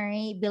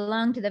primary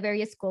belong to the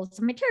various schools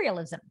of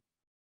materialism.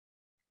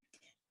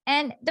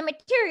 And the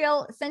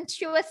material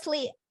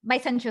by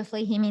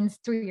sensuously, he means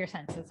through your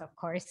senses, of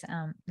course,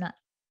 not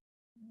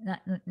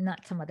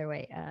some other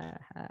way.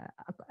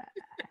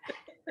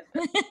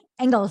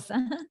 Engels.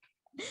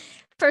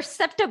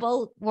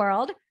 Perceptible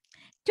world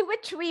to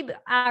which we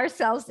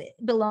ourselves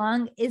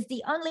belong is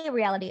the only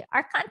reality.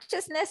 Our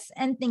consciousness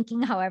and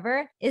thinking,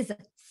 however, is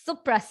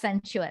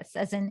suprasensuous,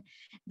 as in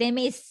they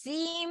may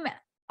seem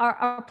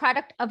are a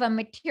product of a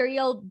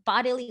material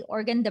bodily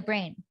organ, the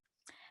brain.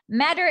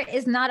 Matter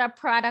is not a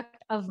product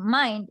of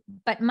mind,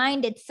 but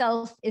mind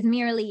itself is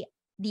merely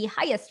the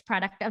highest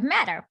product of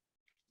matter.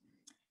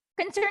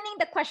 Concerning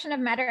the question of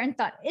matter and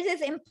thought, it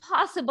is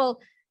impossible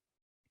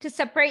to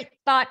separate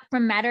thought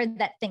from matter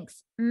that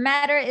thinks.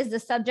 Matter is the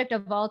subject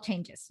of all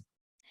changes.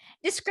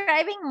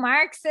 Describing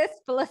Marxist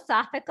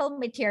philosophical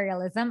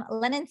materialism,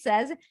 Lenin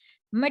says,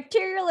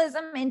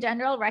 materialism in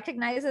general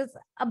recognizes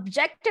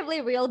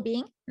objectively real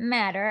being,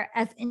 matter,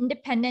 as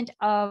independent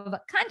of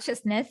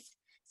consciousness,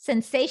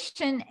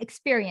 sensation,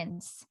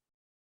 experience.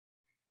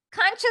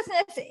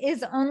 Consciousness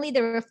is only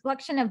the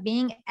reflection of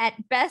being,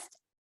 at best,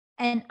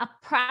 and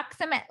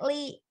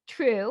approximately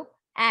true,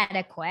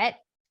 adequate,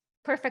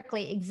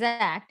 perfectly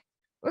exact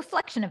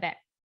reflection of it.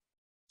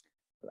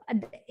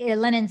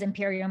 Lenin's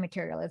Imperial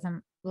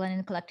Materialism,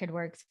 Lenin Collected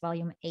Works,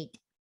 Volume 8,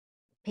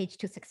 page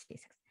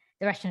 266,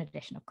 the Russian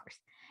edition, of course.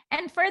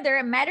 And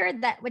further, matter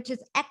that which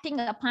is acting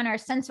upon our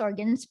sense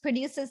organs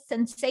produces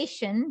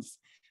sensations.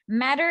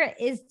 Matter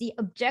is the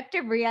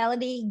objective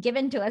reality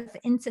given to us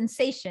in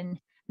sensation.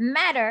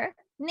 Matter,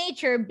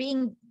 nature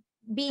being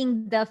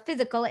the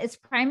physical, is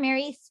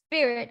primary,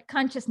 spirit,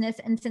 consciousness,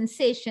 and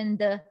sensation,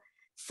 the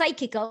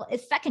psychical,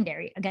 is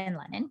secondary, again,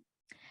 Lenin.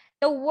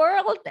 The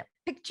world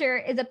picture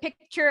is a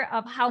picture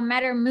of how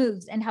matter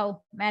moves and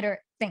how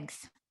matter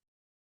thinks.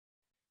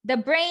 The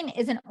brain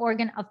is an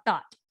organ of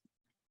thought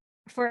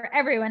for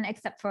everyone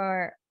except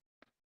for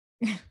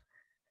I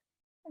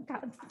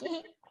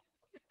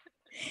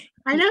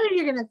know who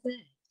you're gonna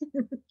say.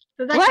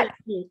 What?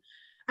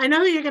 I know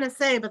who you're gonna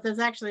say, but there's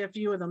actually a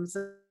few of them.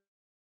 So,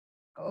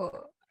 Oh,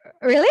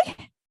 really?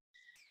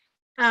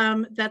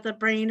 that the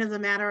brain is a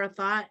matter of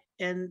thought,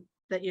 and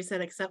that you said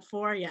except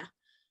for, yeah.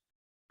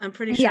 I'm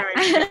pretty sure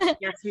I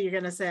guess who you're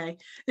gonna say.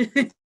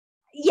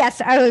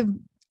 Yes, I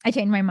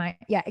changed my mind.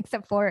 Yeah,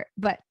 except for,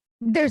 but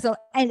there's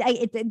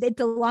it's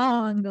a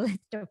long list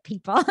of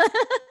people.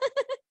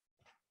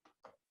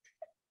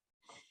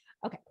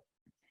 Okay.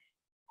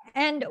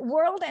 And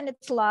world and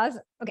its laws.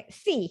 Okay,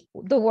 C,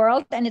 the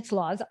world and its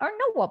laws are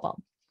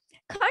knowable.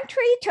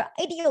 Contrary to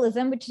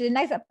idealism, which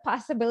denies the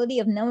possibility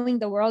of knowing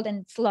the world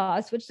and its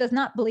laws, which does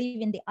not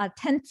believe in the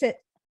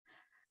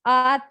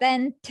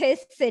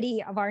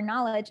authenticity of our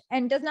knowledge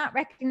and does not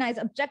recognize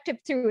objective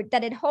truth,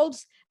 that it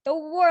holds the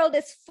world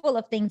is full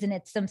of things in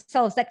it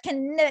themselves that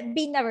can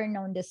be never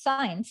known to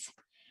science.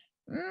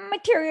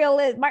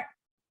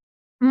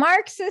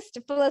 Marxist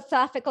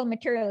philosophical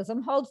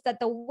materialism holds that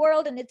the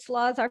world and its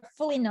laws are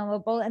fully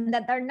knowable, and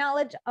that our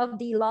knowledge of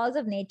the laws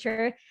of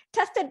nature,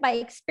 tested by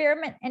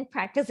experiment and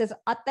practice, is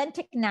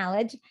authentic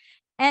knowledge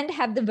and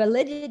have the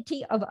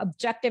validity of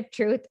objective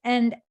truth.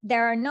 And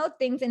there are no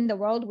things in the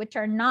world which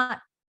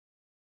are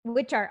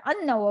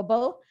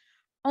unknowable,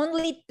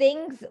 only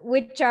things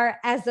which are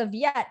as of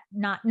yet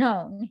not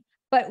known,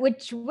 but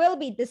which will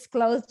be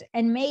disclosed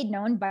and made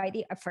known by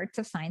the efforts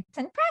of science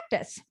and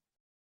practice.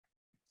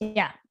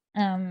 Yeah,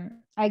 I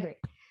agree.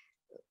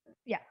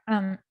 Yeah,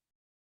 and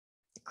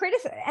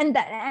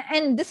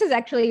this is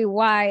actually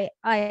why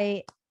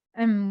I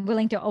am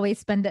willing to always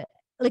spend it.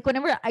 Like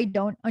whenever I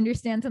don't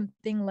understand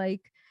something,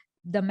 like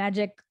the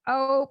magic,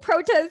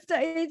 protest,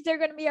 is there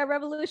going to be a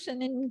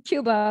revolution in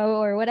Cuba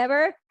or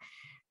whatever?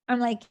 I'm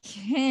like,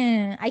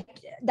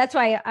 that's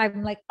why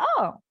I'm like,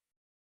 I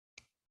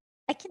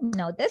can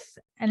know this.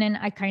 And then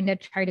I kind of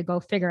try to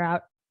go figure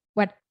out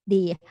what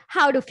the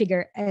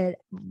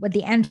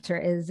answer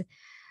is,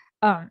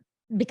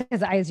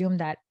 because I assume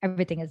that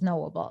everything is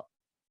knowable,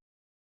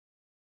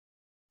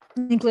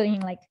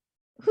 including like,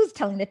 who's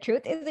telling the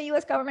truth? Is the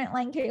US government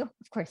lying to you?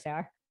 Of course they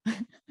are.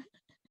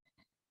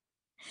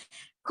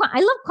 I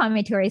love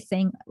Kwame Ture's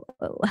saying,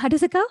 how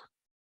does it go?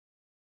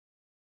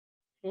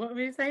 What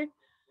were you saying?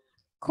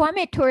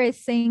 Kwame Ture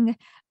is saying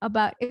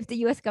about if the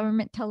US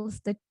government tells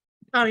the...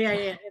 Oh, yeah.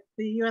 If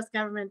the US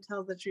government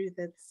tells the truth,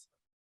 it's...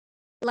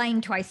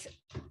 lying twice.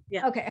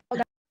 Yeah. Okay, hold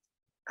on.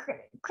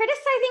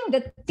 Criticizing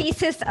the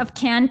thesis of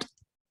Kant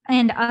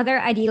and other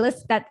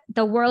idealists that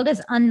the world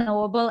is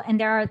unknowable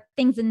and there are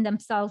things in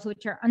themselves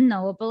which are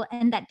unknowable,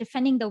 and that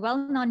defending the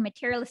well-known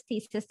materialist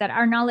thesis that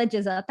our knowledge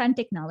is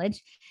authentic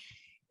knowledge,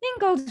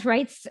 Ingalls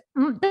writes,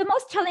 the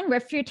most telling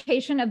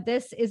refutation of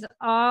this is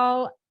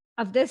all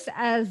as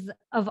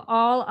of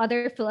all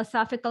other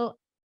philosophical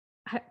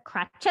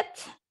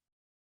crotchets.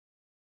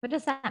 What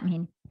does that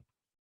mean?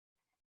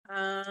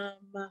 Hold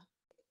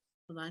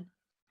on.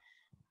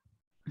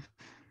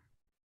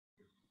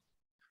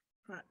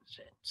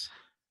 Crotchet.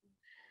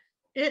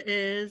 It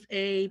is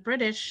a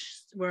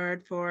British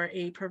word for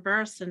a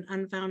perverse and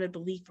unfounded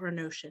belief or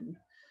notion.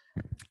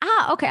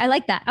 Okay, I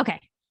like that. Okay.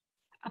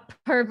 A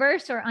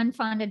perverse or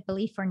unfounded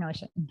belief or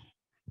notion.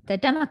 The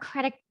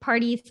Democratic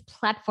Party's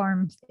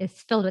platform is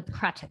filled with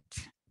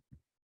crotchets.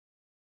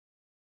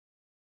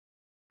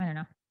 I don't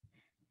know.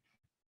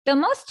 The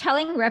most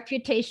telling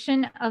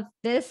refutation of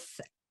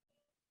this,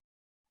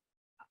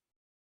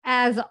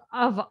 as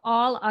of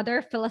all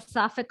other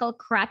philosophical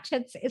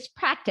crotchets, is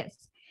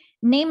practice,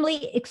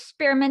 namely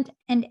experiment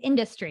and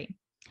industry.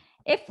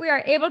 If we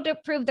are able to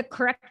prove the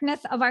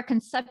correctness of our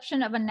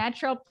conception of a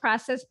natural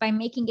process by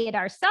making it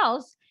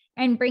ourselves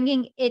and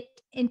bringing it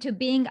into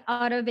being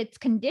out of its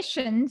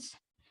conditions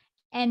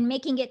and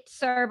making it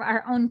serve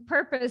our own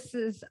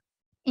purposes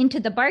into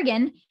the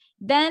bargain,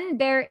 then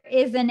there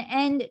is an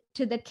end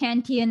to the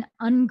Kantian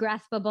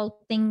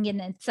ungraspable thing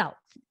in itself.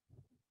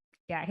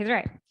 Yeah, he's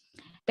right.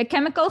 The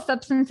chemical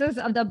substances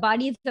of the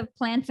bodies of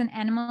plants and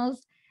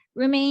animals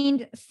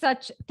remained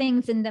such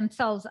things in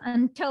themselves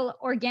until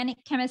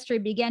organic chemistry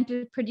began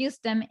to produce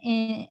them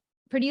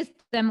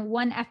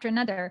one after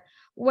another,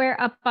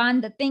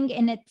 whereupon the thing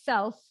in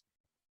itself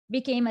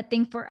became a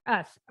thing for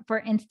us. For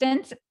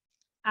instance,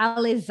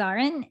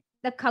 alizarin,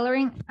 the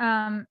coloring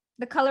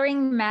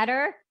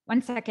matter.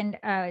 One second,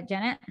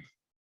 Janet.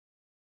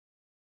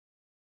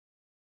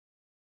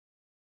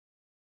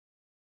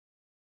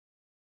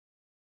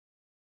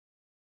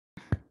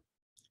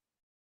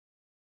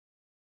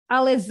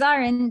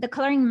 alizarin, the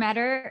coloring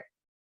matter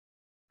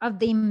of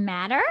the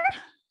matter,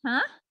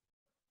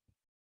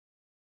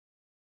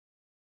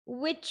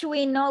 which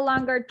we no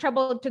longer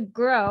trouble to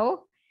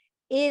grow,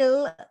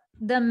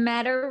 the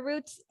matter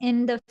roots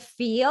in the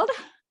field,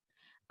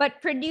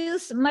 but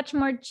produce much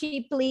more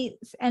cheaply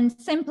and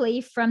simply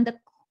from the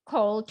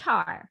coal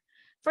tar.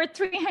 For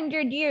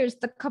 300 years,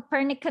 the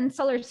Copernican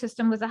solar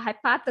system was a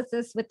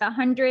hypothesis with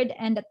 100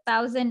 and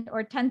 1,000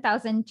 or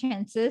 10,000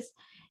 chances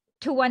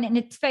to 1 in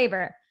its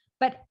favor,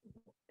 but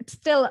it's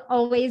still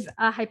always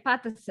a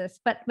hypothesis.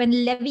 But when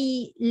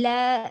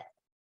Leverrier,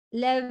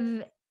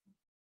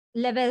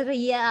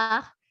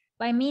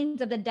 by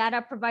means of the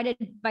data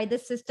provided by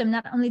this system,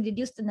 not only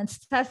deduced the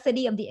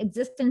necessity of the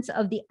existence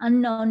of the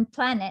unknown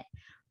planet,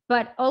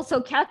 but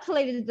also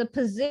calculated the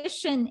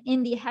position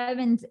in the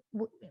heavens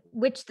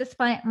which this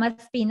planet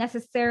must be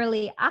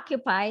necessarily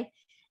occupy.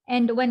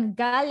 And when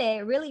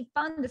Gale really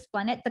found this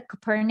planet, the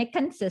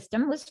Copernican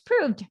system was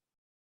proved.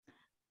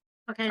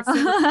 Okay,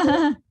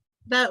 so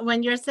but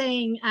when you're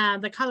saying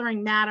the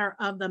coloring matter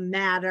of the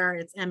matter,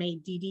 it's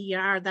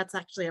MADDER, that's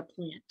actually a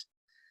plant.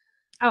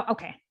 Oh,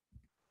 okay.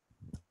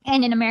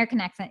 And in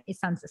American accent, it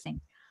sounds the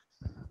same.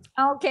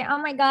 Okay. Oh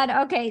my God.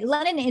 Okay.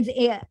 Lenin is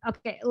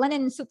okay.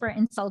 Lenin super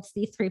insults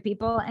these three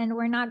people, and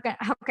we're not gonna.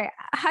 Okay.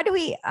 How do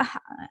we?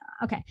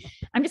 Okay.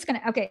 I'm just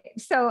gonna. Okay.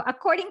 So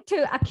according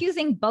to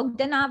accusing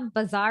Bogdanov,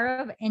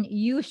 Bazarov, and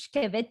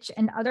Yushkevich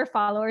and other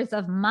followers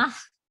of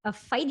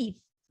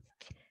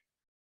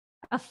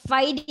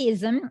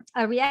Fideism,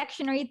 a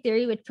reactionary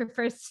theory which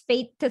prefers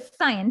fate to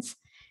science,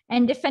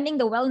 and defending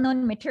the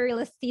well-known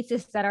materialist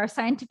thesis that our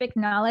scientific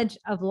knowledge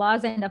of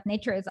laws and of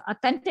nature is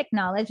authentic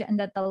knowledge and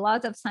that the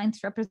laws of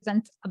science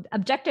represent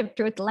objective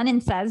truth,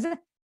 Lenin says,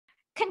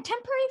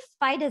 contemporary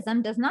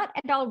Fideism does not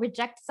at all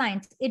reject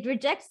science.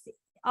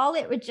 All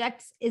it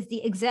rejects is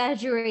the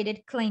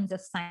exaggerated claims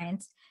of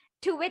science,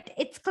 to wit,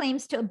 its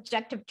claims to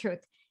objective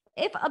truth.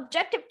 If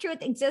objective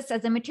truth exists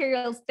as the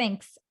materialist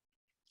thinks,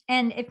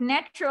 and if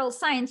natural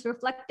science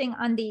reflecting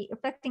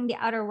the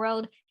outer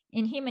world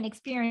in human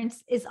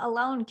experience is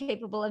alone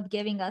capable of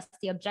giving us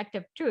the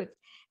objective truth,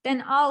 then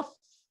all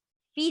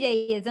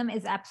fideism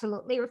is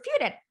absolutely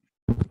refuted.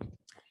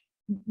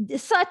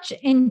 Such,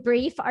 in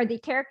brief, are the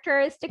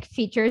characteristic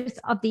features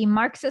of the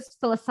Marxist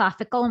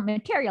philosophical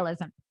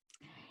materialism.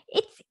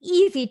 It's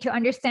easy to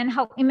understand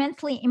how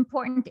immensely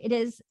important it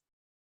is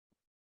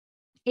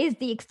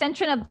the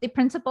extension of the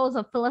principles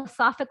of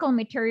philosophical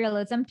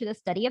materialism to the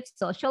study of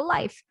social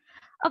life,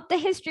 of the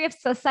history of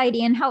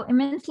society, and how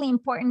immensely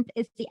important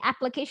is the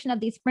application of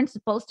these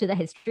principles to the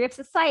history of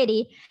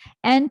society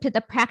and to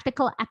the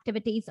practical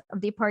activities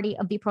of the party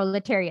of the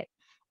proletariat.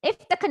 If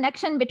the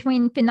connection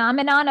between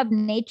phenomenon of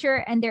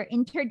nature and their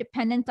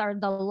interdependence are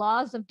the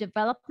laws of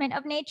development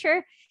of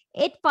nature,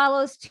 it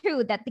follows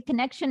too that the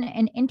connection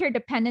and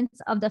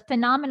interdependence of the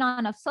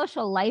phenomenon of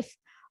social life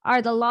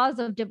are the laws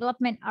of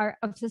development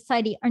of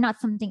society are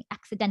not something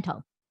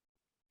accidental.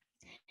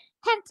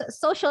 Hence,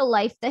 social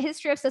life, the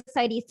history of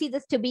society, sees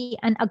this to be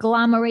an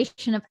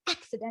agglomeration of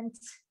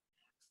accidents,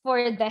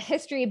 for the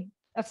history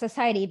of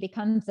society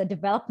becomes the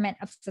development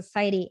of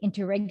society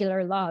into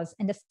regular laws,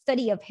 and the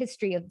study of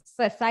history of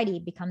society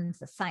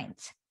becomes a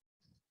science.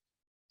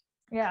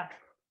 Yeah.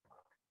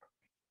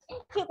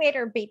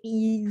 Incubator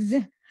babies.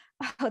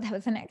 Oh, that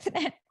was an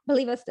accident.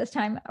 Believe us, this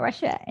time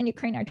Russia and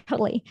Ukraine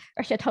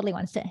Russia totally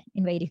wants to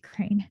invade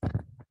Ukraine.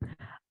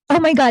 Oh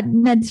my God,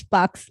 Ned's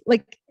box.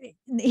 Like, he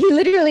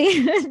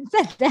literally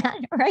said that,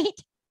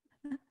 right?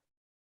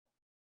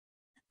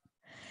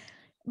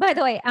 By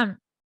the way,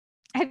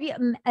 have you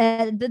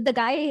the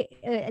guy,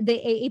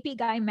 the AP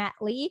guy, Matt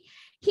Lee?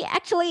 He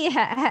actually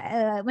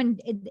when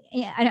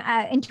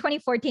in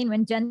 2014,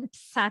 when Jen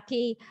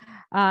Psaki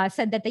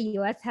said that the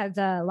U.S. has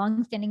a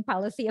long-standing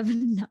policy of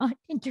not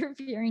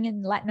interfering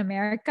in Latin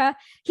America,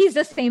 he's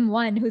the same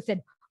one who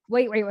said,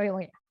 "Wait,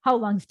 how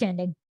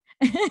long-standing?"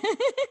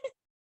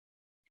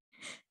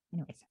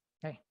 Anyways,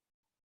 sorry,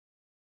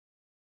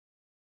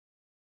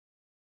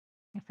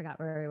 I forgot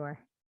where we were.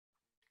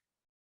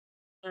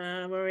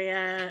 Where we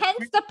at?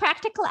 Hence, the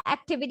practical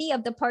activity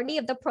of the party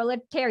of the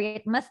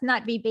proletariat must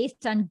not be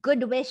based on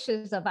good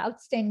wishes of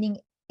outstanding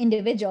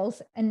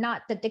individuals and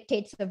not the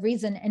dictates of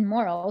reason and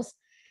morals,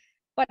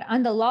 but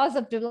on the laws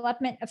of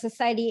development of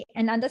society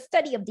and on the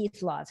study of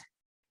these laws.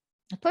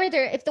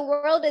 Further, if the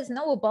world is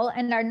knowable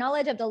and our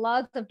knowledge of the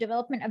laws of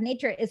development of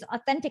nature is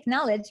authentic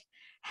knowledge,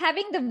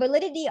 having the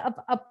validity of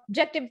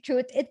objective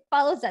truth, it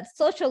follows that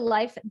social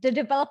life, the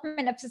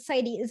development of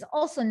society, is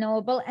also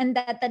knowable, and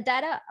that the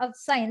data of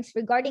science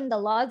regarding the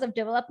laws of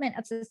development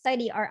of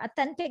society are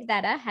authentic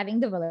data having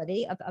the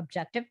validity of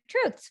objective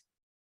truths.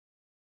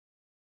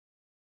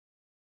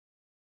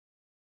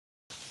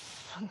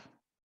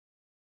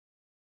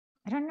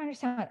 I don't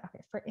understand.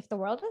 Okay, if the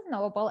world is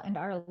knowable and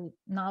our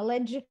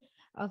knowledge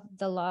of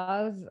the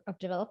laws of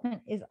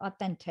development is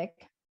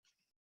authentic,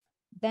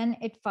 then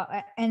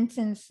and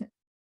since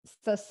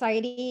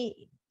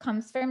society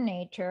comes from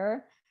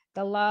nature,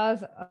 the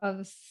laws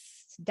of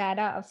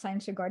data of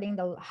science regarding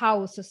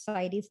how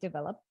societies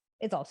develop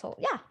is also,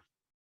 yeah.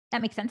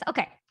 That makes sense.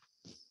 Okay.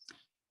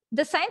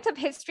 The science of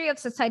history of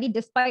society,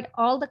 despite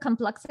all the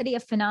complexity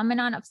of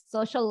phenomenon of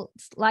social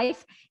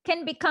life,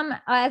 can become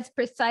as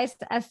precise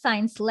as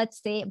science,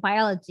 let's say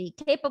biology,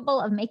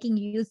 capable of making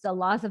use the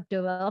laws of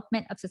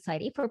development of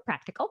society for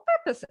practical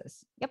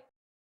purposes. Yep.